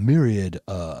a myriad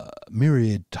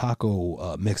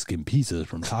taco Mexican pizzas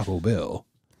from Taco Bell,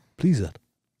 please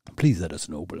let us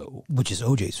know below. Which is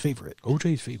OJ's favorite.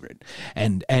 OJ's favorite,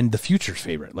 and the future's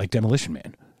favorite, like Demolition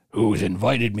Man, who's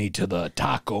invited me to the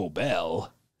Taco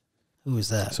Bell. Who is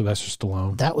that? Sylvester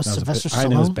Stallone. That was Sylvester I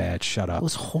know it's Stallone? bad. Shut up. That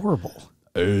was horrible.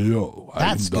 Hey yo,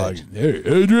 That's good. Hey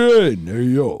Adrian, hey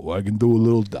yo, I can do a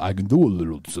little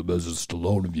Sylvester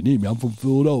Stallone if you need me. I'm from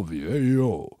Philadelphia. Hey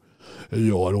yo, I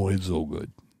don't hit so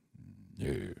good.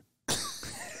 Yeah.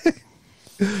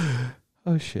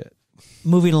 Oh shit.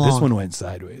 Moving along. This one went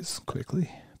sideways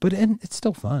quickly, but it's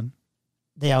still fun.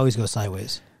 They always go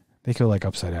sideways. They go like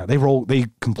upside down. They roll. They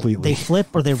completely. They flip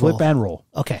or they roll? flip and roll.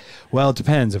 Okay. Well, it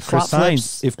depends. If Flop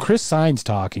flips. Chris Sign's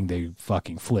talking, they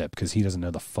fucking flip because he doesn't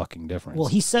know the fucking difference. Well,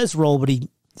 he says roll, but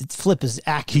flip is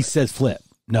accurate. he says flip.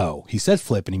 No, he says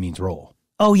flip and he means roll.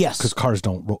 Oh, yes. Because cars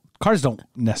don't roll. Cars don't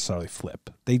necessarily flip.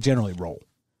 They generally roll.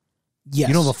 Yes.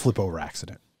 You don't have a flip over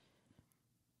accident.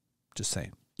 Just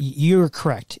saying. You're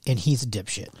correct, and he's a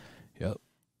dipshit. Yep.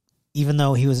 Even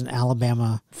though he was an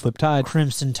Alabama Flip Tide.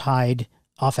 Crimson Tide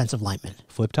offensive lineman.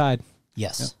 Flip Tide.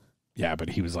 Yes. Yeah, but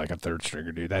he was like a third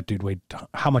stringer dude. That dude weighed.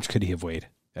 How much could he have weighed?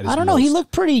 I don't know. He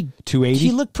looked pretty. 280.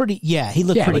 He looked pretty. Yeah, he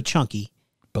looked Yeah, pretty but- chunky.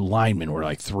 But linemen were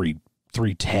like 3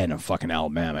 310 of fucking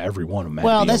Alabama. Every one of them.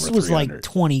 Well, this over was 300. like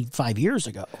 25 years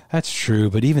ago. That's true,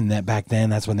 but even that back then,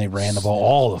 that's when they ran the ball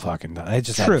all the fucking time. They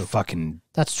just True. had fucking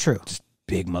That's true.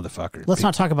 big motherfuckers. Let's Big-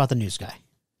 not talk about the news guy.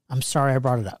 I'm sorry I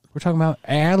brought it up. We're talking about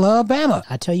Alabama.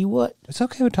 I tell you what, It's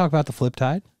okay to talk about the flip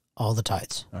tide. all the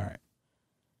tides. All right.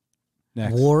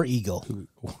 Next. War Eagle.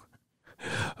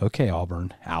 Okay,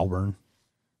 Auburn.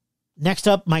 Next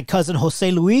up, my cousin Jose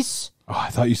Luis. Oh, I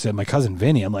thought you said my cousin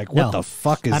Vinny. I'm like, what No. the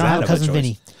fuck is I that? don't have a of cousin choice?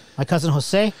 Vinny. My cousin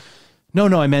Jose. No,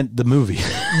 I meant the movie.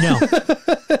 No.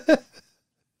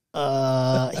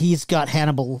 He's got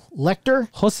Hannibal Lecter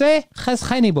Jose has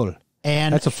Hannibal.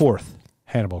 and That's a fourth.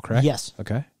 Hannibal, correct? Yes.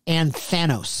 Okay. and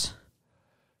Thanos.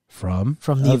 From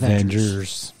the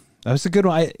Avengers. That was a good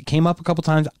one. It came up a couple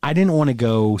times. I didn't want to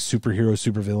go superhero,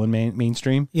 supervillain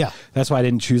mainstream. Yeah. That's why I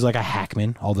didn't choose like a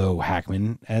Hackman, although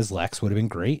Hackman as Lex would have been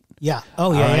great. Yeah.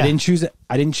 Oh yeah.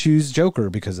 I didn't choose Joker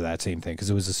because of that same thing, because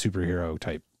it was a superhero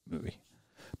type movie.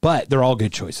 But they're all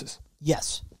good choices.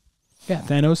 Yes. Yeah,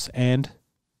 Thanos and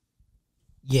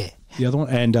Yeah. the other one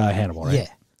and Hannibal, right? Yeah.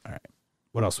 All right.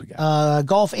 What else we got?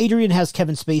 Golf Adrian has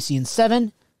Kevin Spacey in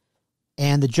 7,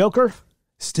 and the Joker.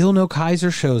 Still no Kaiser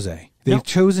Soze. They've Nope.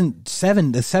 chosen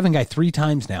the seven guy 3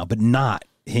 times now, but not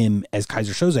him as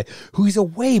Kaiser Soze, who he's a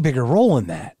way bigger role in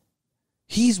that.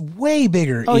 He's way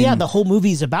bigger. Oh yeah, the whole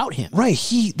movie's about him. right.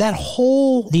 The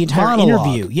entire monologue,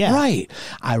 interview, yeah. right.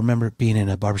 I remember being in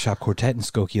a barbershop quartet in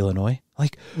Skokie, Illinois.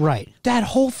 Like, Right. that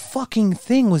whole fucking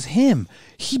thing was him.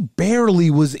 He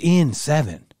barely was in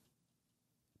 7.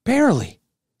 Barely.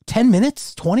 10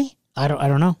 minutes, 20. I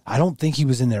don't know. I don't think he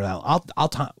was in there.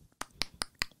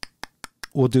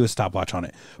 We'll do a stopwatch on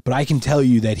it, but I can tell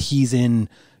you that he's in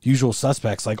Usual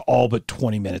Suspects like all but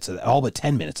 20 minutes of that, all but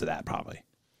 10 minutes of that probably.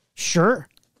 Sure.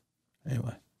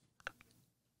 Anyway,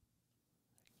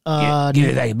 Give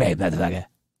it that babe, motherfucker.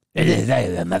 It is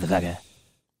that motherfucker.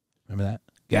 remember that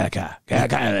Got a car,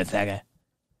 motherfucker.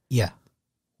 Yeah.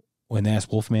 when they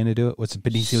asked Wolfman to do it? What's it,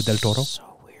 Benicio del Toro?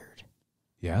 So weird.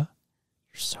 Yeah,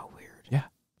 You're so weird. yeah.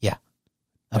 Yeah.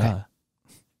 Okay.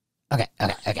 Okay.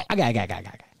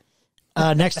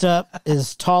 Next up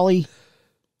is Tolly,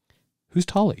 Who's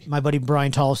Tolly? my buddy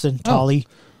Brian Tollefson. Tolly.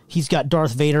 He's got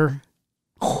Darth Vader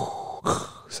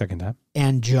Second time.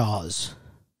 and Jaws,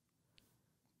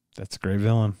 That's a great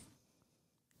villain.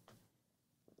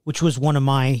 which was one of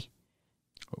my.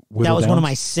 That was one of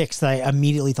my 6 that I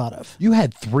immediately thought of. You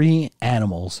had 3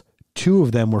 animals. 2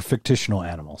 of them were fictional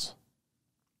animals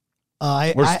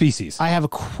or species, I have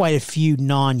quite a few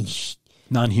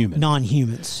non-human.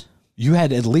 non-humans. You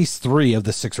had at least 3 of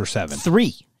the 6 or 7.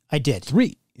 3. I did.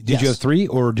 3. Did Yes. you have 3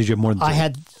 or did you have more than 3? I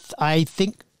had. I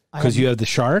think. Because you have the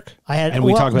shark. I had. And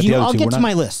we talked about the other I'll 2. get We're to not-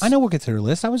 my list. I know we'll get to your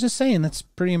list. I was just saying that's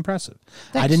pretty impressive.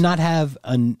 I Thanks. did not have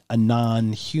a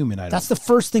non-human item. That's the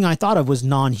first thing I thought of was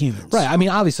non-humans. right. I mean,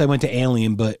 obviously, I went to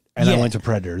Alien, and I Yeah. went to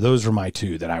Predator. Those were my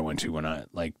 2 that I went to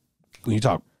when you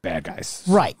talk bad guys.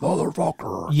 Right.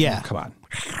 Motherfucker. Yeah. Come on.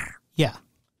 Yeah.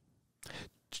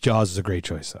 Jaws is a great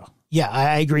choice, though. Yeah.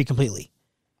 I agree completely.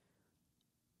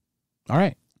 All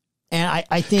right. And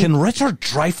I think Can Richard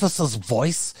Dreyfuss's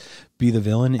voice be the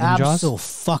villain in Jaws?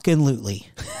 absolutely.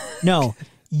 No,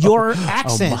 your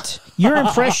accent, your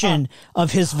impression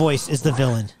of his voice is the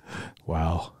villain.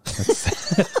 Wow.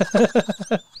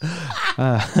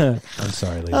 I'm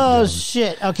sorry, ladies Oh and gentlemen.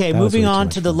 shit. Okay, That was moving way too on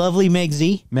much to the fun. lovely Meg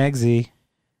Z. Megsy.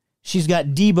 She's got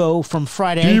Debo from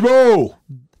Friday. Debo!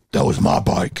 That was my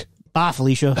bike. Bye,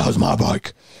 Felicia. That was my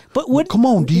bike. But would Come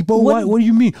on, Debo. Wouldn't- What do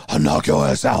you mean? I'll knock your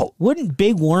ass out. wouldn't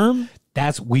Big Worm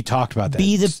We talked about that.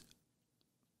 be the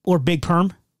or Big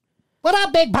Perm? What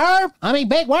up, Big Perm? I mean,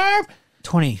 Big Worm?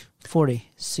 20, 40,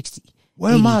 60.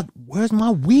 Where's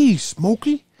my weed,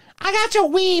 Smokey? I got your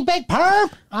wee, Big Perm.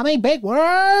 I mean, Big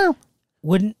Worm.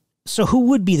 Wouldn't so who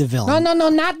would be the villain? No,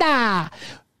 nada.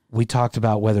 We talked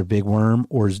about whether Big Worm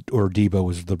or Debo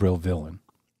was the real villain.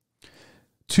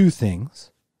 2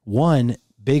 things. One,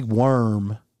 Big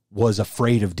Worm was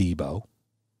afraid of Debo.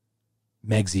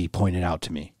 Megsy pointed out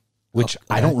to me, which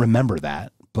I don't remember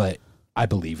that, but I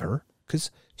believe her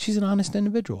because she's an honest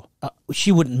individual.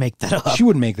 She wouldn't make that up. She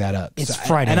wouldn't make that up. It's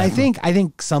Friday. And I think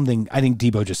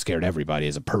Debo just scared everybody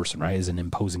as a person, right? As an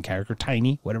imposing character,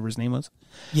 Tiny, whatever his name was.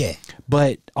 Yeah.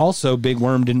 But also, Big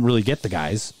Worm didn't really get the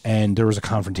guys, and there was a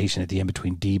confrontation at the end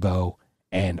between Debo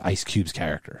and Ice Cube's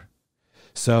character.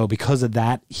 So because of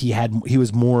that, he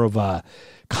was more of a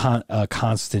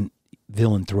constant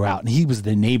villain throughout, and he was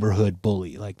the neighborhood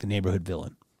bully, like the neighborhood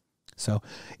villain. So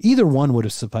either one would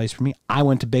have sufficed for me. I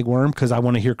went to Big Worm because I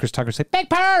want to hear Chris Tucker say, Big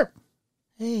Perm.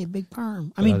 Hey, Big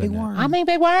Perm. I mean, other Big than that- Worm. I mean,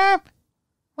 Big Worm.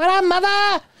 What up,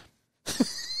 mother?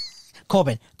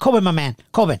 Corbin, my man,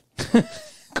 Corbin.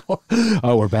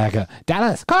 Oh, we're back up.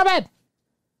 Dallas. Corbin!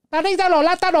 Are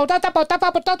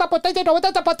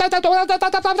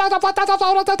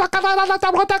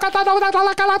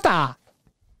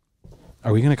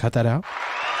we going to cut that out?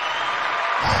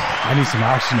 I need some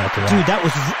oxygen after that. Dude,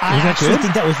 I actually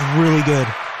think that was really good.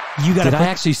 You got Did I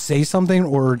actually say something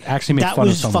or actually make that fun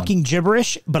of was someone? fucking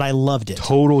gibberish, but I loved it.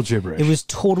 Total gibberish. It was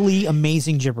totally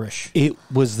amazing gibberish. It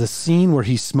was the scene where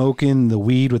he's smoking the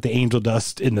weed with the angel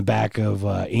dust in the back of,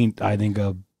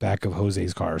 back of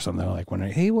Jose's car or something. Like when,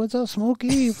 hey, what's up,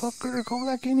 Smokey? Fucker, come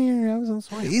back in here. I was on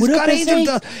smoke. It's What up, got angel Jose?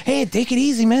 dust. Hey, take it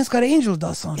easy, man. It's got angel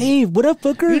dust on it. Hey, what up,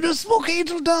 fucker? You just smoke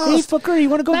angel Hey, dust. fucker, you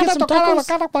want to go get some tacos?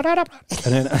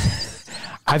 And then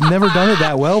I've never done it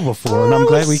that well before, and I'm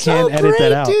glad we can't edit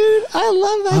that out. Dude, I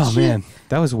love that Oh, shit. man.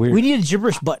 That was weird. We need a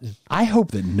gibberish button. I hope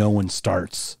that no one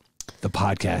starts the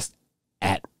podcast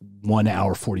at 1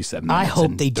 hour 47 minutes. I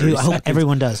hope they do. I hope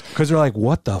everyone does. Because they're like,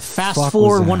 what the Fast fuck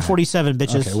forward was that? 147,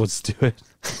 bitches. Okay, let's do it.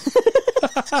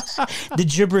 The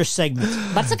gibberish segment.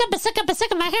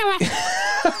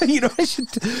 You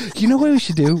know what we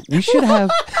should do? We should have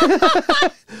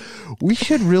we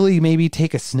should really maybe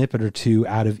take a snippet or two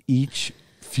out of each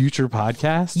future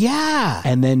podcast. Yeah.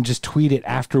 And then just tweet it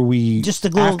after we Just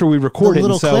we record the it.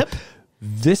 little And so clip?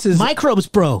 this is Microbes,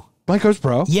 bro. Microbes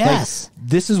Pro. Yes. Like,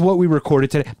 this is what we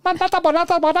recorded today. That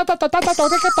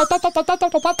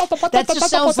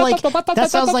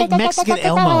sounds like Mexican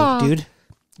Elmo, dude.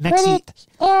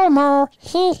 Elmo.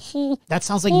 That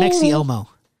sounds like Mexi Elmo.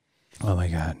 Oh my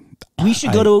god. We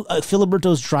should go to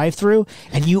Filiberto's drive-thru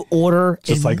and you order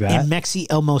Just like that? in Mexi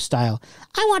Elmo style.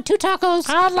 I want 2 tacos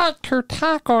I'd like 2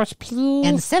 tacos, please.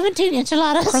 and 17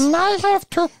 enchiladas Can I have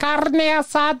 2 carne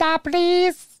asada,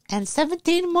 please? and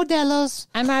 17 modelos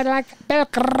And I'd like El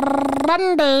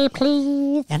Grande,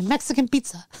 please. and Mexican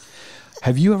pizza.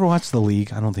 Have you ever watched The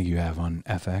League? I don't think you have on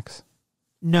FX.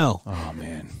 No. Oh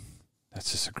man.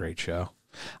 That's just a great show.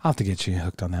 I'll have to get you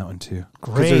hooked on that one too.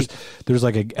 'Cause Great. There's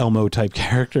like a Elmo type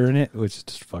character in it, which is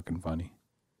just fucking funny.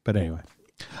 But anyway,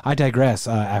 I digress.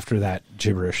 After that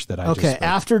gibberish that I just Okay, spoke.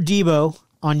 after Debo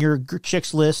on your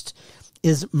chicks list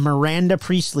is Miranda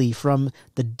Priestley from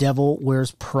The Devil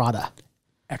Wears Prada.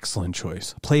 Excellent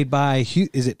choice. Played by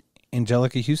is it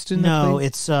Angelica Houston? that No, played?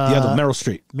 it's the other Meryl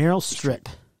Streep. Meryl Streep.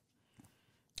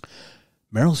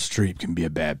 Meryl Streep can be a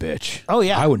bad bitch. Oh,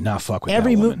 yeah. I would not fuck with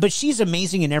Every that movie, woman. but she's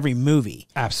amazing in every movie.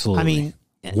 Absolutely. I mean,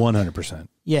 100%.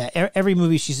 Yeah, every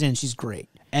movie she's in, she's great.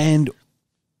 And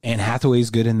Anne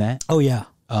Hathaway's good in that. Oh yeah,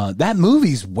 That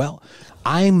movie's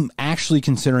I'm actually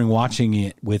considering watching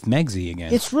it with Megsy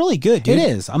again. it's really good, dude. It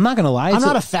is. I'm not gonna lie. I'm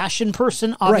not a fashion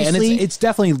person, right, and obviously. it's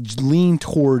definitely leaned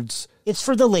towards. It's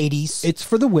for the ladies, It's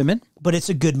for the women, but it's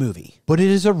a good movie. but it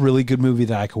is a really good movie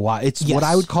that I could watch. It's Yes. what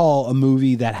I would call a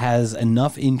movie that has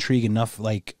enough intrigue, enough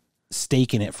like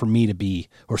stake in it for me to be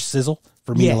or sizzle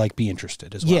for me Yeah. to like be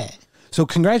interested as well. Yeah. So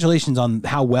congratulations on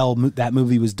how well that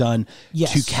movie was done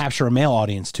Yes. to capture a male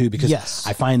audience too, because Yes.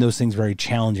 I find those things very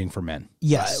challenging for men.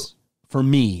 Yes. For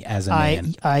me as a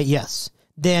man. Yes.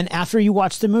 Then after you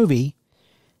watch the movie,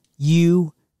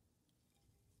 you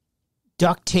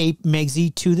duct tape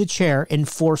Megsy to the chair and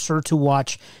force her to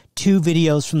watch 2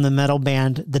 videos from the metal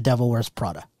band The Devil Wears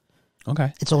Prada.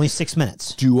 Okay. It's only 6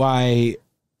 minutes. Do I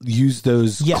use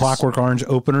those Yes. Clockwork Orange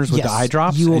openers with Yes. the eye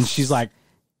drops? You will And she's like,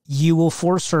 You will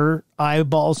force her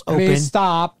eyeballs open please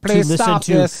stop. to Please listen stop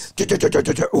to this.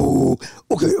 Oh,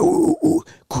 okay. Oh,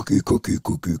 cookie.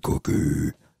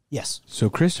 Yes. So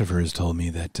Christopher has told me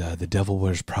that the Devil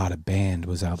Wears Prada band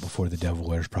was out before the Devil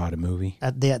Wears Prada movie.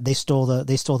 They stole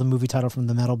the movie title from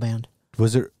the metal band.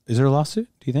 Is there a lawsuit,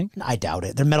 do you think? I doubt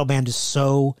it. Their metal band is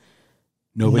so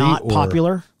Nobody not or-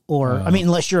 popular. Or I mean,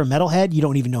 unless you're a metalhead, you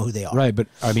don't even know who they are. Right, but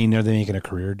I mean, are they making a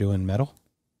career doing metal?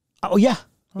 Oh yeah,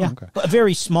 yeah. okay. But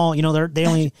very small. You know,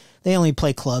 they only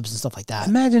play clubs and stuff like that.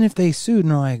 Imagine if they sued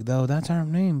and they're like, though, that's our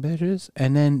name, bitches.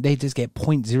 And then they just get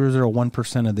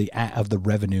 0.001% of the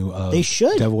revenue of They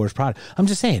should. Devil Wears Prada. I'm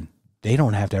just saying, they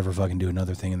don't have to ever fucking do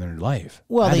another thing in their life.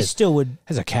 Well, That they is- still would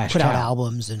has a cash put out cow.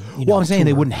 albums and. Well, I'm saying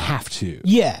they tour. wouldn't have to.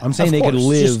 Yeah, I'm saying of they could course,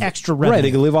 live just extra Right, revenue.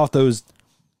 they could live off those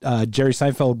Jerry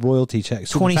Seinfeld royalty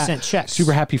checks, 20-cent checks.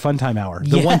 super happy fun time hour,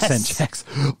 the Yes. 1 cent checks.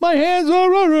 My hands are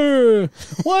running.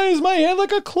 Why is my hand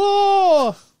like a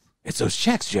claw? It's those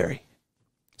checks, Jerry.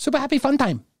 Super happy fun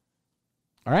time.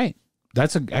 All right,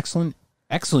 that's an excellent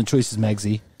choices,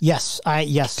 Megsy. Yes,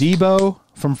 yes. Debo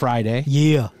from Friday.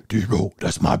 Yeah. Debo,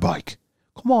 that's my bike.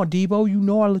 Come on, Debo. You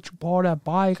know I let you borrow that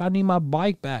bike. I need my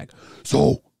bike back.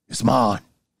 So it's mine.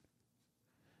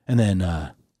 And then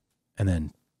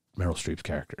Meryl Streep's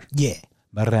character, Yeah.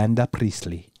 Miranda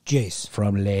Priestley Jace.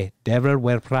 from Le Devil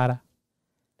Wears Prada.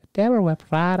 Devil Wears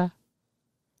Prada.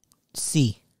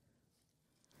 C.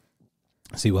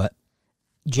 See what?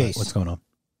 Jace. What's going on?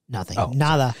 Nothing. Oh,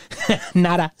 Nada.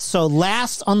 Nada. So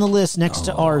last on the list next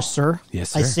to ours, sir.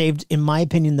 Yes, I sir. saved, in my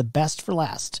opinion, the best for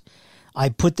last. I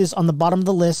put this on the bottom of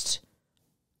the list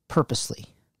purposely.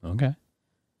 Okay.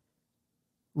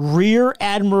 Rear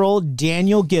Admiral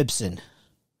Daniel Gibson.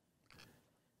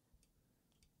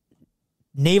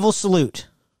 Naval salute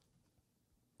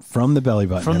From the belly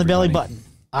button. from the belly everybody. button.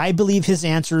 I believe his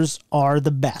answers are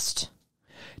the best.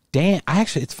 Dan,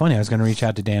 it's funny. I was going to reach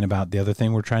out to Dan about the other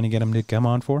thing we're trying to get him to come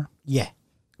on for, Yeah.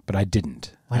 but I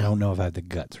didn't. Why I not? don't know if I had the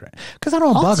guts right. Because I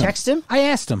don't I'll bug him. text him. I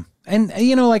asked him. And, I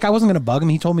wasn't going to bug him.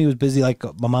 He told me he was busy like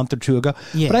a month or two ago.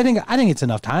 Yeah. But I think it's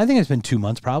enough time. I think it's been 2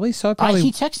 months probably. So I probably.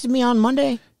 He texted me on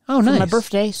Monday Oh, for nice. my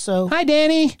birthday, so Hi,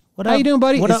 Danny. What How up? you doing,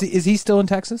 buddy? What Is up? is he still in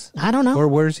Texas? I don't know. Or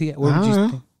where's he at? Where would I you don't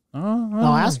think?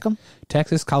 I'll ask him.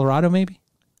 Texas, Colorado, maybe?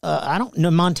 I don't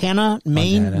know. Montana,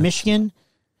 Maine, Montana. Michigan.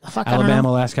 Fuck, I don't know. Alabama,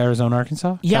 Alaska, Arizona,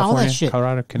 Arkansas? Yeah, all California, that shit.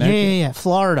 Colorado, Yeah, Connecticut, yeah.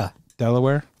 Florida.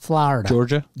 Delaware, Florida.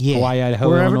 Georgia, Yeah. Hawaii, Idaho,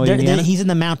 Wherever, Illinois, Indiana, he's in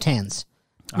the mountains.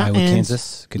 Iowa, Mountains.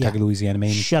 Kansas, Kentucky, Yeah. Louisiana,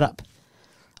 Maine. Shut up.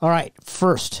 All right.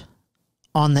 First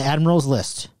on the Admiral's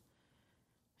list.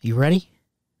 You ready?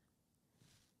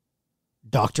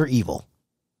 Dr. Evil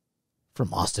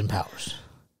from Austin Powers.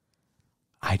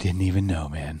 I didn't even know,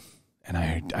 man.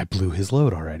 And I blew his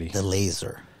load already. The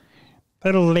laser.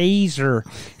 The laser.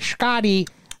 Scotty,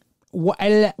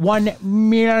 $1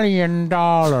 million.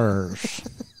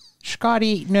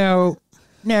 Scotty, no.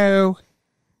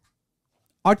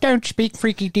 I don't speak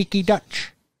freaky deaky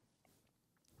Dutch.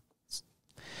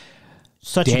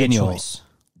 Such a Daniel. good choice.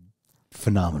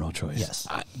 Phenomenal choice. Yes.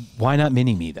 Why not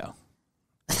Mini-Me, though?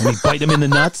 When he bite him in the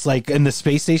nuts, like in the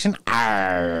space station.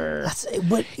 Arr. That's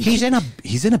what He's in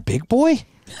a Big Boy?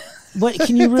 What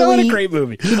can you What a really? great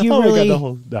movie. Can you Oh my God, really? the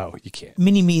whole- no, you can't.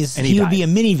 Mini me's. And He he would be died.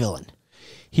 a mini villain.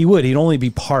 He would. He'd only be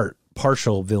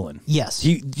partial villain. Yes.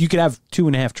 You could have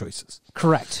 2.5 choices.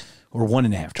 Correct. Or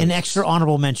 1.5 choices. An extra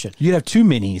honorable mention. You'd have 2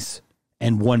 minis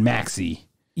and 1 maxi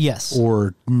Yes.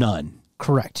 or none.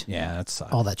 Correct. Yeah, that's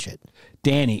All that shit.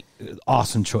 Danny,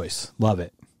 awesome choice. Love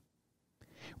it.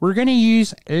 We're going to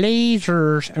use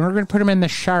lasers and we're going to put them in the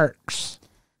sharks.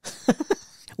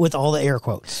 With all the air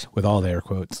quotes. With all the air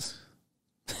quotes.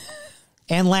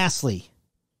 And lastly,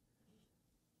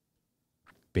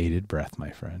 Bated breath, my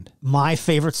friend. my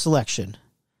favorite selection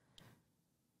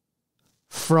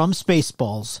from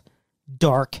Spaceballs,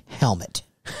 Dark Helmet.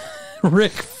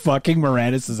 Rick fucking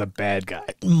Moranis is a bad guy.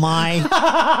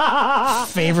 My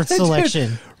favorite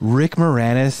selection. Rick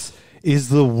Moranis is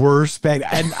the worst bad guy.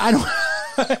 And I don't...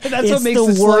 that's It's what makes the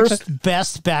the selection... worst,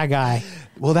 best bad guy.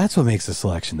 Well, that's what makes the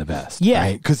selection the best.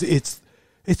 Yeah. Because it's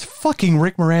fucking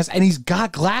Rick Moranis, and he's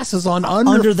got glasses on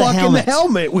under the fucking helmet. the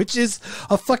helmet, which is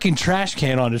a fucking trash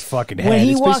can on his fucking head. When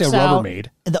he it's walks basically a out, Rubbermaid.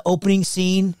 the opening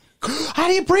scene, How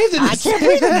do you breathe in this? I can't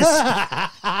breathe in this.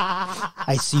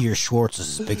 I see your Schwartz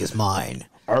is as big as mine.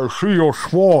 I see your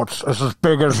Schwartz is as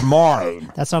big as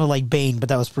mine. That sounded like Bane, but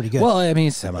that was pretty good. Well, I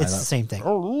mean, semi. it's the same thing.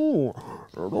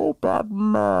 Hello,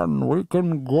 Batman. We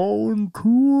can go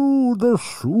into the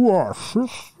sewer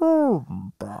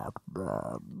system,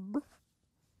 Batman.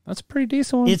 That's a pretty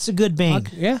decent one. It's a good Bane.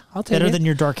 Yeah, I'll take Better it. than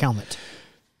your Dark Helmet.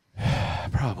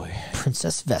 Probably.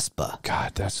 Princess Vespa.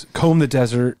 God, that's Comb the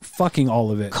Desert. Fucking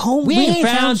all of it. We ain't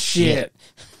found shit.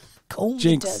 Comb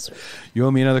Jinx. the desert. You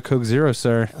owe me another Coke Zero,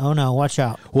 sir. Oh no, watch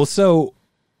out. Well, so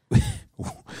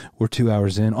we're 2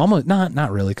 hours in. Almost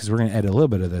not really, because we're going to edit a little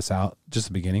bit of this out, just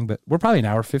the beginning. But we're probably an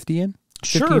hour 50 in.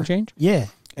 50 and change. Yeah.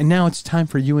 And now it's time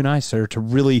for you and I, sir, to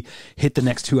really hit the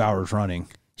next 2 hours running.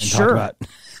 And Sure. Talk about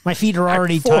My feet are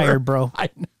already Act 4. tired, bro. I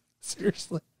know,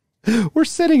 seriously. We're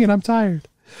sitting and I'm tired.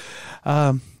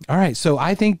 All right. So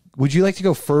I think, would you like to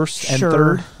go first and Sure.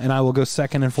 third, and I will go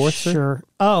second and fourth? Sir? Sure.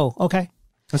 Oh, okay.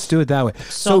 Let's do it that way.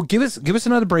 So give us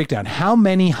another breakdown. How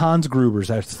many Hans Grubers?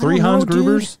 There's 3 don't know, Hans dude.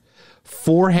 Grubers,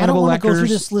 4 Hannibal wanna Lecters. go through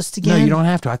this list No, again. you don't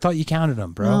have to. I thought you counted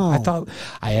them, bro. No. I thought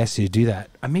I asked you to do that.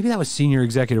 Maybe that was senior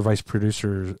executive vice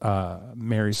producer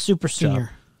Mary's Super job. senior.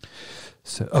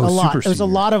 So, A lot. super It was a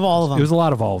senior. lot of all of them. It was a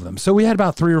lot of all of them. So we had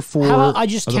about 3 or 4. How about I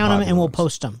just of the count them popular and we'll ones.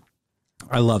 post them?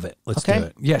 I love it. Let's Okay. do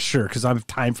it. Yeah, sure. Because I have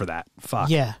time for that. Fuck.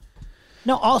 Yeah.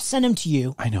 No, I'll send them to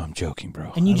you, I know I'm joking,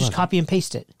 bro. and you I just love copy and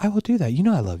paste it. it. I will do that. You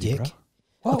know I love you, Dick. bro.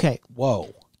 Whoa. Okay. Whoa.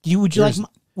 Would you like?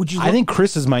 Would you? I think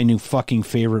Chris is my new fucking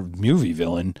favorite movie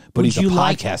villain, but he's a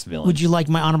podcast villain. Would you like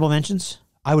my honorable mentions?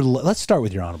 I would. Let's start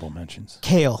with your honorable mentions.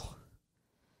 Kale.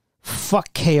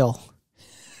 Fuck Kale.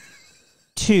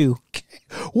 2.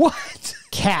 What?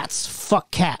 Cats. Fuck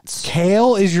cats.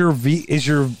 Kale is your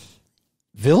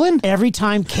villain? Every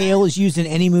time kale is used in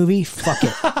any movie, fuck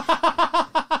it.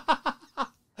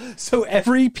 So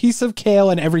every piece of kale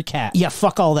and every cat. Yeah,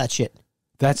 fuck all that shit.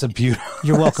 That's a beautiful.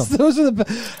 You're welcome. Those are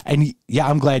and yeah,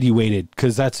 I'm glad you waited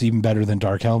because that's even better than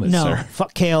Dark Helmet, No, sir.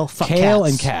 fuck kale, fuck Kale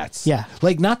cats. and cats. Yeah.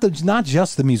 Like not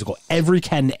just the musical. Every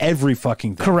cat and every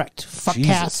fucking thing. Correct. Fuck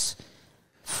Jesus. cats.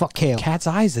 Fuck kale. Cat's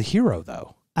Eye is the hero,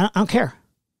 though. I don't care.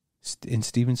 In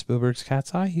Steven Spielberg's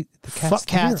Cat's Eye, the cat's Fuck the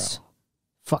cats. hero.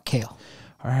 Fuck kale.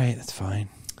 All right, that's fine.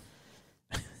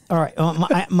 All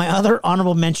right. My other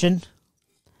honorable mention: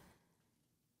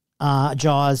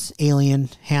 Jaws, Alien,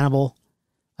 Hannibal.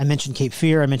 I mentioned Cape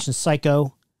Fear. I mentioned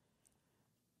Psycho.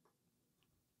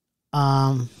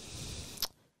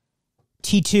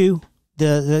 T2,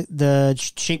 the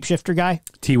shapeshifter guy.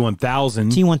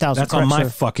 T-1000. T-1000. That's on correct, my sir.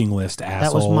 fucking list,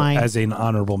 asshole. was my- as an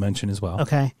honorable mention as well.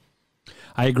 Okay.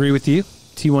 I agree with you.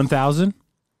 T-1000.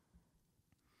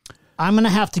 I'm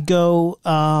gonna have to go.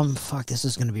 Fuck, this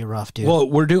is gonna be rough, dude. Well,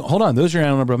 we're doing. Hold on, those are your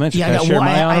honorable mentions. yeah, Can I share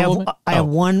my honorable? I have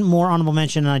one more honorable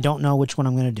mention, and I don't know which one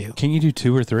I'm gonna do. Can you do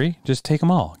 2 or 3? Just take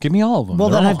them all. Give me all of them. Well,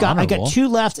 They're then all I got honorable. 2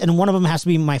 left, and one of them has to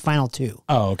be my final 2.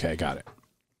 Oh, okay, got it.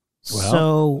 Well,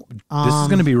 So this is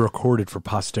going to be recorded for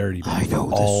posterity, I know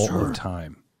this, all sir. the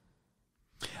time.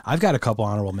 I've got a couple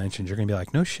honorable mentions. You're going to be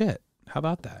like, no shit. How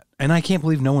about that? And I can't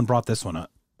believe no one brought this one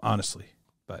up, honestly.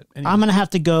 But anyway. I'm gonna have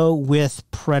to go with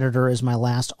Predator as my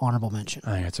last honorable mention.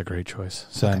 I think that's a great choice.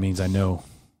 So that means I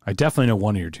definitely know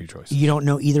one of your 2 choices. You don't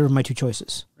know either of my 2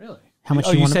 choices. Really? How much?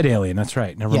 Oh, you you wanna- said Alien. That's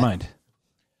right. Never Yeah. mind.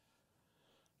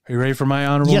 Are you ready for my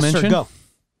honorable Yes, mention? sir. Go.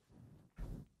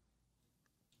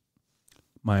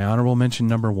 My honorable mention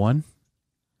number 1,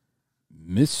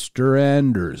 Mr.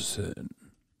 Anderson.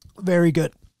 Very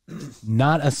good.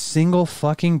 Not a single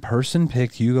fucking person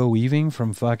picked Hugo Weaving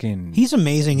from fucking... He's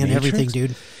amazing in Matrix? everything,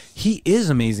 dude. He is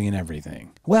amazing in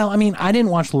everything. Well, I mean, I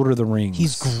didn't watch Lord of the Rings.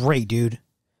 He's great, dude.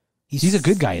 He's a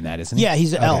good guy in that, isn't he? Yeah,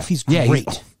 he's an elf. He's Yeah, great.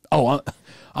 yeah,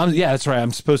 that's right.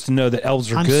 I'm supposed to know that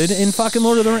elves are good in fucking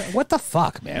Lord of the Rings. What the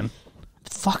fuck, man?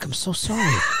 Fuck, I'm so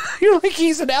sorry. You're like,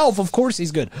 he's an elf. Of course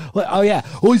he's good. Like, oh, yeah.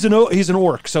 Well, he's an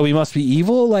orc, so he must be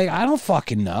evil? Like, I don't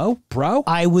fucking know, bro.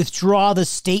 I withdraw the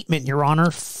statement, Your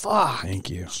Honor. Fuck. Thank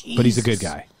you. Jesus. But he's a good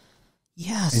guy.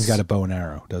 Yes. He's got a bow and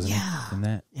arrow, doesn't Yeah. he? In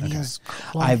that? And he has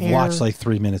claw I've hair, watched like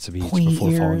 3 minutes of each pointy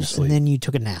before falling ears, asleep. and then you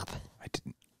took a nap. I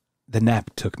didn't. The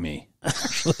nap took me,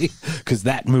 actually, because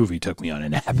that movie took me on a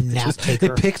nap. Taker.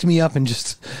 It picked me up and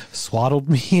just swaddled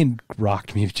me and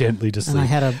rocked me gently to sleep. I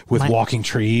had with walking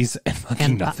trees and fucking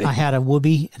And nothing. I had a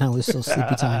whoopee, and I was still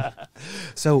sleepy time.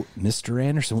 So, Mr.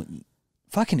 Anderson,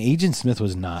 fucking Agent Smith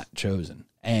was not chosen.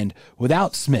 And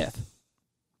without Smith,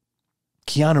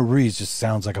 Keanu Reeves just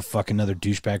sounds like a fucking another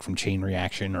douchebag from Chain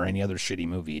Reaction or any other shitty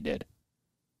movie he did.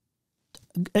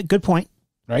 Good point.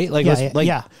 Right? Like,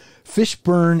 Yeah.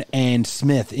 Fishburne and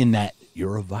Smith in that,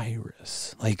 you're a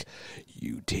virus. Like,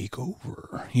 you take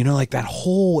over. You know, like that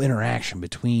whole interaction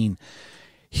between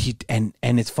and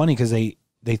it's funny because they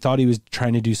thought he was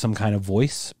trying to do some kind of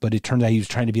voice, but it turned out he was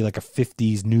trying to be like a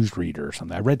 50s newsreader or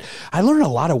something. I learned a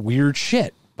lot of weird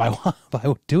shit by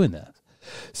doing this.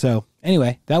 So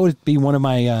anyway, that would be one of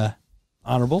my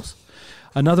honorables.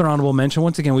 Another honorable mention,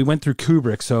 once again, we went through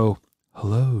Kubrick. So,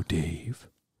 hello, Dave.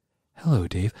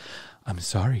 I'm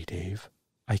sorry, Dave.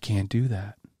 I can't do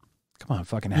that. Come on,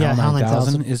 fucking HAL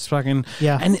 9000 is fucking...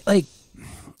 Yeah. And I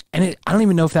don't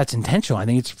even know if that's intentional. I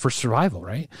think it's for survival,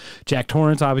 right? Jack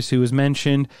Torrance obviously was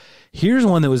mentioned. Here's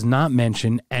one that was not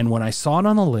mentioned, and when I saw it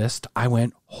on the list, I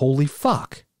went, holy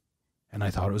fuck. And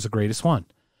I thought it was the greatest one.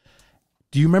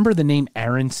 Do you remember the name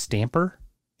Aaron Stamper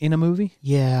in a movie?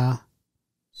 Yeah.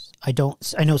 I know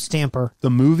Stamper. The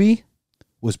movie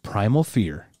was Primal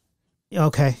Fear.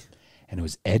 Okay. And it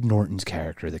was Ed Norton's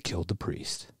character that killed the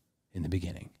priest in the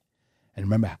beginning. And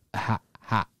remember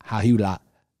how he was like,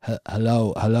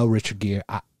 hello, Richard Gere.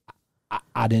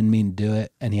 I didn't mean to do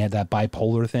it. And he had that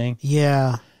bipolar thing.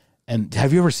 Yeah. And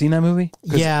have you ever seen that movie?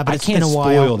 Yeah, but I it's can't been a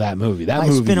spoil while. that movie.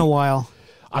 It's been a while.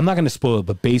 I'm not going to spoil it,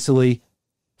 but basically,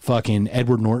 fucking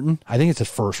Edward Norton, I think it's his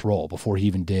first role before he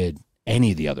even did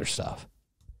any of the other stuff.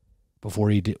 Before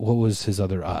he did, what was his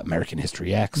other, American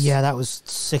History X? Yeah, that was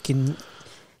sickeningly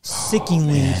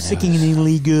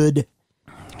good.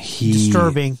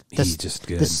 Disturbing. He's just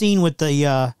good. The scene with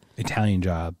the Italian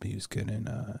Job, he was good in,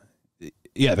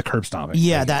 the curb stomping.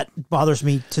 yeah, that bothers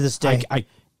me to this day. I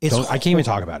can't even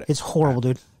talk about it. It's horrible,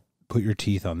 dude. Put your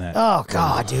teeth on that. Oh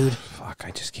God, dude. Fuck,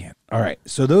 I just can't. All right,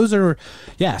 so those are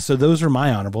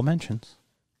my honorable mentions.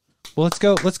 Well, let's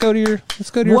go to your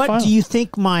What final. do you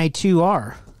think my 2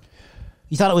 are?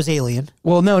 You thought it was Alien.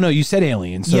 Well, no, you said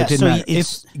Alien, so Yeah, it didn't so matter.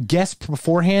 it's- If guessed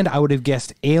beforehand, I would have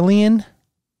guessed Alien,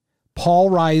 Paul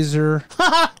Reiser,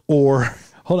 or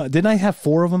hold on, didn't I have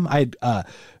 4 of them? I had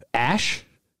Ash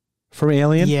from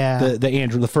Alien, Yeah. the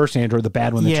android, the first android, the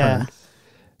bad one that Yeah. turned.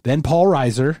 Then Paul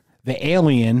Reiser, the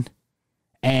alien,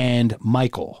 and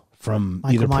Michael from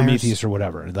either Myers. Prometheus or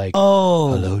whatever. Like,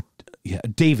 Oh, hello, yeah,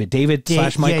 David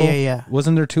slash yeah, Michael. yeah.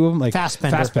 Wasn't there 2 of them? Like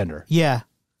Fassbender. Yeah.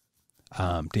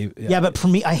 David, Yeah, but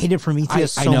I hated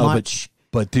Prometheus so much.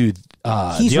 But dude, He's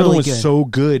the other really one's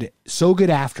good. so good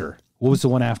after. What was the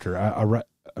one after? A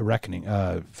Reckoning.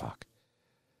 Fuck.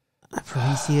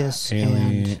 Prometheus Alien,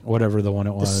 and whatever the one it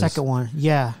the was. second one.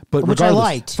 Yeah. But which I regardless,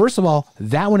 liked. First of all,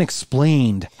 that one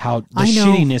explained how the I know.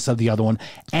 shittiness of the other one,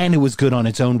 and it was good on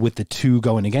its own with the 2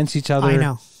 going against each other. I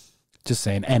know. Just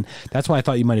saying. And that's why I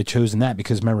thought you might have chosen that,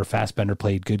 because remember, Fassbender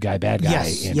played good guy, bad guy.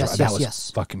 Yes, and yes, that yes, was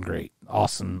yes. fucking great.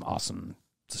 Awesome.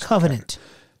 Covenant.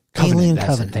 Covenant. Alien That's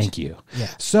Covenant. it. Thank you. Yeah.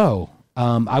 So,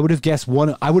 I would have guessed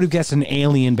an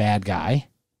alien bad guy.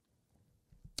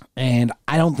 And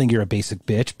I don't think you're a basic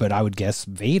bitch, but I would guess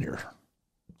Vader.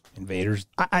 And Vader's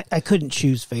I couldn't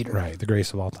choose Vader. right, the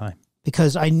greatest of all time.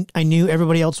 Because I knew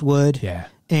everybody else would. Yeah.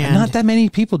 And not that many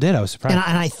people did. I was surprised.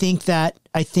 And I think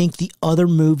the other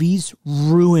movies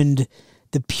ruined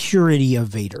the purity of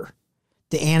Vader.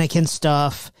 The Anakin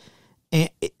stuff, and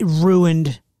it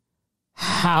ruined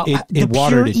how It the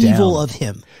watered pure it evil down. of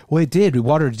him. Well, it did. It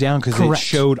watered it down because it Correct.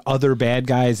 showed other bad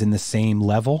guys in the same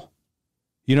level.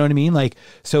 You know what I mean? Like,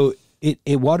 so it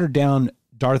watered down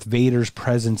Darth Vader's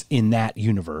presence in that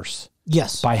universe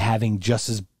Yes. by having just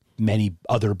as many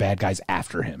other bad guys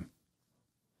after him.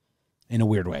 In a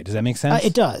weird way. Does that make sense?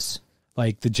 It does.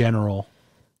 Like the general.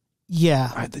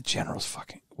 Yeah. The general's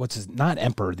fucking, what's his, not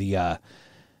Emperor, the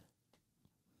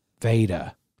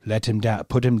Vader. Let him down,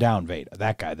 put him down, Vader.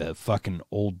 That guy, the fucking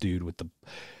old dude with the,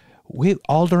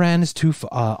 Alderaan is too,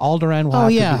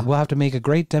 Alderaan will have to make a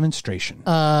great demonstration.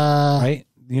 Right?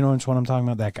 You know which one I'm talking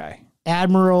about? That guy.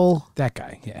 Admiral. That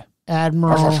guy, yeah.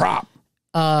 Admiral.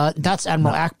 That's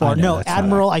Admiral Akbar. I know, No, that's not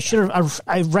Admiral. Akbar.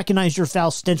 I recognized your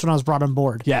foul stench when I was brought on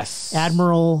board. Yes.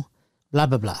 Admiral. Blah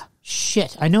blah blah.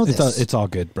 Shit, I know this. It's all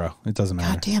good, bro. It doesn't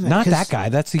matter. God damn it, Not 'cause- that guy.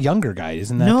 That's the younger guy.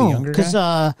 Isn't that the younger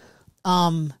guy?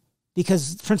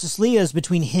 Because Princess Leia is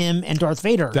between him and Darth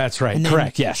Vader. That's right. And then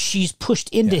Correct. Yes. She's pushed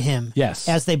into him. Yes.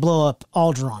 As they blow up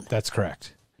Alderaan. That's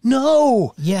correct.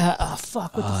 No. Yeah.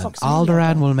 Fuck. What the fuck's the name?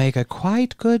 Alderaan will make a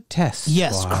quite good test.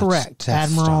 Yes, squad. correct.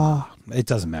 Test Admiral. star. It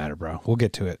doesn't matter, bro. We'll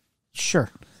get to it.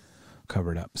 Sure.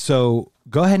 Cover it up. So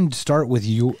go ahead and start with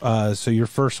you. So your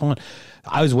first one,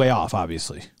 I was way off,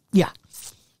 obviously. Yeah.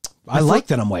 I like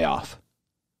that I'm way off.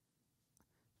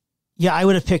 Yeah, I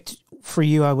would have picked for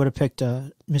you. I would have picked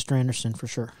Mr. Anderson for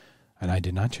sure. And I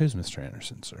did not choose Mr.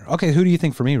 Anderson, sir. Okay, who do you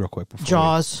think for me, real quick? Before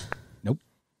Jaws. Nope.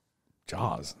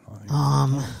 Jaws.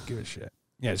 Give a shit.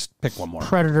 Yeah, just pick one more.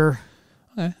 Predator.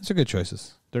 Okay, those are good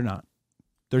choices. They're not.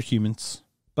 They're humans.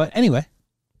 But anyway.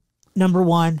 Number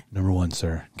one. Number one,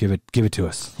 sir. Give it to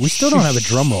us. We still don't have a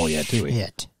drum roll yet, do we?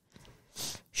 Shit.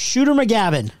 Shooter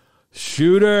McGavin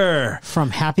Shooter.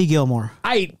 from Happy Gilmore.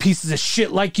 I eat pieces of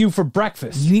shit like you for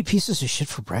breakfast. You eat pieces of shit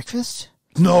for breakfast?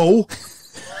 No.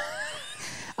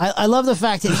 I love the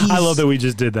fact that he's... I love that we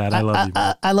just did that. I love you.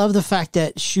 I love the fact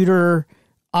that Shooter,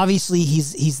 obviously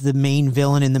he's the main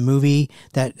villain in the movie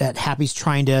that Happy's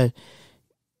trying to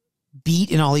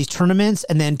beat in all these tournaments,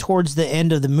 and then towards the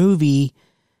end of the movie,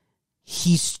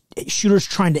 Shooter's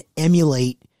trying to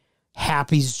emulate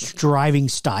Happy's driving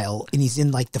style, and he's in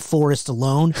like the forest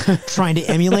alone, trying to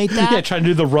emulate that. Yeah, trying to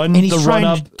do the run, and he's the trying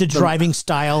run up, the driving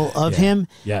style of him.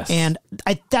 Yes. And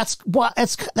that's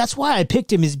why I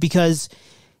picked him, is because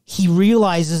he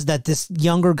realizes that this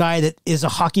younger guy that is a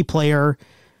hockey player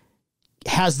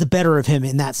has the better of him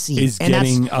in that scene. is and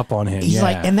getting up on him. He's yeah.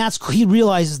 like, and he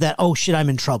realizes that, oh shit, I'm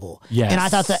in trouble. Yes. And I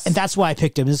thought and that's why I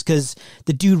picked him, is because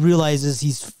the dude realizes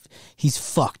he's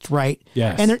fucked, right?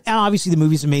 Yes. And obviously the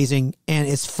movie's amazing and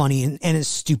it's funny and it's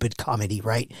stupid comedy,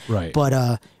 right? Right.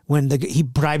 But when he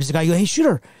bribes the guy, you go, hey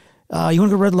Shooter, you want to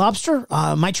go Red Lobster?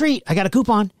 My treat. I got a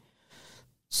coupon.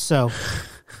 So,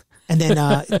 and then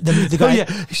the guy,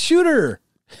 yeah. Shooter.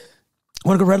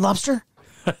 want to go Red Lobster?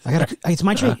 It's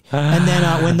my treat. And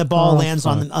then when the ball lands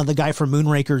on the guy from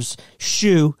Moonraker's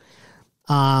shoe,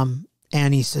 and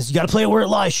he says, you got to play it where it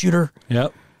lies, Shooter.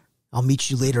 Yep. I'll meet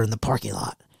you later in the parking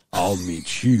lot. I'll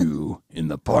meet you in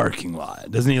the parking lot.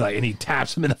 Doesn't he and he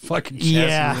taps him in the fucking chest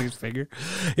Yeah. with his finger?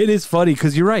 It is funny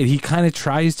because you're right. He kind of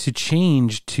tries to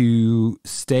change to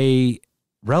stay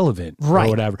relevant or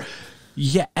whatever.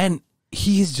 Yeah. And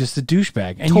he's just a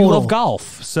douchebag. And you love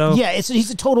golf. So Yeah,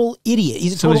 he's a total idiot.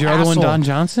 He's a total is your other one asshole. Don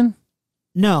Johnson?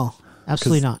 No,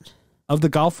 absolutely not. Of the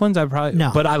golf ones, I probably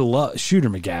No. But I love Shooter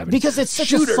McGavin because it's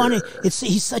such a funny.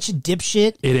 He's such a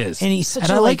dipshit. It is, and he's such.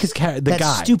 And a, I like his the that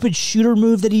guy. stupid shooter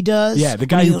move that he does. Yeah, the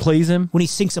guy who plays him when he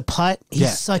sinks a putt. He's Yeah.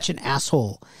 such an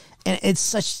asshole, and it's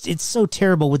so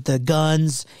terrible with the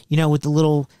guns. You know, with the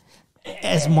little.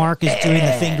 As Mark is doing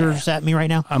the fingers at me right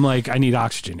now. I'm like, I need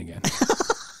oxygen again.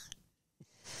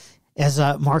 As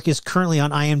Mark is currently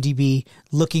on IMDb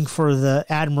looking for the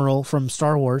Admiral from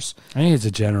Star Wars. I think it's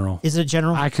a general. Is it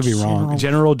General? I could be wrong.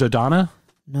 General Dodonna?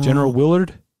 No. General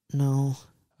Willard? No.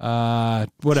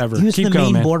 Whatever. He was Keep in the going,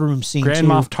 main man. boardroom scene, Grand too.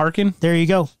 Moff Tarkin? There you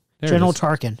go. There it General is.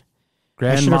 Tarkin.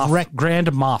 Grand Grand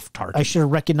Moff Tarkin. I should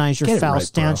have recognized your Get it foul right,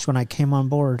 stance when I came on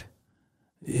board.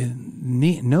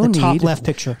 No The need. top left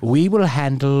picture. We will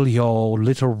handle your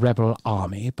little rebel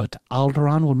army, but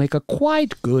Alderaan will make a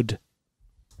quite good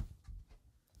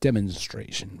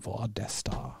demonstration for our Death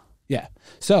Star. Yeah.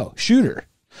 So, Shooter.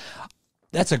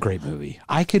 That's a great movie.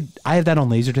 I have that on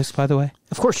Laserdisc, by the way.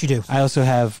 Of course you do. I also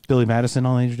have Billy Madison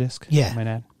on Laserdisc. Yeah. I might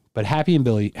add. But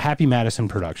Happy Madison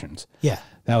Productions. Yeah.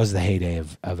 That was the heyday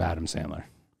of Adam Sandler.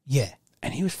 Yeah.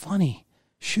 And he was funny.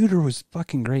 Shooter was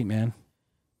fucking great, man.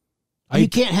 You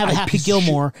can't have a I Happy picked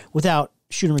Gilmore without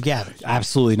Shooter McGavin.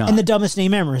 Absolutely not. And the dumbest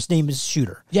name ever. His name is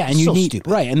Shooter. Yeah, and you so need stupid.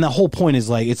 right, and the whole point is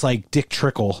like it's like Dick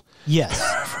Trickle Yes.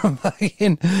 from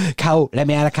fucking Cow. Let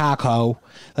me out of Caco.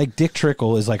 Like Dick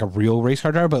Trickle is like a real race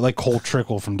car driver, but like Cole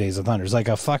Trickle from Days of Thunder is like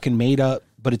a fucking made up,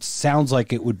 but it sounds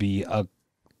like it would be a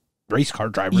race car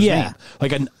driver's name.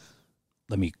 Like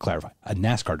let me clarify, a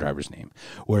NASCAR driver's name,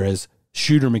 whereas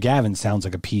Shooter McGavin sounds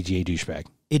like a PGA douchebag.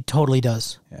 It totally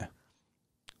does. Yeah,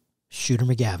 Shooter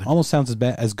McGavin. almost sounds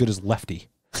as good as Lefty.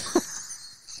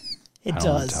 It I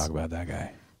don't want does. to talk about that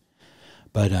guy,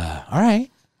 but all right,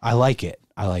 I like it.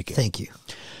 Thank you.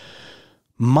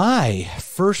 My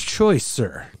first choice,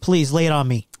 sir. Please lay it on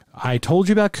me. I told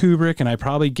you about Kubrick, and I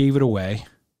probably gave it away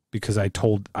because I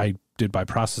did by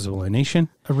process of elimination.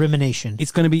 Elimination.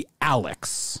 It's going to be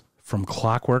Alex from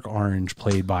Clockwork Orange,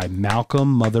 played by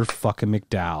Malcolm motherfucking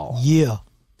McDowell. Yeah.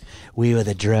 We were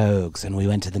the Drogs, and we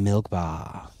went to the milk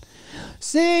bar.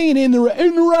 Singing in the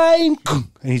rain.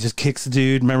 And he just kicks the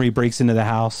dude. Remember, he breaks into the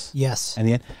house? Yes. And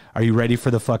the end. Are you ready for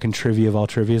the fucking trivia of all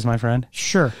trivias, my friend?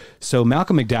 Sure. So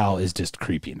Malcolm McDowell is just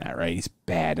creepy in that, right? He's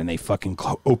bad, and they fucking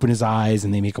open his eyes,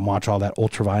 and they make him watch all that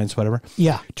ultraviolence, whatever.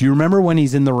 Yeah. Do you remember when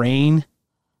he's in the rain,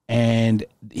 and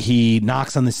he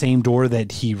knocks on the same door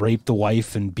that he raped the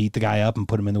wife and beat the guy up and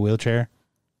put him in the wheelchair?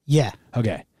 Yeah.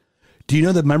 Okay. Do you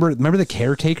know remember the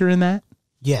caretaker in that?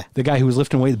 Yeah. The guy who was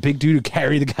lifting weight, the big dude who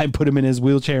carried the guy, put him in his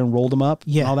wheelchair and rolled him up?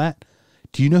 Yeah. And all that?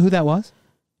 Do you know who that was?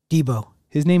 Debo.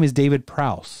 His name is David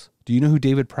Prowse. Do you know who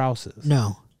David Prowse is?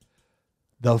 No.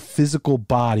 The physical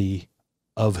body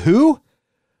of who?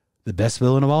 The best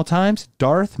villain of all times?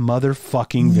 Darth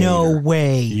motherfucking Vader. No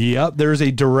way. Yep, there's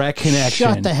a direct connection.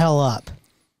 Shut the hell up.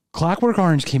 Clockwork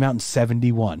Orange came out in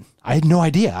 1971. I had no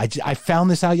idea. I found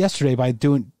this out yesterday by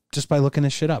looking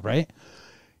this shit up, right?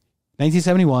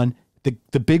 1971,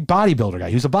 the big bodybuilder guy.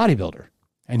 He was a bodybuilder.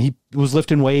 And he was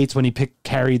lifting weights when he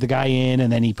carried the guy in,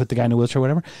 and then he put the guy in a wheelchair,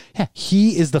 whatever. Yeah,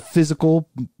 he is the physical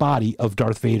body of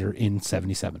Darth Vader in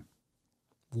 1977.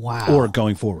 Wow. Or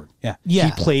going forward. Yeah. Yeah.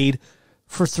 He played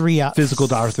for 3 hours. physical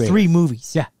Darth Vader. 3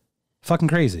 movies. Yeah. Fucking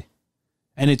crazy.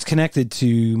 And it's connected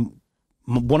to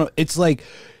it's like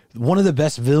one of the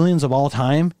best villains of all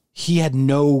time. He had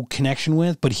no connection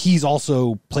with, but he's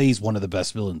also plays one of the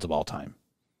best villains of all time.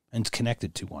 And it's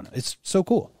connected to one. It's so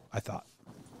cool, I thought.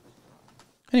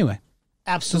 Anyway. Just a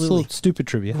Absolutely. little stupid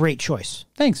trivia. Great choice.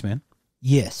 Thanks, man.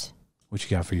 Yes. What you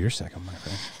got for your second, my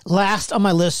friend? Last on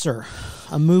my list, sir,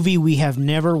 a movie we have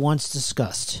never once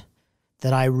discussed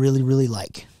that I really, really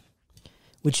like.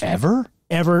 Which Ever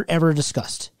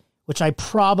discussed. Which I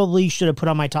probably should have put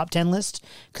on my top 10 list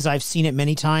because I've seen it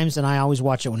many times and I always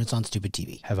watch it when it's on stupid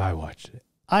TV. Have I watched it?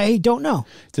 I don't know.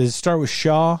 Does it start with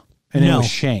Shaw and then No. with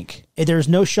Shank? There's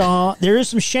no Shaw. There is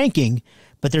some shanking,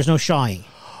 but there's no shawing.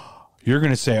 You're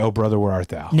going to say, "Oh, brother, where art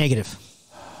thou?" Negative.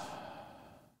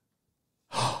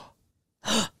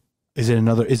 Is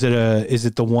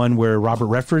it the one where Robert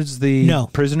Redford's the No.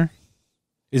 prisoner?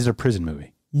 Is it a prison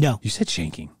movie? No. You said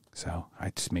shanking, so I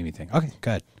just made me think. Okay,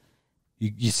 good.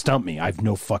 You stumped me. I have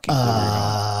no fucking clue.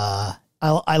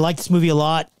 I like this movie a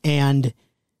lot, and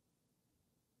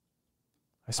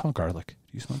I smell garlic.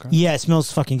 Do you smell garlic? yeah, it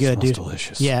smells fucking good, Smells dude.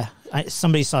 delicious. Yeah,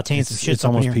 somebody's sauteing some shit It's up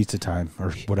in almost here. pizza time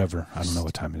or whatever. I don't know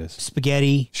what time it is.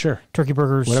 Spaghetti, Sure, turkey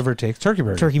burgers, whatever it takes. Turkey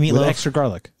burger, Turkey with meatloaf. extra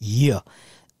garlic. Yeah.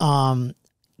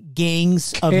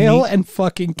 Gangs of Kale meat. and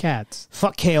fucking cats.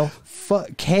 Fuck kale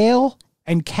Kale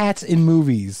and cats in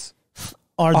movies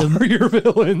are are your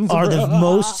villains. the bro.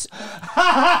 most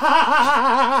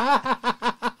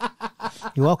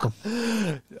You're welcome.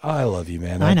 I love you,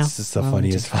 man. I know. That's just the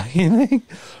funniest fucking thing.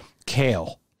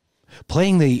 Kale.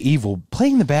 Playing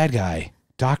the bad guy,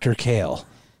 Dr. Kale.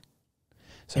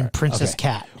 Sorry. And Princess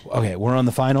Cat. Okay, we're on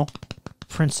the final.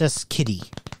 Princess Kitty.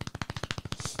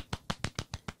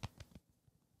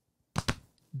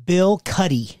 Bill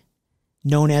Cuddy,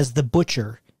 known as the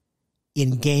Butcher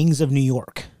in Gangs of New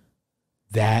York.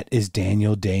 That is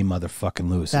Daniel Day motherfucking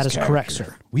Lewis. That is correct,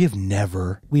 sir. We've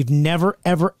never,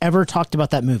 ever talked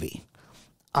about that movie.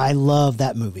 I love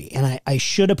that movie. And I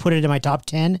should have put it in my top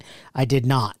 10. I did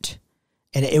not.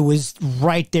 And it was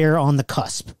right there on the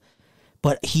cusp.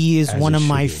 But he is one of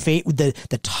my favorite.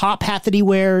 The top hat that he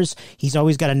wears, he's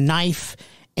always got a knife.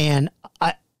 And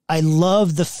I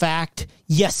love the fact,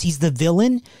 yes, he's the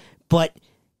villain, but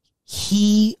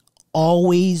he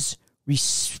always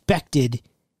respected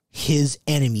his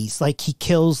enemies. Like he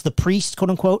kills the priest, quote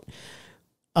unquote,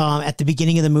 at the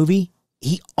beginning of the movie.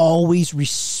 He always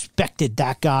respected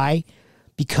that guy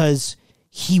because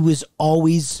he was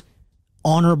always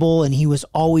honorable and he was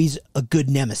always a good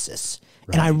nemesis.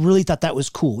 Right. And I really thought that was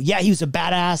cool. Yeah, he was a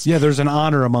badass. Yeah, there's an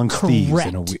honor amongst thieves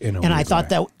in a and I thought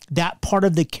that part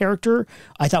of the character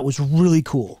I thought was really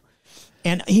cool.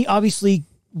 And he obviously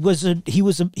was a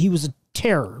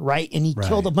terror, right? And he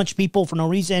killed a bunch of people for no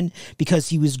reason because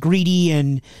he was greedy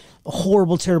and a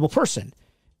horrible, terrible person.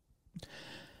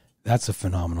 That's a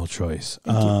phenomenal choice.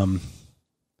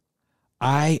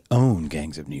 I own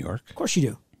Gangs of New York. Of course you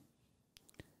do.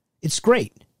 It's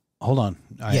great. Hold on.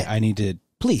 I need to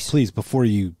please before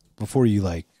you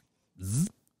like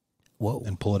whoa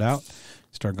and pull it out,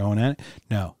 start going at it.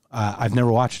 No, I've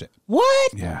never watched it.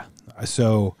 What? Yeah.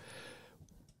 So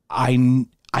I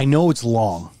know it's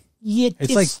long. Yeah,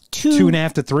 it's like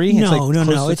 2.5 to 3. No, it's like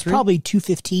no. It's probably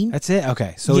 2:15. That's it.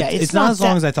 Okay, so yeah, it's not as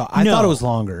long as I thought. I thought it was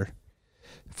longer.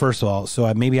 First of all,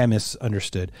 so maybe I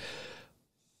misunderstood,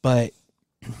 but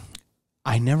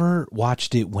I never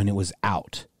watched it when it was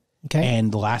out. Okay,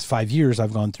 and the last 5 years,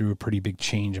 I've gone through a pretty big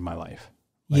change in my life.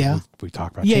 Like we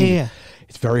talked about. Yeah.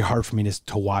 It's very hard for me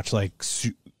to watch like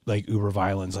uber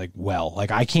violence like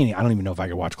I don't even know if I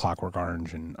could watch Clockwork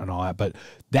Orange and all that. But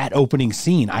that opening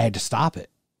scene, I had to stop it.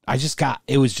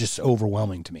 It was just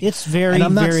overwhelming to me. It's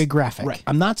very graphic. Right.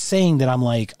 I'm not saying that I'm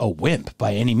like a wimp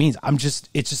by any means.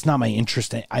 It's just not my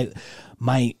interest.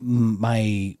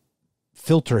 My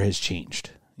filter has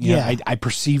changed. I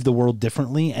perceive the world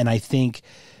differently. And I think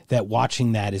that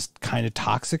watching that is kind of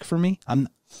toxic for me. I'm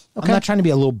not trying to be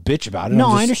a little bitch about it. No,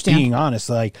 I'm just I understand. Being honest,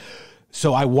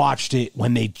 so I watched it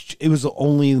it was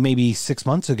only maybe 6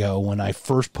 months ago when I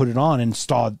first put it on and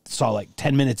saw like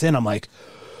 10 minutes in. I'm like,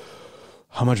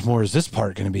 how much more is this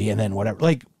part going to be? And then whatever.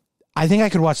 Like, I think I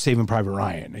could watch Saving Private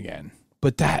Ryan again,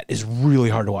 but that is really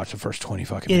hard to watch the first 20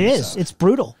 fucking minutes. It is. It's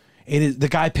brutal. It is the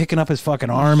guy picking up his fucking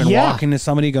arm and walking to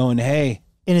somebody going, hey.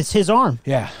 And it's his arm.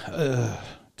 Yeah.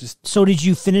 So did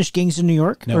you finish Gangs of New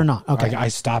York or not? Okay. I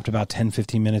stopped about 10,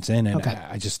 15 minutes in and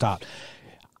I just stopped.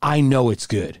 I know it's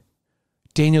good.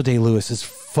 Daniel Day-Lewis is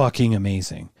fucking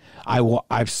amazing.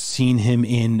 I've seen him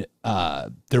in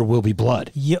There Will Be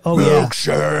Blood. Yeah,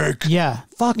 Milkshake. Yeah.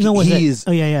 Fuck, he is.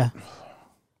 Oh, yeah.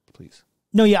 Please.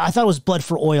 No, yeah, I thought it was Blood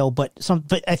for Oil, but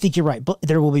I think you're right.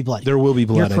 There Will Be Blood. There Will Be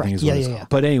Blood, you're I think is what it's called.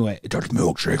 But anyway, that's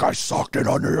Milkshake. I sucked it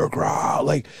under your ground.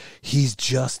 Like, he's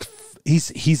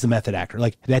the method actor.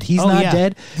 Like, that he's not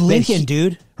dead. Lincoln,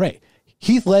 dude. Right.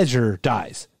 Heath Ledger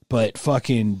dies, but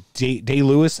fucking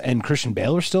Day-Lewis and Christian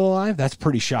Bale are still alive. That's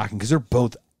pretty shocking because they're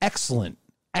both excellent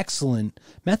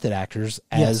method actors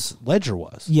as Ledger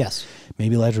was. Yes.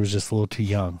 Maybe Ledger was just a little too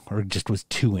young or just was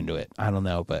too into it. I don't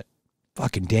know, but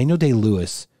fucking Daniel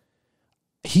Day-Lewis,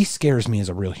 he scares me as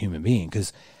a real human being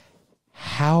because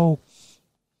how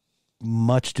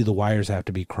much do the wires have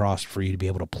to be crossed for you to be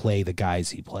able to play the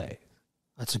guys he plays?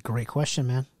 That's a great question,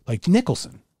 man. Like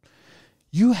Nicholson,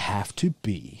 you have to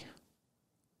be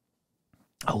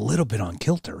a little bit on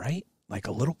kilter, right? Like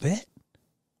a little bit?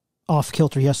 Off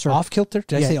kilter, yes, sir. Off kilter?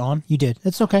 Did I say on? You did.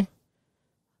 It's okay.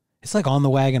 It's like on the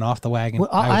wagon, off the wagon. Well,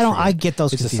 I get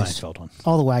those confused. It's a Seinfeld one.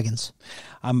 All the wagons.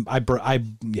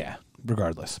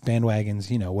 Regardless.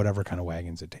 Bandwagons, whatever kind of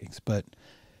wagons it takes. But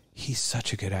he's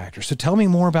such a good actor. So tell me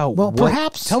more about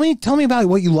tell me about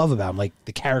what you love about him, like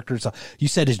the characters. You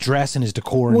said his dress and his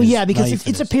decor. Well, yeah, because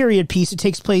it's a period piece. It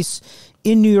takes place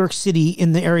in New York City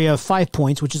in the area of 5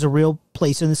 Points, which is a real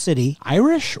place in the city.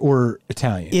 Irish or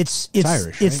Italian? It's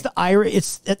Irish. It's right?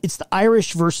 it's the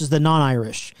Irish versus the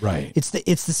non-Irish. Right. It's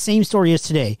the same story as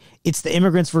today. It's the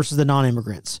immigrants versus the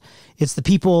non-immigrants. It's the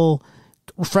people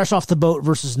fresh off the boat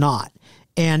versus not.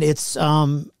 And it's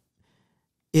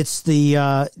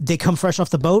they come fresh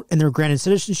off the boat and they're granted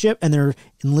citizenship and they're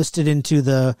enlisted into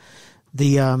the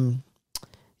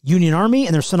Union Army,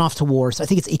 and they're sent off to war. So I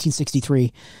think it's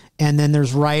 1863, and then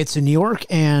there's riots in New York,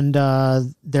 and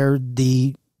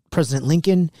the President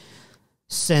Lincoln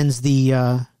sends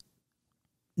the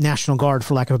National Guard,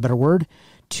 for lack of a better word,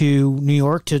 to New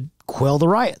York to quell the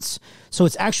riots. So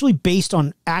it's actually based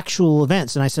on actual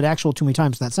events, and I said actual too many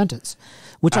times in that sentence,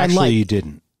 which I like. Actually, you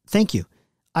didn't. Thank you.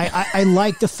 I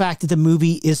like the fact that the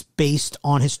movie is based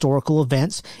on historical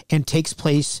events and takes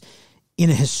place in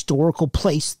a historical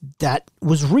place that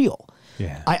was real.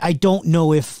 Yeah. I don't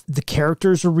know if the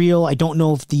characters are real. I don't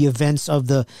know if the events of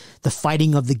the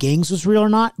fighting of the gangs was real or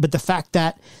not. But the fact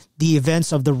that the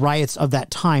events of the riots of that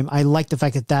time, I like the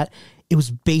fact that it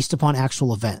was based upon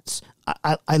actual events.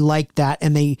 I like that.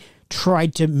 And they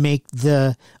tried to make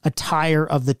the attire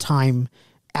of the time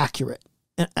accurate.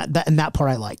 And that part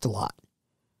I liked a lot.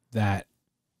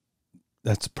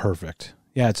 That's perfect.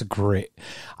 Yeah, it's a great.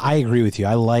 I agree with you.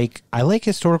 I like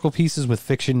historical pieces with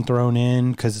fiction thrown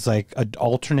in because it's like an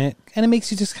alternate, and it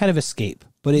makes you just kind of escape.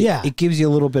 But it gives you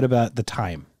a little bit about the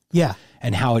time. Yeah,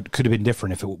 and how it could have been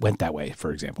different if it went that way,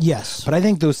 for example. Yes, but I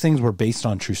think those things were based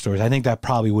on true stories. I think that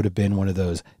probably would have been one of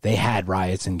those. They had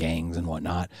riots and gangs and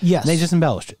whatnot. Yes, and they just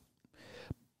embellished it,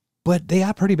 but they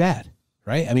got pretty bad,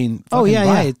 right? I mean,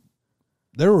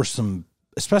 there were some,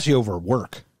 especially over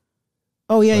work.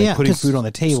 Oh, yeah, putting food on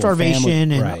the table. Starvation,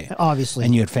 family, and right. Obviously.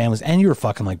 And you had families, and you were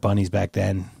fucking like bunnies back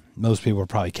then. Most people were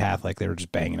probably Catholic. They were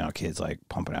just banging out kids, like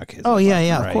pumping out kids. Oh, like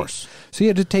yeah, right? Of course. So you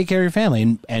had to take care of your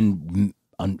family. And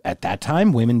at that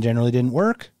time, women generally didn't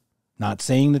work. Not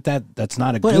saying that's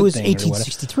not a good thing. But it was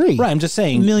 1863. Right, I'm just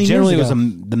saying, generally it was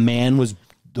the man was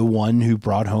the one who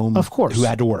brought home, of course, who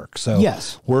had to work. So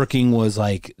yes, working was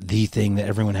like the thing that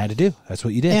everyone had to do. That's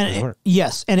what you did. And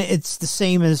yes, and it's the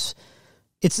same as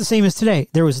today.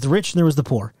 There was the rich and there was the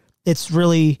poor. It's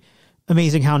really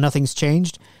amazing how nothing's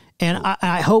changed. And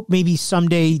I hope maybe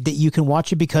someday that you can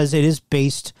watch it because it is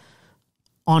based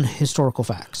on historical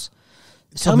facts.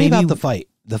 Tell me about the fight.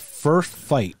 The first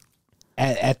fight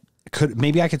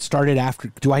maybe I could start it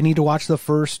after. Do I need to watch the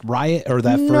first riot or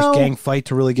that first gang fight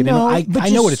to really get into it? I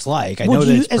know what it's like. I know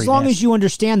that it's as long as you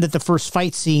understand that the first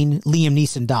fight scene, Liam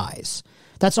Neeson dies.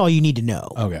 That's all you need to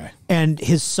know. Okay. And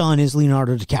his son is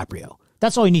Leonardo DiCaprio.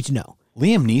 That's all you need to know.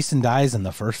 Liam Neeson dies in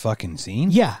the first fucking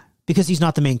scene? Yeah, because he's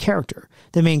not the main character.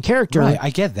 The main character, right, I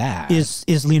get that,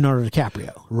 is Leonardo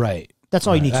DiCaprio. Right. That's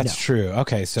all you need to know. That's true.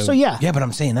 Okay, so yeah. Yeah, but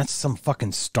I'm saying that's some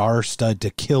fucking star stud to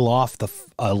kill off the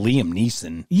Liam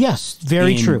Neeson. Yes,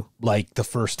 very true. Like the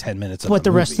first 10 minutes of But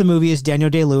the rest of the movie is Daniel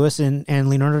Day-Lewis and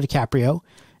Leonardo DiCaprio.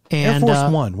 And, Air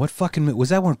Force One. What fucking was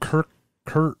that when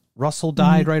Kurt Russell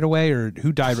died right away, or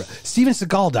who died? Steven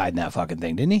Seagal died in that fucking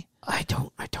thing, didn't he? I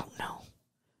don't know.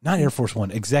 Not Air Force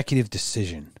One. Executive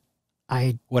Decision.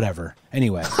 Whatever.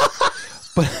 Anyway,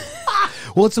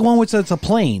 it's the one which it's a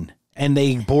plane. And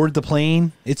they board the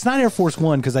plane. It's not Air Force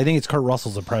One because I think it's Kurt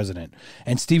Russell's the president,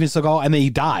 and Steven Seagal, and then he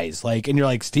dies. Like, and you're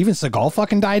like, Steven Seagal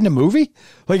fucking died in a movie?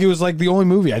 Like, it was like the only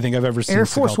movie I think I've ever seen. Air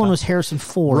Force One was Harrison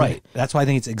Ford, right? That's why I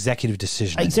think it's Executive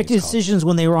Decision. Executive Decisions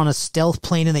when they were on a stealth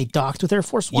plane and they docked with Air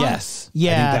Force One. Yes,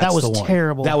 yeah, that was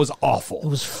terrible. That was awful. It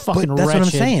was fucking. But that's wretched.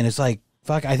 what I'm saying. It's like,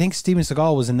 fuck. I think Steven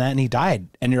Seagal was in that and he died,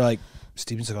 and you're like,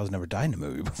 Steven Seagal's never died in a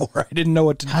movie before. I didn't know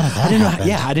what to. How did that happen?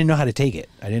 I didn't know how to take it.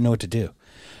 I didn't know what to do.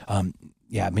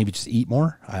 Yeah, maybe just eat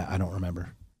more. I don't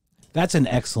remember. That's an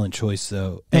excellent choice,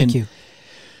 though. Thank you.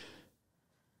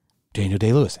 Daniel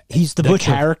Day-Lewis. He's the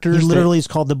butcher. He literally is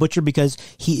called the butcher because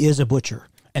he is a butcher.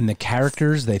 And the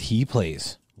characters that he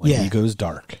plays when he goes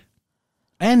dark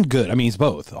and good. I mean, he's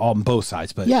both on both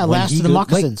sides. But yeah, Last of the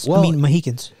Moccasins.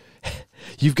 Mohicans.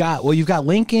 You've got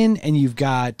Lincoln, and you've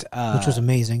got which was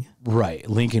amazing. Right,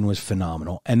 Lincoln was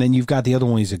phenomenal, and then you've got the other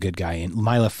one. He's a good guy in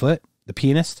My Left Foot, the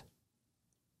pianist.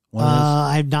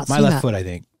 I've not seen My Left that. Foot, I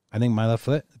think. My Left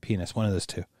Foot, the pianist, one of those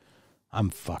two. I'm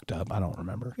fucked up. I don't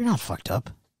remember. You're not fucked up.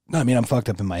 No, I mean, I'm fucked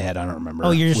up in my head. I don't remember.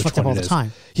 Oh, you're just fucked up all the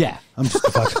time. Yeah, I'm just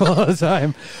fucked up all the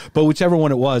time. But whichever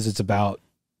one it was, it's about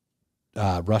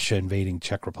Russia invading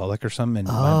Czech Republic or something.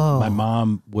 And my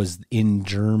mom was in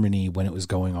Germany when it was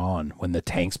going on, when the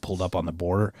tanks pulled up on the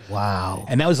border. Wow.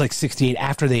 And that was like 1968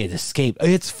 after they had escaped.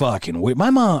 It's fucking weird. My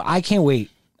mom, I can't wait.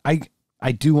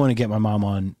 I do want to get my mom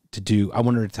on I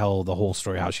want her to tell the whole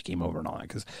story, how she came over and all that,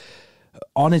 because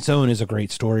on its own is a great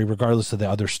story, regardless of the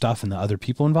other stuff and the other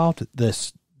people involved.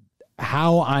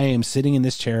 How I am sitting in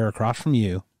this chair across from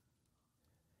you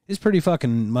is pretty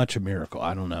fucking much a miracle.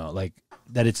 I don't know, like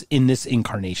that it's in this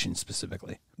incarnation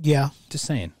specifically. Yeah. Just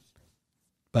saying.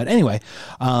 But anyway,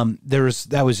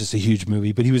 that was just a huge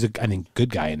movie, but he was I think good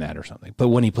guy in that or something. But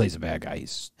when he plays a bad guy,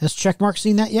 Has Checkmark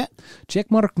seen that yet?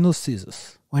 Checkmark no sees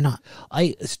us. Why not?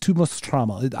 It's too much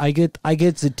trauma. I get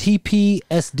the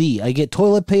TPSD. I get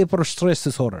toilet paper stress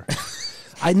disorder.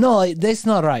 I know that's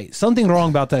not right. Something wrong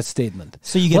about that statement.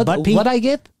 So you get butt pee? What I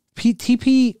get?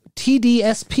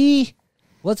 TDSP.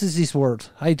 What is this word?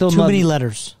 I don't know. Too many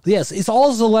letters. Yes, it's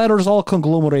all the letters all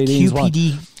conglomerated in one.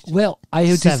 QPD. Well, I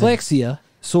have 7. dyslexia,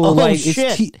 so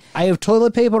shit. I have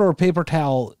toilet paper or paper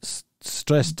towel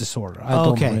stress disorder. I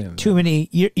don't remember. Too many.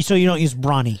 So you don't use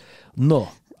Brawny. No.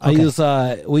 I use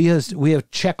we have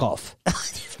Chekhov.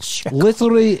 Chekhov.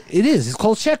 Literally, it is. It's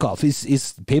called Chekhov.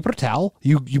 It's paper towel.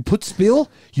 You put spill,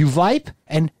 you wipe,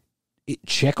 and it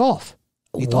check off.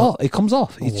 It comes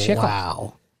off. It's Chekhov.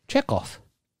 Wow. Chekhov.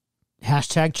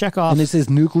 Hashtag Chekhov. And it says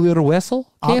nuclear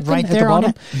vessel, Captain, right at there the bottom. on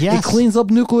it. Yes. It cleans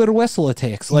up nuclear vessel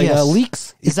attacks, like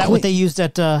leaks. Is that what they used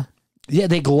at Yeah,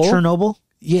 they glow. Chernobyl?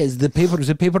 Yes, the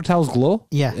paper towels glow.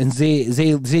 Yeah. And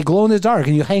they glow in the dark,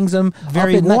 and you hang them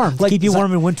Very up at warm. night. Keep you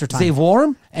warm in wintertime. They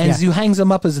warm, and Yeah. you hang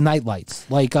them up as night lights,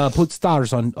 like put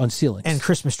stars on ceilings. And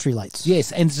Christmas tree lights.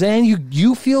 yes, and then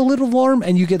you feel a little warm,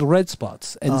 and you get red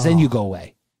spots, and then you go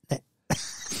away.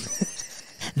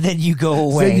 Then you go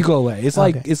away. Then you go away. It's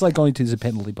like going to the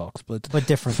penalty box, but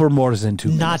different. for more than 2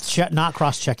 minutes. Not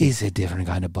cross-checking. It's a different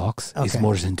kind of box. It's Okay.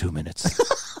 more than 2 minutes.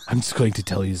 I'm just going to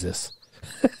tell you this.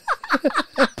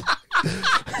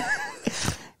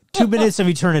 2 minutes of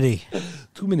eternity.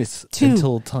 2 minutes 2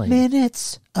 until time.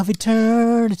 minutes of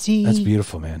eternity. That's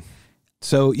beautiful, man.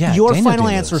 So, yeah. Your Daniel final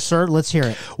Day-Lewis. answer, sir. Let's hear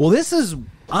it. Well,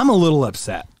 I'm a little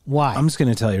upset. Why? I'm just going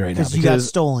to tell you right now. Because you got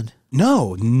stolen.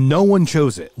 No one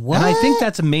chose it. What? And I think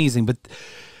that's amazing. But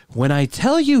when I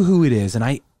tell you who it is,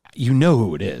 and you know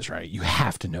who it is, right? You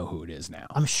have to know who it is now.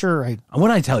 I'm sure And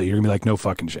when I tell you, you're going to be like, no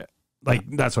fucking shit. Like,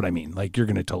 that's what I mean. Like, you're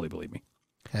going to totally believe me.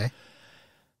 Okay.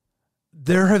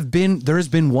 There has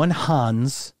been one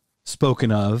Hans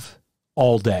spoken of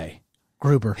all day.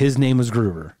 Gruber. His name was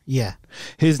Gruber. Yeah.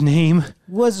 His name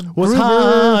Was was Gruber.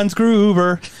 Hans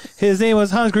Gruber. His name was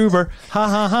Hans Gruber.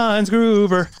 Hans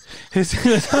Gruber. His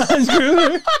name was Hans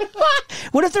Gruber.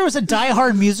 What if there was a Die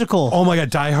Hard musical? Oh my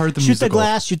God, Die Hard the shoot musical. the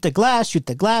glass, shoot the glass, shoot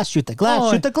the glass, shoot the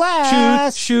glass, shoot the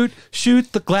glass.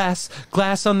 Shoot the glass.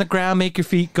 Glass on the ground, make your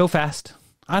feet go fast.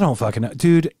 I don't fucking know.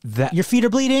 Dude, that Your feet are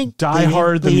bleeding. Die bleeding,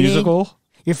 Hard the bleeding. musical.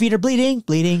 Your feet are bleeding,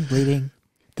 bleeding, bleeding.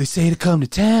 They say to come to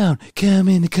town, come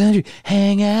in the country,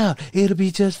 hang out, it'll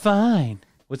be just fine.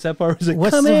 What's that part? Like,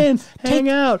 What's come the- in, hang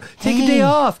out, take a day hang.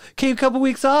 off, take a couple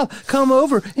weeks off, come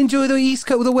over, enjoy the East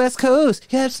Coast, the West Coast,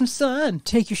 have some sun.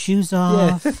 Take your shoes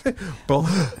off. Don't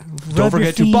your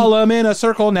forget to feet. ball them in a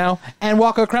circle now and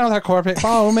walk across the carpet.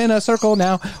 Ball them in a circle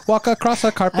now, walk across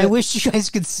the carpet. I wish you guys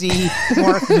could see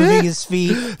Mark moving his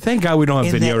feet Thank God we don't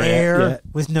have in video the air yet.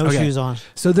 with no Okay. shoes on.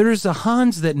 So there's a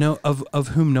Hans that of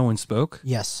whom no one spoke.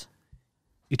 Yes.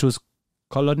 It was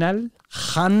Colonel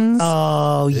Hans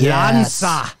Oh, yes.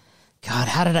 Lanza. God,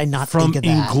 how did I not From think of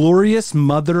that? Inglorious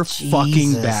Motherfucking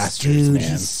Jesus, Bastards, dude,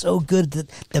 man. he's so good.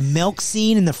 The milk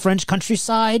scene in the French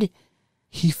countryside.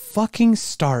 He fucking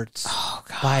starts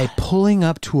by pulling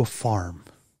up to a farm.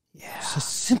 Yeah. It's a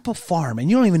simple farm, and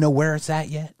you don't even know where it's at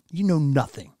yet. You know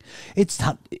nothing. It's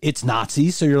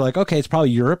Nazis, so you're like, okay, it's probably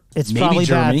Europe. It's maybe probably bad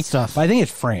Germany stuff. But I think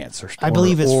it's France, I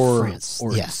believe it's France.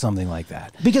 or Yeah. something like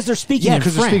that. Because they're speaking Yeah, in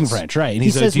because French. they're speaking French, right? And He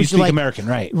he's like, says, "Do you "Would you speak like-" American,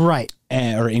 right? Right.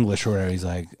 Or English or whatever?" He's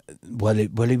like, "What?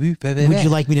 Would you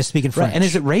like me to speak in French? Right. And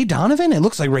is it Ray Donovan? It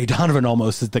looks like Ray Donovan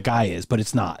almost as the guy is, but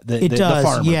it's not. It the does,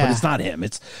 farmer, yeah. but it's not him.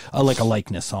 It's like a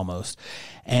likeness almost.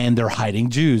 And they're hiding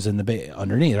Jews in the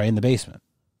underneath, right in the basement.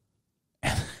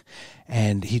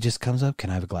 And he just comes up, "Can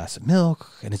I have a glass of milk?"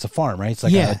 And it's a farm, right? It's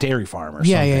like Yeah. a dairy farm or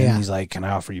Yeah, something. yeah, yeah. And he's like, "Can I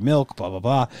offer you milk?" Blah, blah,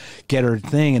 blah. Get her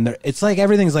thing. And it's like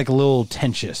everything's like a little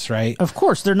tensious, right? Of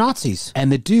course, they're Nazis.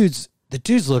 And the dude's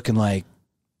looking like,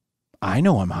 I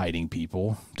know I'm hiding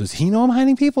people. Does he know I'm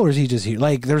hiding people, or is he just here?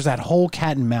 Like, there's that whole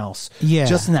cat and mouse. Yeah.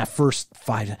 Just in that first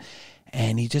 5,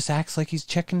 and he just acts like he's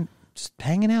checking, just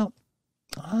hanging out.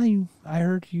 I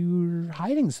heard you were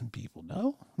hiding some people.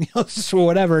 No, just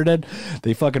whatever. And then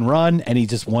they fucking run, and he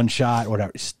just one shot,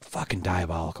 whatever. It's fucking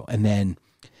diabolical. And then,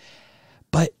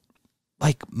 but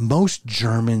like most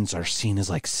Germans are seen as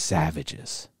like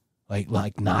savages.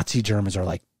 Like Nazi Germans are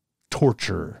like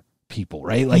torture people,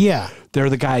 right? Like, Yeah. they're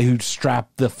the guy who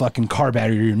strapped the fucking carb out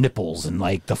of your nipples and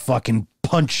like the fucking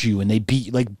punch you, and they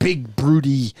beat like big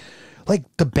broody, like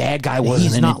the bad guy wasn't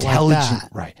He's an not like intelligent, that.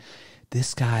 right?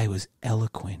 This guy was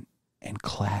eloquent and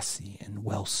classy and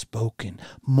well spoken,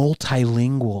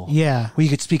 multilingual. Yeah. Where you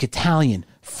could speak Italian,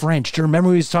 French. Do you remember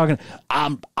when he was talking?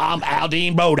 I'm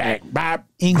Aldine Bodak.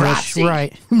 English, Grazie."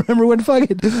 right. Remember when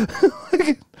fucking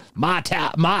my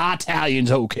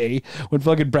Italian's okay. When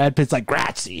fucking Brad Pitt's like,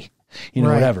 "Grazie." you know,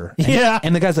 Right. whatever. And, Yeah.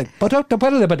 And the guy's like,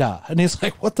 "Ba-da-da-ba-da-da-ba-da." And he's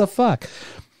like, what the fuck?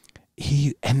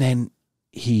 And then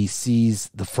he sees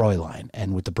the Fräulein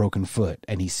and with the broken foot,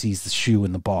 and he sees the shoe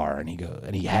in the bar, and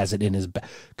he has it in his bag.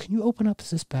 Can you open up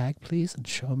this bag, please, and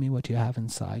show me what you have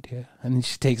inside here? And then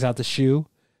she takes out the shoe,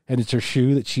 and it's her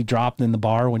shoe that she dropped in the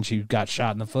bar when she got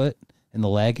shot in the foot, in the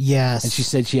leg. Yes. And she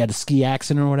said she had a ski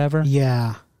accident or whatever.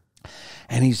 Yeah.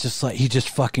 And he's just like, he just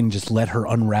fucking just let her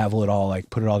unravel it all, like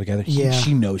put it all together. Yeah.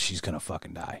 She knows she's going to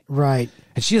fucking die. Right.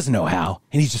 And she doesn't know how.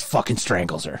 And he just fucking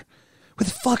strangles her with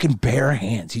fucking bare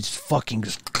hands. He just fucking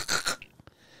just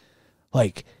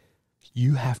like,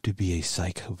 you have to be a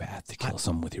psychopath to kill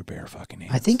someone with your bare fucking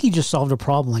hands. I think he just solved a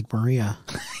problem like Maria.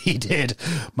 He did.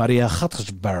 Maria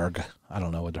Huttersberg. I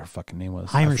don't know what her fucking name was.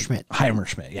 Heimerschmidt.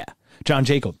 Heimerschmidt, yeah. John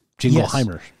Jacob. Jingle Yes.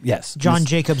 Heimer. Yes. John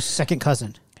Jacob's second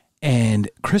cousin. And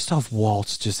Christoph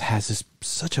Waltz just has this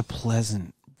such a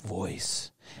pleasant voice,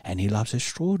 and he loves his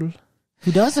strudel.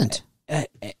 Who doesn't?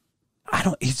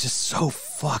 He's just so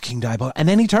fucking diabolical. And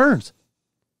then he turns.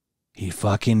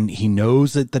 He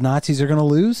knows that the Nazis are going to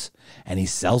lose, and he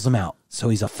sells them out. So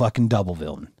he's a fucking double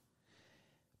villain.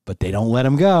 But they don't let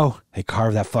him go. They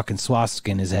carve that fucking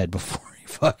swastika in his head before he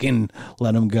fucking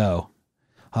let him go.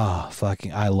 Oh,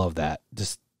 fucking, I love that.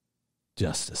 Just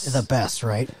justice. The best,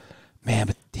 right? Man,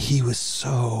 but he was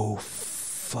so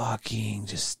fucking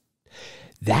just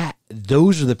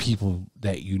those are the people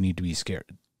that you need to be scared.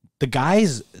 The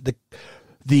guys,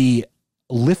 the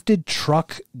lifted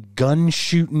truck gun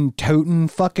shooting toting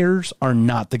fuckers are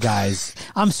not the guys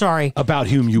I'm sorry. about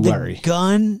whom you worry.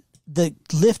 The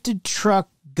lifted truck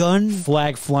gun.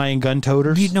 Flag flying gun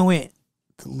toters. You know it.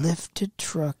 The lifted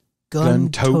truck gun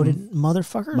toted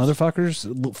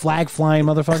motherfuckers, flag flying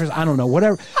motherfuckers. I don't know,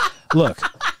 whatever. Look,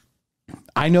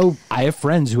 I know I have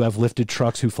friends who have lifted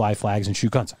trucks who fly flags and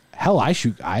shoot guns. Hell, I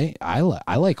shoot. I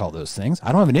like all those things.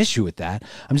 I don't have an issue with that.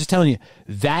 I'm just telling you,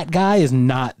 that guy is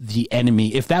not the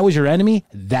enemy. If that was your enemy,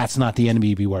 that's not the enemy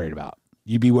you'd be worried about.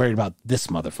 You'd be worried about this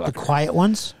motherfucker. The quiet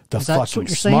ones? The Is that what fucking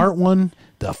you're saying? smart one.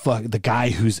 The guy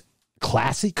who's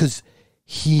classy, because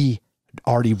he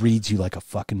already reads you like a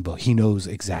fucking book. He knows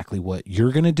exactly what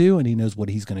you're going to do, and he knows what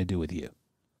he's going to do with you.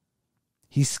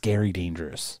 He's scary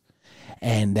dangerous.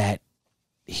 And that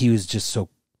he was just so...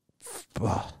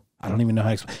 I don't even know how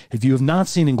to explain. If you have not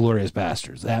seen Inglourious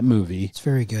Basterds, that movie It's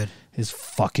very good. is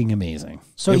fucking amazing.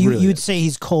 So It you really you'd is. say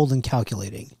he's cold and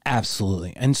calculating.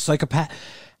 Absolutely. And psychopath,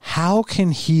 how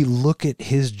can he look at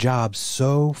his job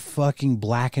so fucking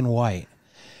black and white,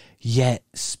 yet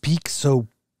speak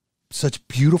such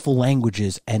beautiful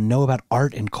languages and know about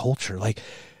art and culture? Like,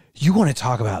 you want to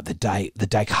talk about the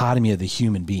dichotomy of the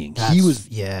human being.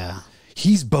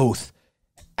 He's both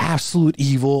absolute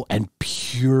evil and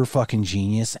pure fucking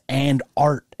genius, and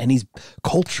art, and he's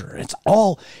culture.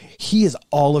 He is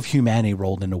all of humanity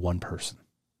rolled into one person.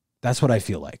 That's what I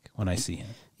feel like when I see him.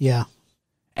 Yeah.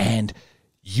 And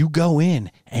you go in,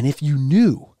 and if you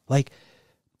knew, like,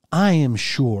 I am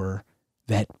sure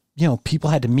that,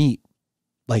 people had to meet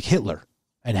like Hitler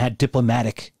and had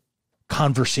diplomatic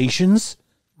conversations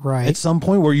Right. at some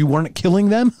point where you weren't killing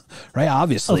them, right?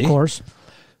 Obviously. Of course.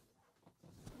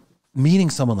 Meeting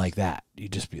someone like that, you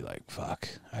just be like, fuck,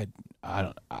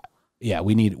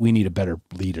 we need a better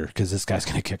leader, because this guy's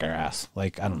going to kick our ass.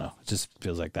 Like, I don't know. It just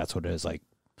feels like that's what it is. Like,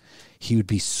 he would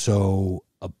be so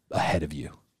ahead of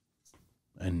you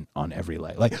and on every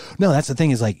leg. Like, no, that's the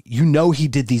thing is, like, he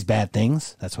did these bad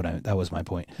things. That was my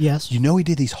point. Yes. He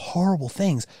did these horrible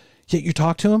things, yet you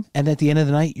talk to him, and at the end of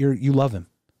the night, you love him,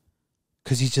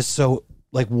 because he's just so,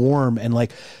 like, warm and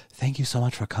like, thank you so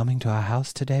much for coming to our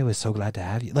house today. We're so glad to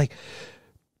have you. Like,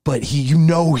 but he's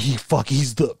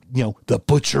the, the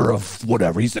butcher of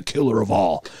whatever. He's the killer of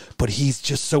all, but he's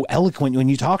just so eloquent when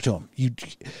you talk to him.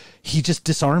 He just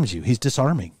disarms you. He's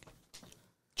disarming,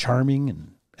 charming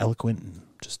and eloquent and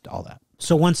just all that.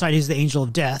 So one side he's the angel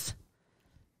of death,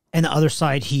 and the other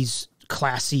side he's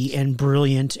classy and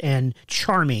brilliant and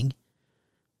charming.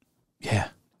 Yeah.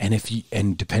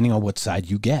 And depending on what side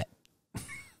you get,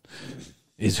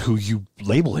 is who you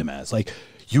label him as. Like,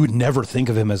 you would never think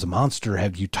of him as a monster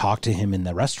had you talked to him in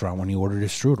the restaurant when he ordered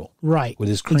his strudel. Right. With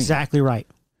his cream. Exactly right.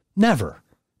 Never.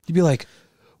 You'd be like,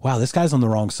 wow, this guy's on the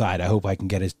wrong side. I hope I can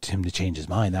get him to change his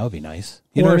mind. That would be nice.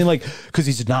 You know what I mean? Like, because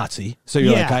he's a Nazi. So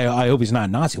you're like, I hope he's not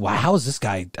a Nazi. Well, how is this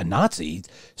guy a Nazi?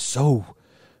 So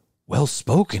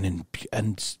well-spoken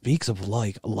and speaks of,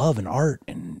 like, love and art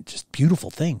and just beautiful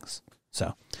things.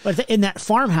 So, But in that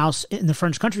farmhouse in the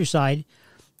French countryside,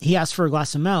 he asks for a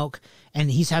glass of milk,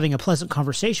 and he's having a pleasant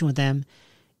conversation with them.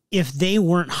 If they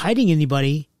weren't hiding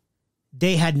anybody,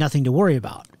 they had nothing to worry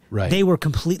about. Right. They would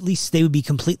be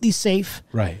completely safe.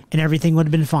 Right. And everything would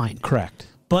have been fine. Correct.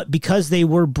 But because they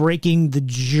were breaking the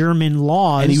German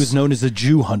laws, And he was known as a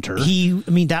Jew hunter. and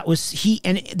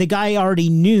the guy already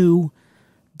knew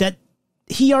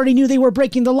they were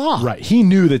breaking the law. Right. He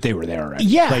knew that they were there already.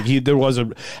 Yeah. Like there was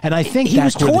and I think He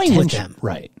that's was where the toying with tension, them.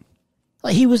 right.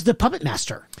 Like he was the puppet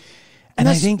master. And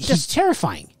I that's think just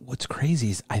terrifying. what's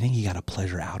crazy is I think he got a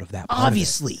pleasure out of that part of it.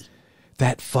 Obviously.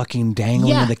 That fucking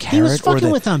dangling Yeah, of the carrot. he was fucking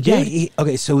with them, dude. Yeah,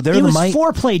 okay, so they're It the was mic.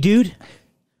 foreplay, dude.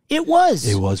 It was.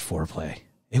 It was foreplay.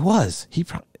 It was.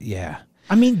 Yeah.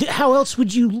 I mean, how else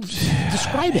would you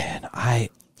describe it? Man,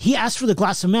 He asked for the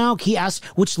glass of milk. He asked,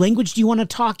 which language do you want to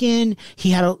talk in?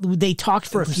 They talked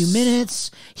for a few minutes.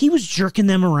 He was jerking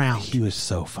them around. he was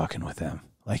so fucking with them.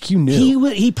 Like you knew.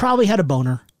 He probably had a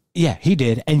boner. Yeah, he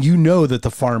did. And you know that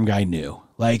the farm guy knew.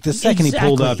 Like the second he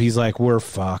pulled Exactly. up, he's like, we're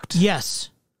fucked. Yes.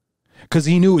 Because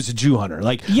he knew it was a Jew hunter.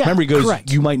 Like, Yeah, remember he goes,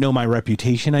 correct. you might know my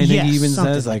reputation, I think Yes, he even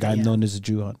something says. like Like, that, I'm yeah. known as a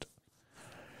Jew hunter.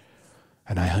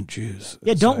 And I hunt Jews.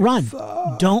 Yeah, It's don't like, run.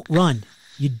 fuck. Don't run,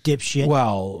 you dipshit.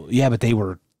 Well, yeah, but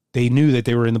they knew that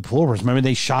they were in the floorboards. Remember,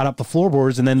 they shot up the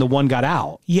floorboards and then the one got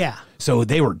out. Yeah. So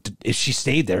if she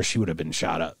stayed there, she would have been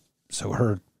shot up. So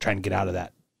her trying to get out of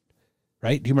that.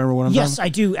 Right? Do you remember what I'm Yes, talking I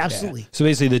do. Absolutely. So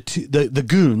basically the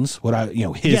goons,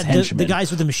 his henchmen. The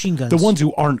guys with the machine guns. The ones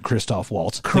who aren't Christoph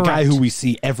Waltz. The guy Correct. who we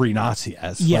see every Nazi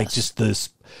as. Yes. Like just this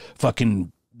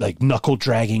fucking like knuckle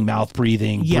dragging, mouth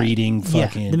breathing, Yeah. breeding Yeah,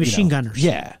 fucking the machine gunners.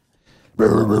 Yeah.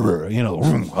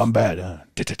 I'm bad.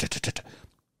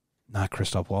 Not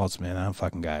Christoph Waltz, man. That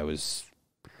fucking guy was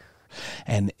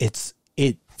and it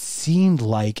seemed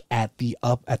like at the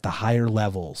higher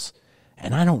levels,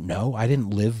 and I don't know, I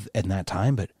didn't live in that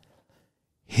time, but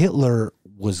Hitler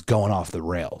was going off the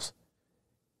rails.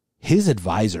 His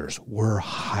advisors were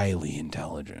highly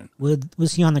intelligent.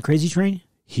 Was he on the crazy train?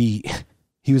 He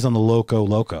was on the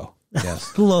Loco.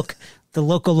 Yes. Look, the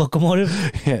local locomotive.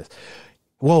 Yes.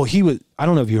 Well, he was. I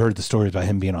don't know if you heard the stories about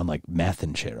him being on like meth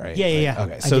and shit, right? Yeah, Like, yeah.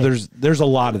 Okay, I so did. there's a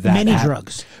lot of that. Many happening.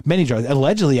 drugs. Many drugs.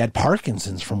 Allegedly had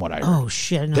Parkinson's, from what I heard. Oh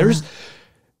shit! No. There's,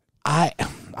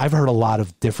 I've heard a lot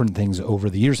of different things over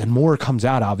the years, and more comes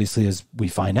out obviously as we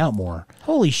find out more.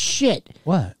 Holy shit!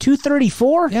 What?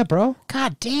 234? Yeah, bro.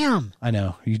 God damn! I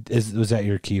know. Was that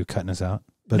your cue cutting us out?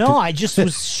 But No, I just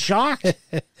was shocked.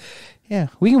 yeah,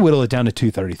 we can whittle it down to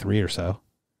 233 or so.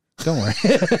 Don't worry.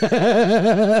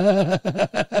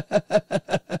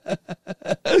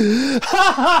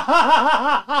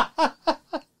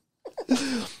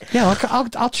 Yeah,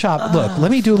 I'll chop. Look,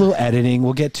 let me do a little editing.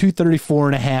 We'll get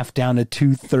 234.5 down to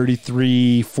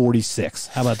 233.46.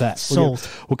 How about that? Sold.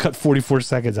 We'll cut 44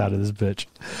 seconds out of this bitch.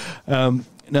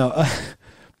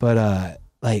 But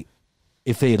like,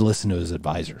 if they had listened to his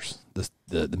advisors,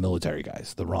 the military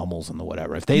guys, the Rommels and the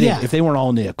whatever, if they weren't all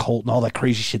in the occult and all that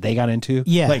crazy shit they got into,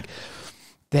 Yeah. like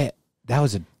that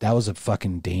was a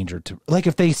fucking danger to, like,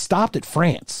 if they stopped at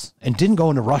France and didn't go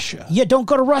into Russia. Yeah, don't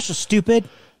go to Russia, stupid.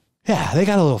 Yeah, they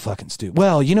got a little fucking stupid.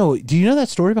 Well, do you know that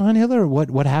story behind Hitler?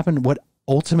 What happened? What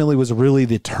ultimately was really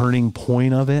the turning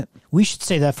point of it? We should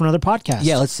save that for another podcast.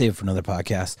 Yeah, let's save it for another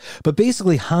podcast. But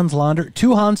basically, Hans Lander,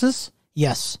 2 Hanses,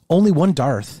 Yes. only 1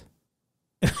 Darth.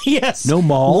 Yes. No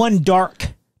Maul. 1 dark.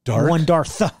 Dark? 1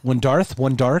 Darth. 1 Darth,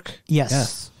 1 Dark.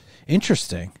 Yes.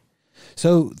 Interesting.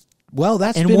 So, well,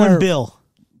 that's And been 1 our, Bill.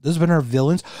 Those have been our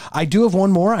villains. I do have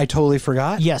one more. I totally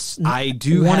forgot. Yes. I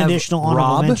do one have additional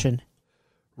honorable Rob. mention.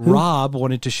 Rob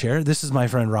wanted to share. This is my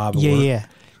friend Rob. at Yeah, work. yeah.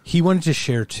 He wanted to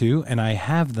share 2, and I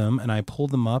have them, and I pulled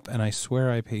them up, and I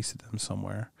swear I pasted them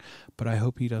somewhere. But I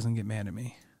hope he doesn't get mad at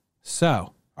me.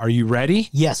 So, are you ready?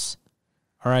 Yes.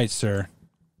 All right, sir.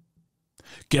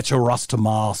 Get your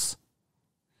Rustamos.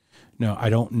 No, I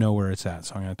don't know where it's at,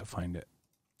 so I'm gonna have to find it.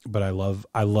 But I love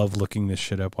looking this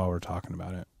shit up while we're talking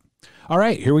about it. All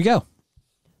right, here we go.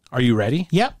 Are you ready?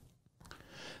 Yep.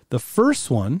 The first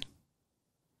one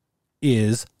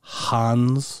is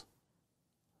Hans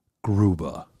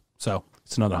Gruber. So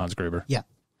it's another Hans Gruber. Yeah.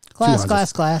 Class,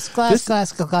 Hanses.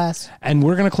 class. And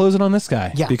we're gonna close it on this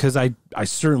guy. Yeah. Because I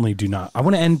certainly do not. I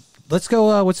want to end. Let's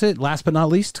go. What's it? Last but not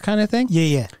least, kind of thing. Yeah,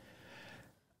 yeah.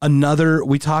 Another.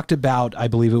 We talked about. I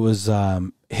believe it was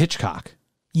Hitchcock.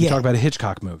 We Yeah. talked about a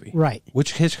Hitchcock movie. Right.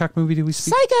 Which Hitchcock movie did we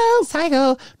speak?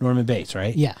 Psycho. Norman Bates,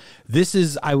 right? Yeah. This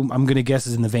is. I'm gonna guess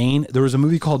is in the vein. There was a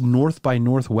movie called North by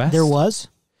Northwest. There was.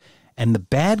 And the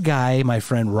bad guy, my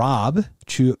friend Rob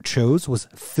chose, was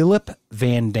Philip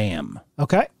Van Dam.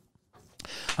 Okay.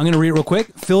 I'm going to read it real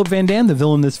quick. Philip Van Damme, the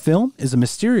villain in this film, is a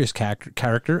mysterious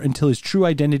character until his true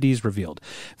identity is revealed.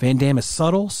 Van Damme is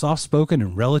subtle, soft-spoken,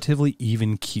 and relatively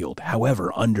even-keeled.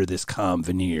 However, under this calm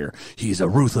veneer, he's a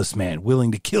ruthless man,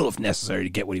 willing to kill if necessary to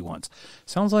get what he wants.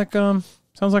 Sounds like Hans.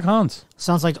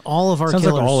 Sounds like all of our Sounds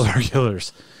killers. like all of our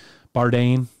killers.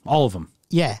 Bardane, all of them.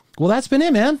 Yeah. Well, that's been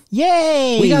it, man.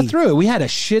 Yay! We got through it. We had a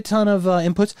shit ton of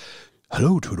inputs.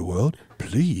 Hello, Twitter world.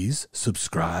 Please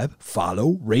subscribe,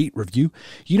 follow, rate, review.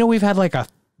 You know, we've had like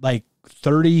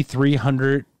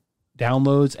 3,300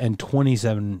 downloads and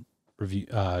 27 review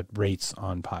rates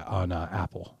on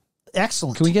Apple.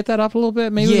 Excellent. Can we get that up a little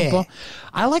bit? Maybe. Yeah.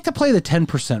 I like to play the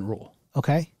 10% rule.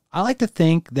 Okay. I like to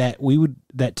think that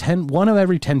one of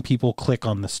every 10 people click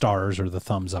on the stars or the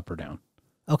thumbs up or down.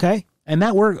 Okay. And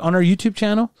that work on our YouTube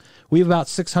channel. We have about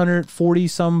 640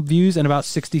 some views and about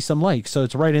 60 some likes. So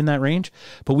it's right in that range.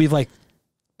 But we've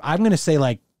I'm going to say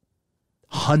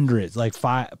hundreds,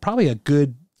 probably a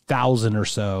good 1,000 or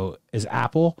so is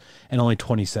Apple and only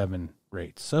 27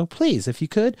 rates. So please, if you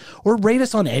could, or rate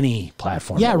us on any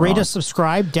platform. Yeah, rate us,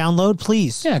 subscribe, download,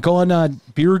 please. Yeah, go on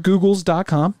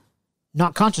beergoogles.com.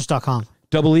 Notconscious.com.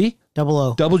 E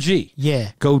O. double G.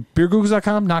 Yeah. Go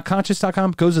beergoogles.com,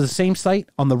 notconscious.com. Goes to the same site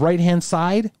on the right-hand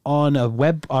side on a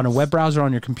web browser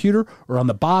on your computer or on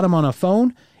the bottom on a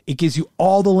phone. It gives you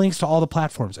all the links to all the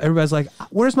platforms. Everybody's like,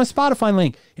 where's my Spotify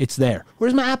link? It's there.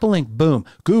 Where's my Apple link? Boom.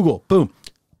 Google. Boom.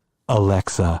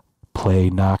 Alexa, play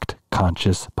Knocked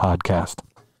Conscious podcast.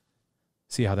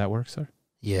 See how that works, sir?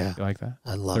 Yeah. You like that?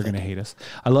 I love They're it. going to hate us.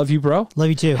 I love you, bro. Love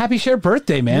you too. Happy shared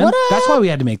birthday, man. What up? That's why we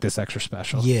had to make this extra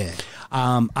special. Yeah.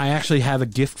 I actually have a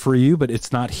gift for you, but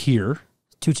it's not here.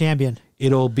 To Champion.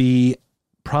 It'll be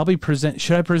probably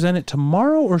should I present it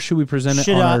tomorrow or should we present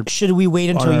it should we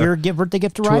wait until your birthday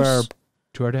gift arrives?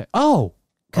 To our day? Oh,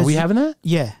 are we having that?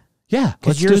 Yeah. Yeah.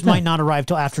 Because yours might not arrive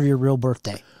till after your real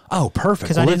birthday. Oh, perfect.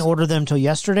 Because I didn't order them till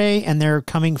yesterday, and they're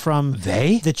coming from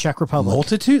the Czech Republic.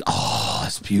 Multitude? Oh,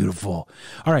 that's beautiful.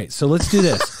 All right, so let's do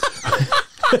this.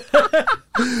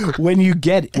 when you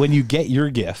get your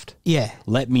gift,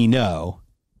 let me know,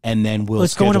 and then we'll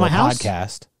schedule go into my a house?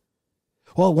 podcast.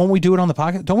 Well, won't we do it on the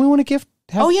podcast? Don't we want to gift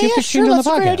Oh, yeah, gift yeah, exchange sure. on the That's a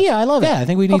podcast? great idea. I love it. Yeah, I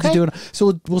think we need to Okay. do it.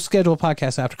 So we'll schedule a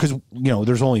podcast after, because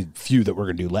there's only a few that we're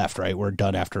gonna do left, right? We're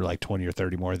done after 20 or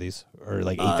 30 more of these, or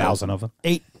 8,000 of them.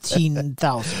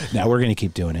 18,000. Now we're gonna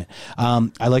keep doing it.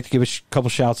 I'd like to give a couple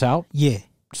shouts out. Yeah.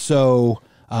 So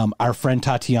our friend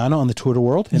Tatiana on the Twitter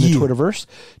world, in the Twitterverse,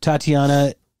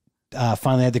 Tatiana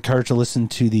finally had the courage to listen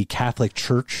to the Catholic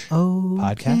Church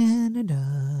podcast.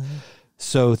 Canada.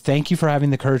 So thank you for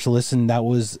having the courage to listen. That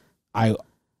was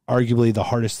arguably the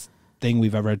hardest thing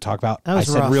we've ever had to talk about. That was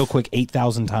I said rough. real quick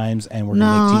 8,000 times, and we're gonna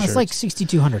make No, t-shirts. it's like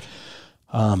 6,200.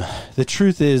 The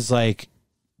truth is,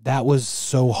 that was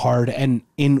so hard, and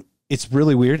it's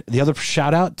really weird. The other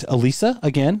shout out to Elisa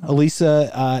again.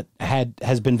 Elisa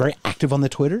has been very active on the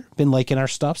Twitter, been liking our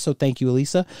stuff. So thank you,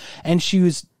 Elisa. And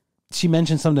she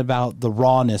mentioned something about the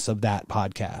rawness of that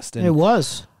podcast. And It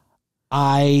was.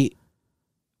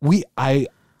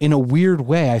 in a weird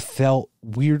way, I felt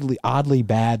oddly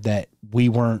bad that we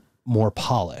weren't more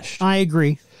polished. I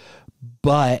agree.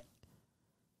 But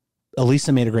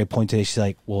Elisa made a great point today. She's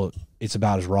like, well, it's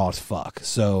about as raw as fuck.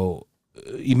 So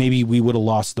maybe we would have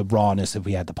lost the rawness if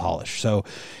we had the polish. So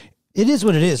It is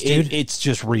what it is, dude. it's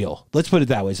just real. Let's put it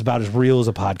that way. It's about as real as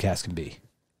a podcast can be.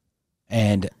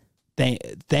 And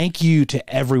thank you to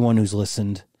everyone who's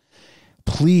listened.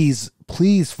 Please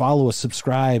follow us,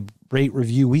 subscribe, rate,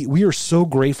 review. We are so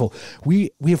grateful.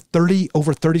 We have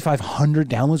over 3,500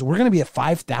 downloads. We're going to be at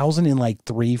 5,000 in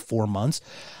 3-4 months.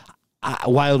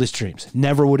 Wildest dreams.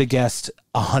 Never would have guessed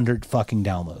 100 fucking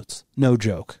downloads. No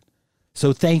joke.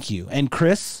 So thank you. And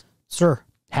Chris, Sir.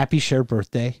 happy shared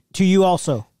birthday. To you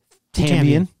also.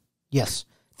 Tambian. Yes.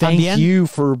 Thank Tambien. you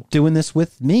for doing this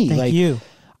with me. Thank you.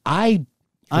 I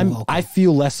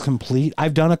feel less complete.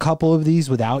 I've done a couple of these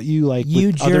without you, You,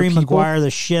 with Jerry other people, Maguire,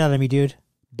 the shit out of me, dude.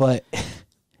 but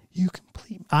you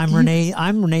complete. I'm Renee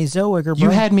Zellweger, bro. You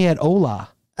had me at Ola.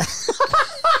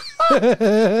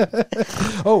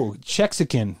 Oh,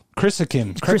 Chexican,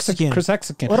 Chrisican.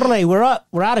 Orale, we're up.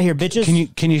 We're out of here,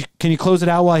 bitches. Can you close it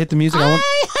out while I hit the music? I want.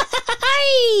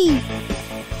 Hi.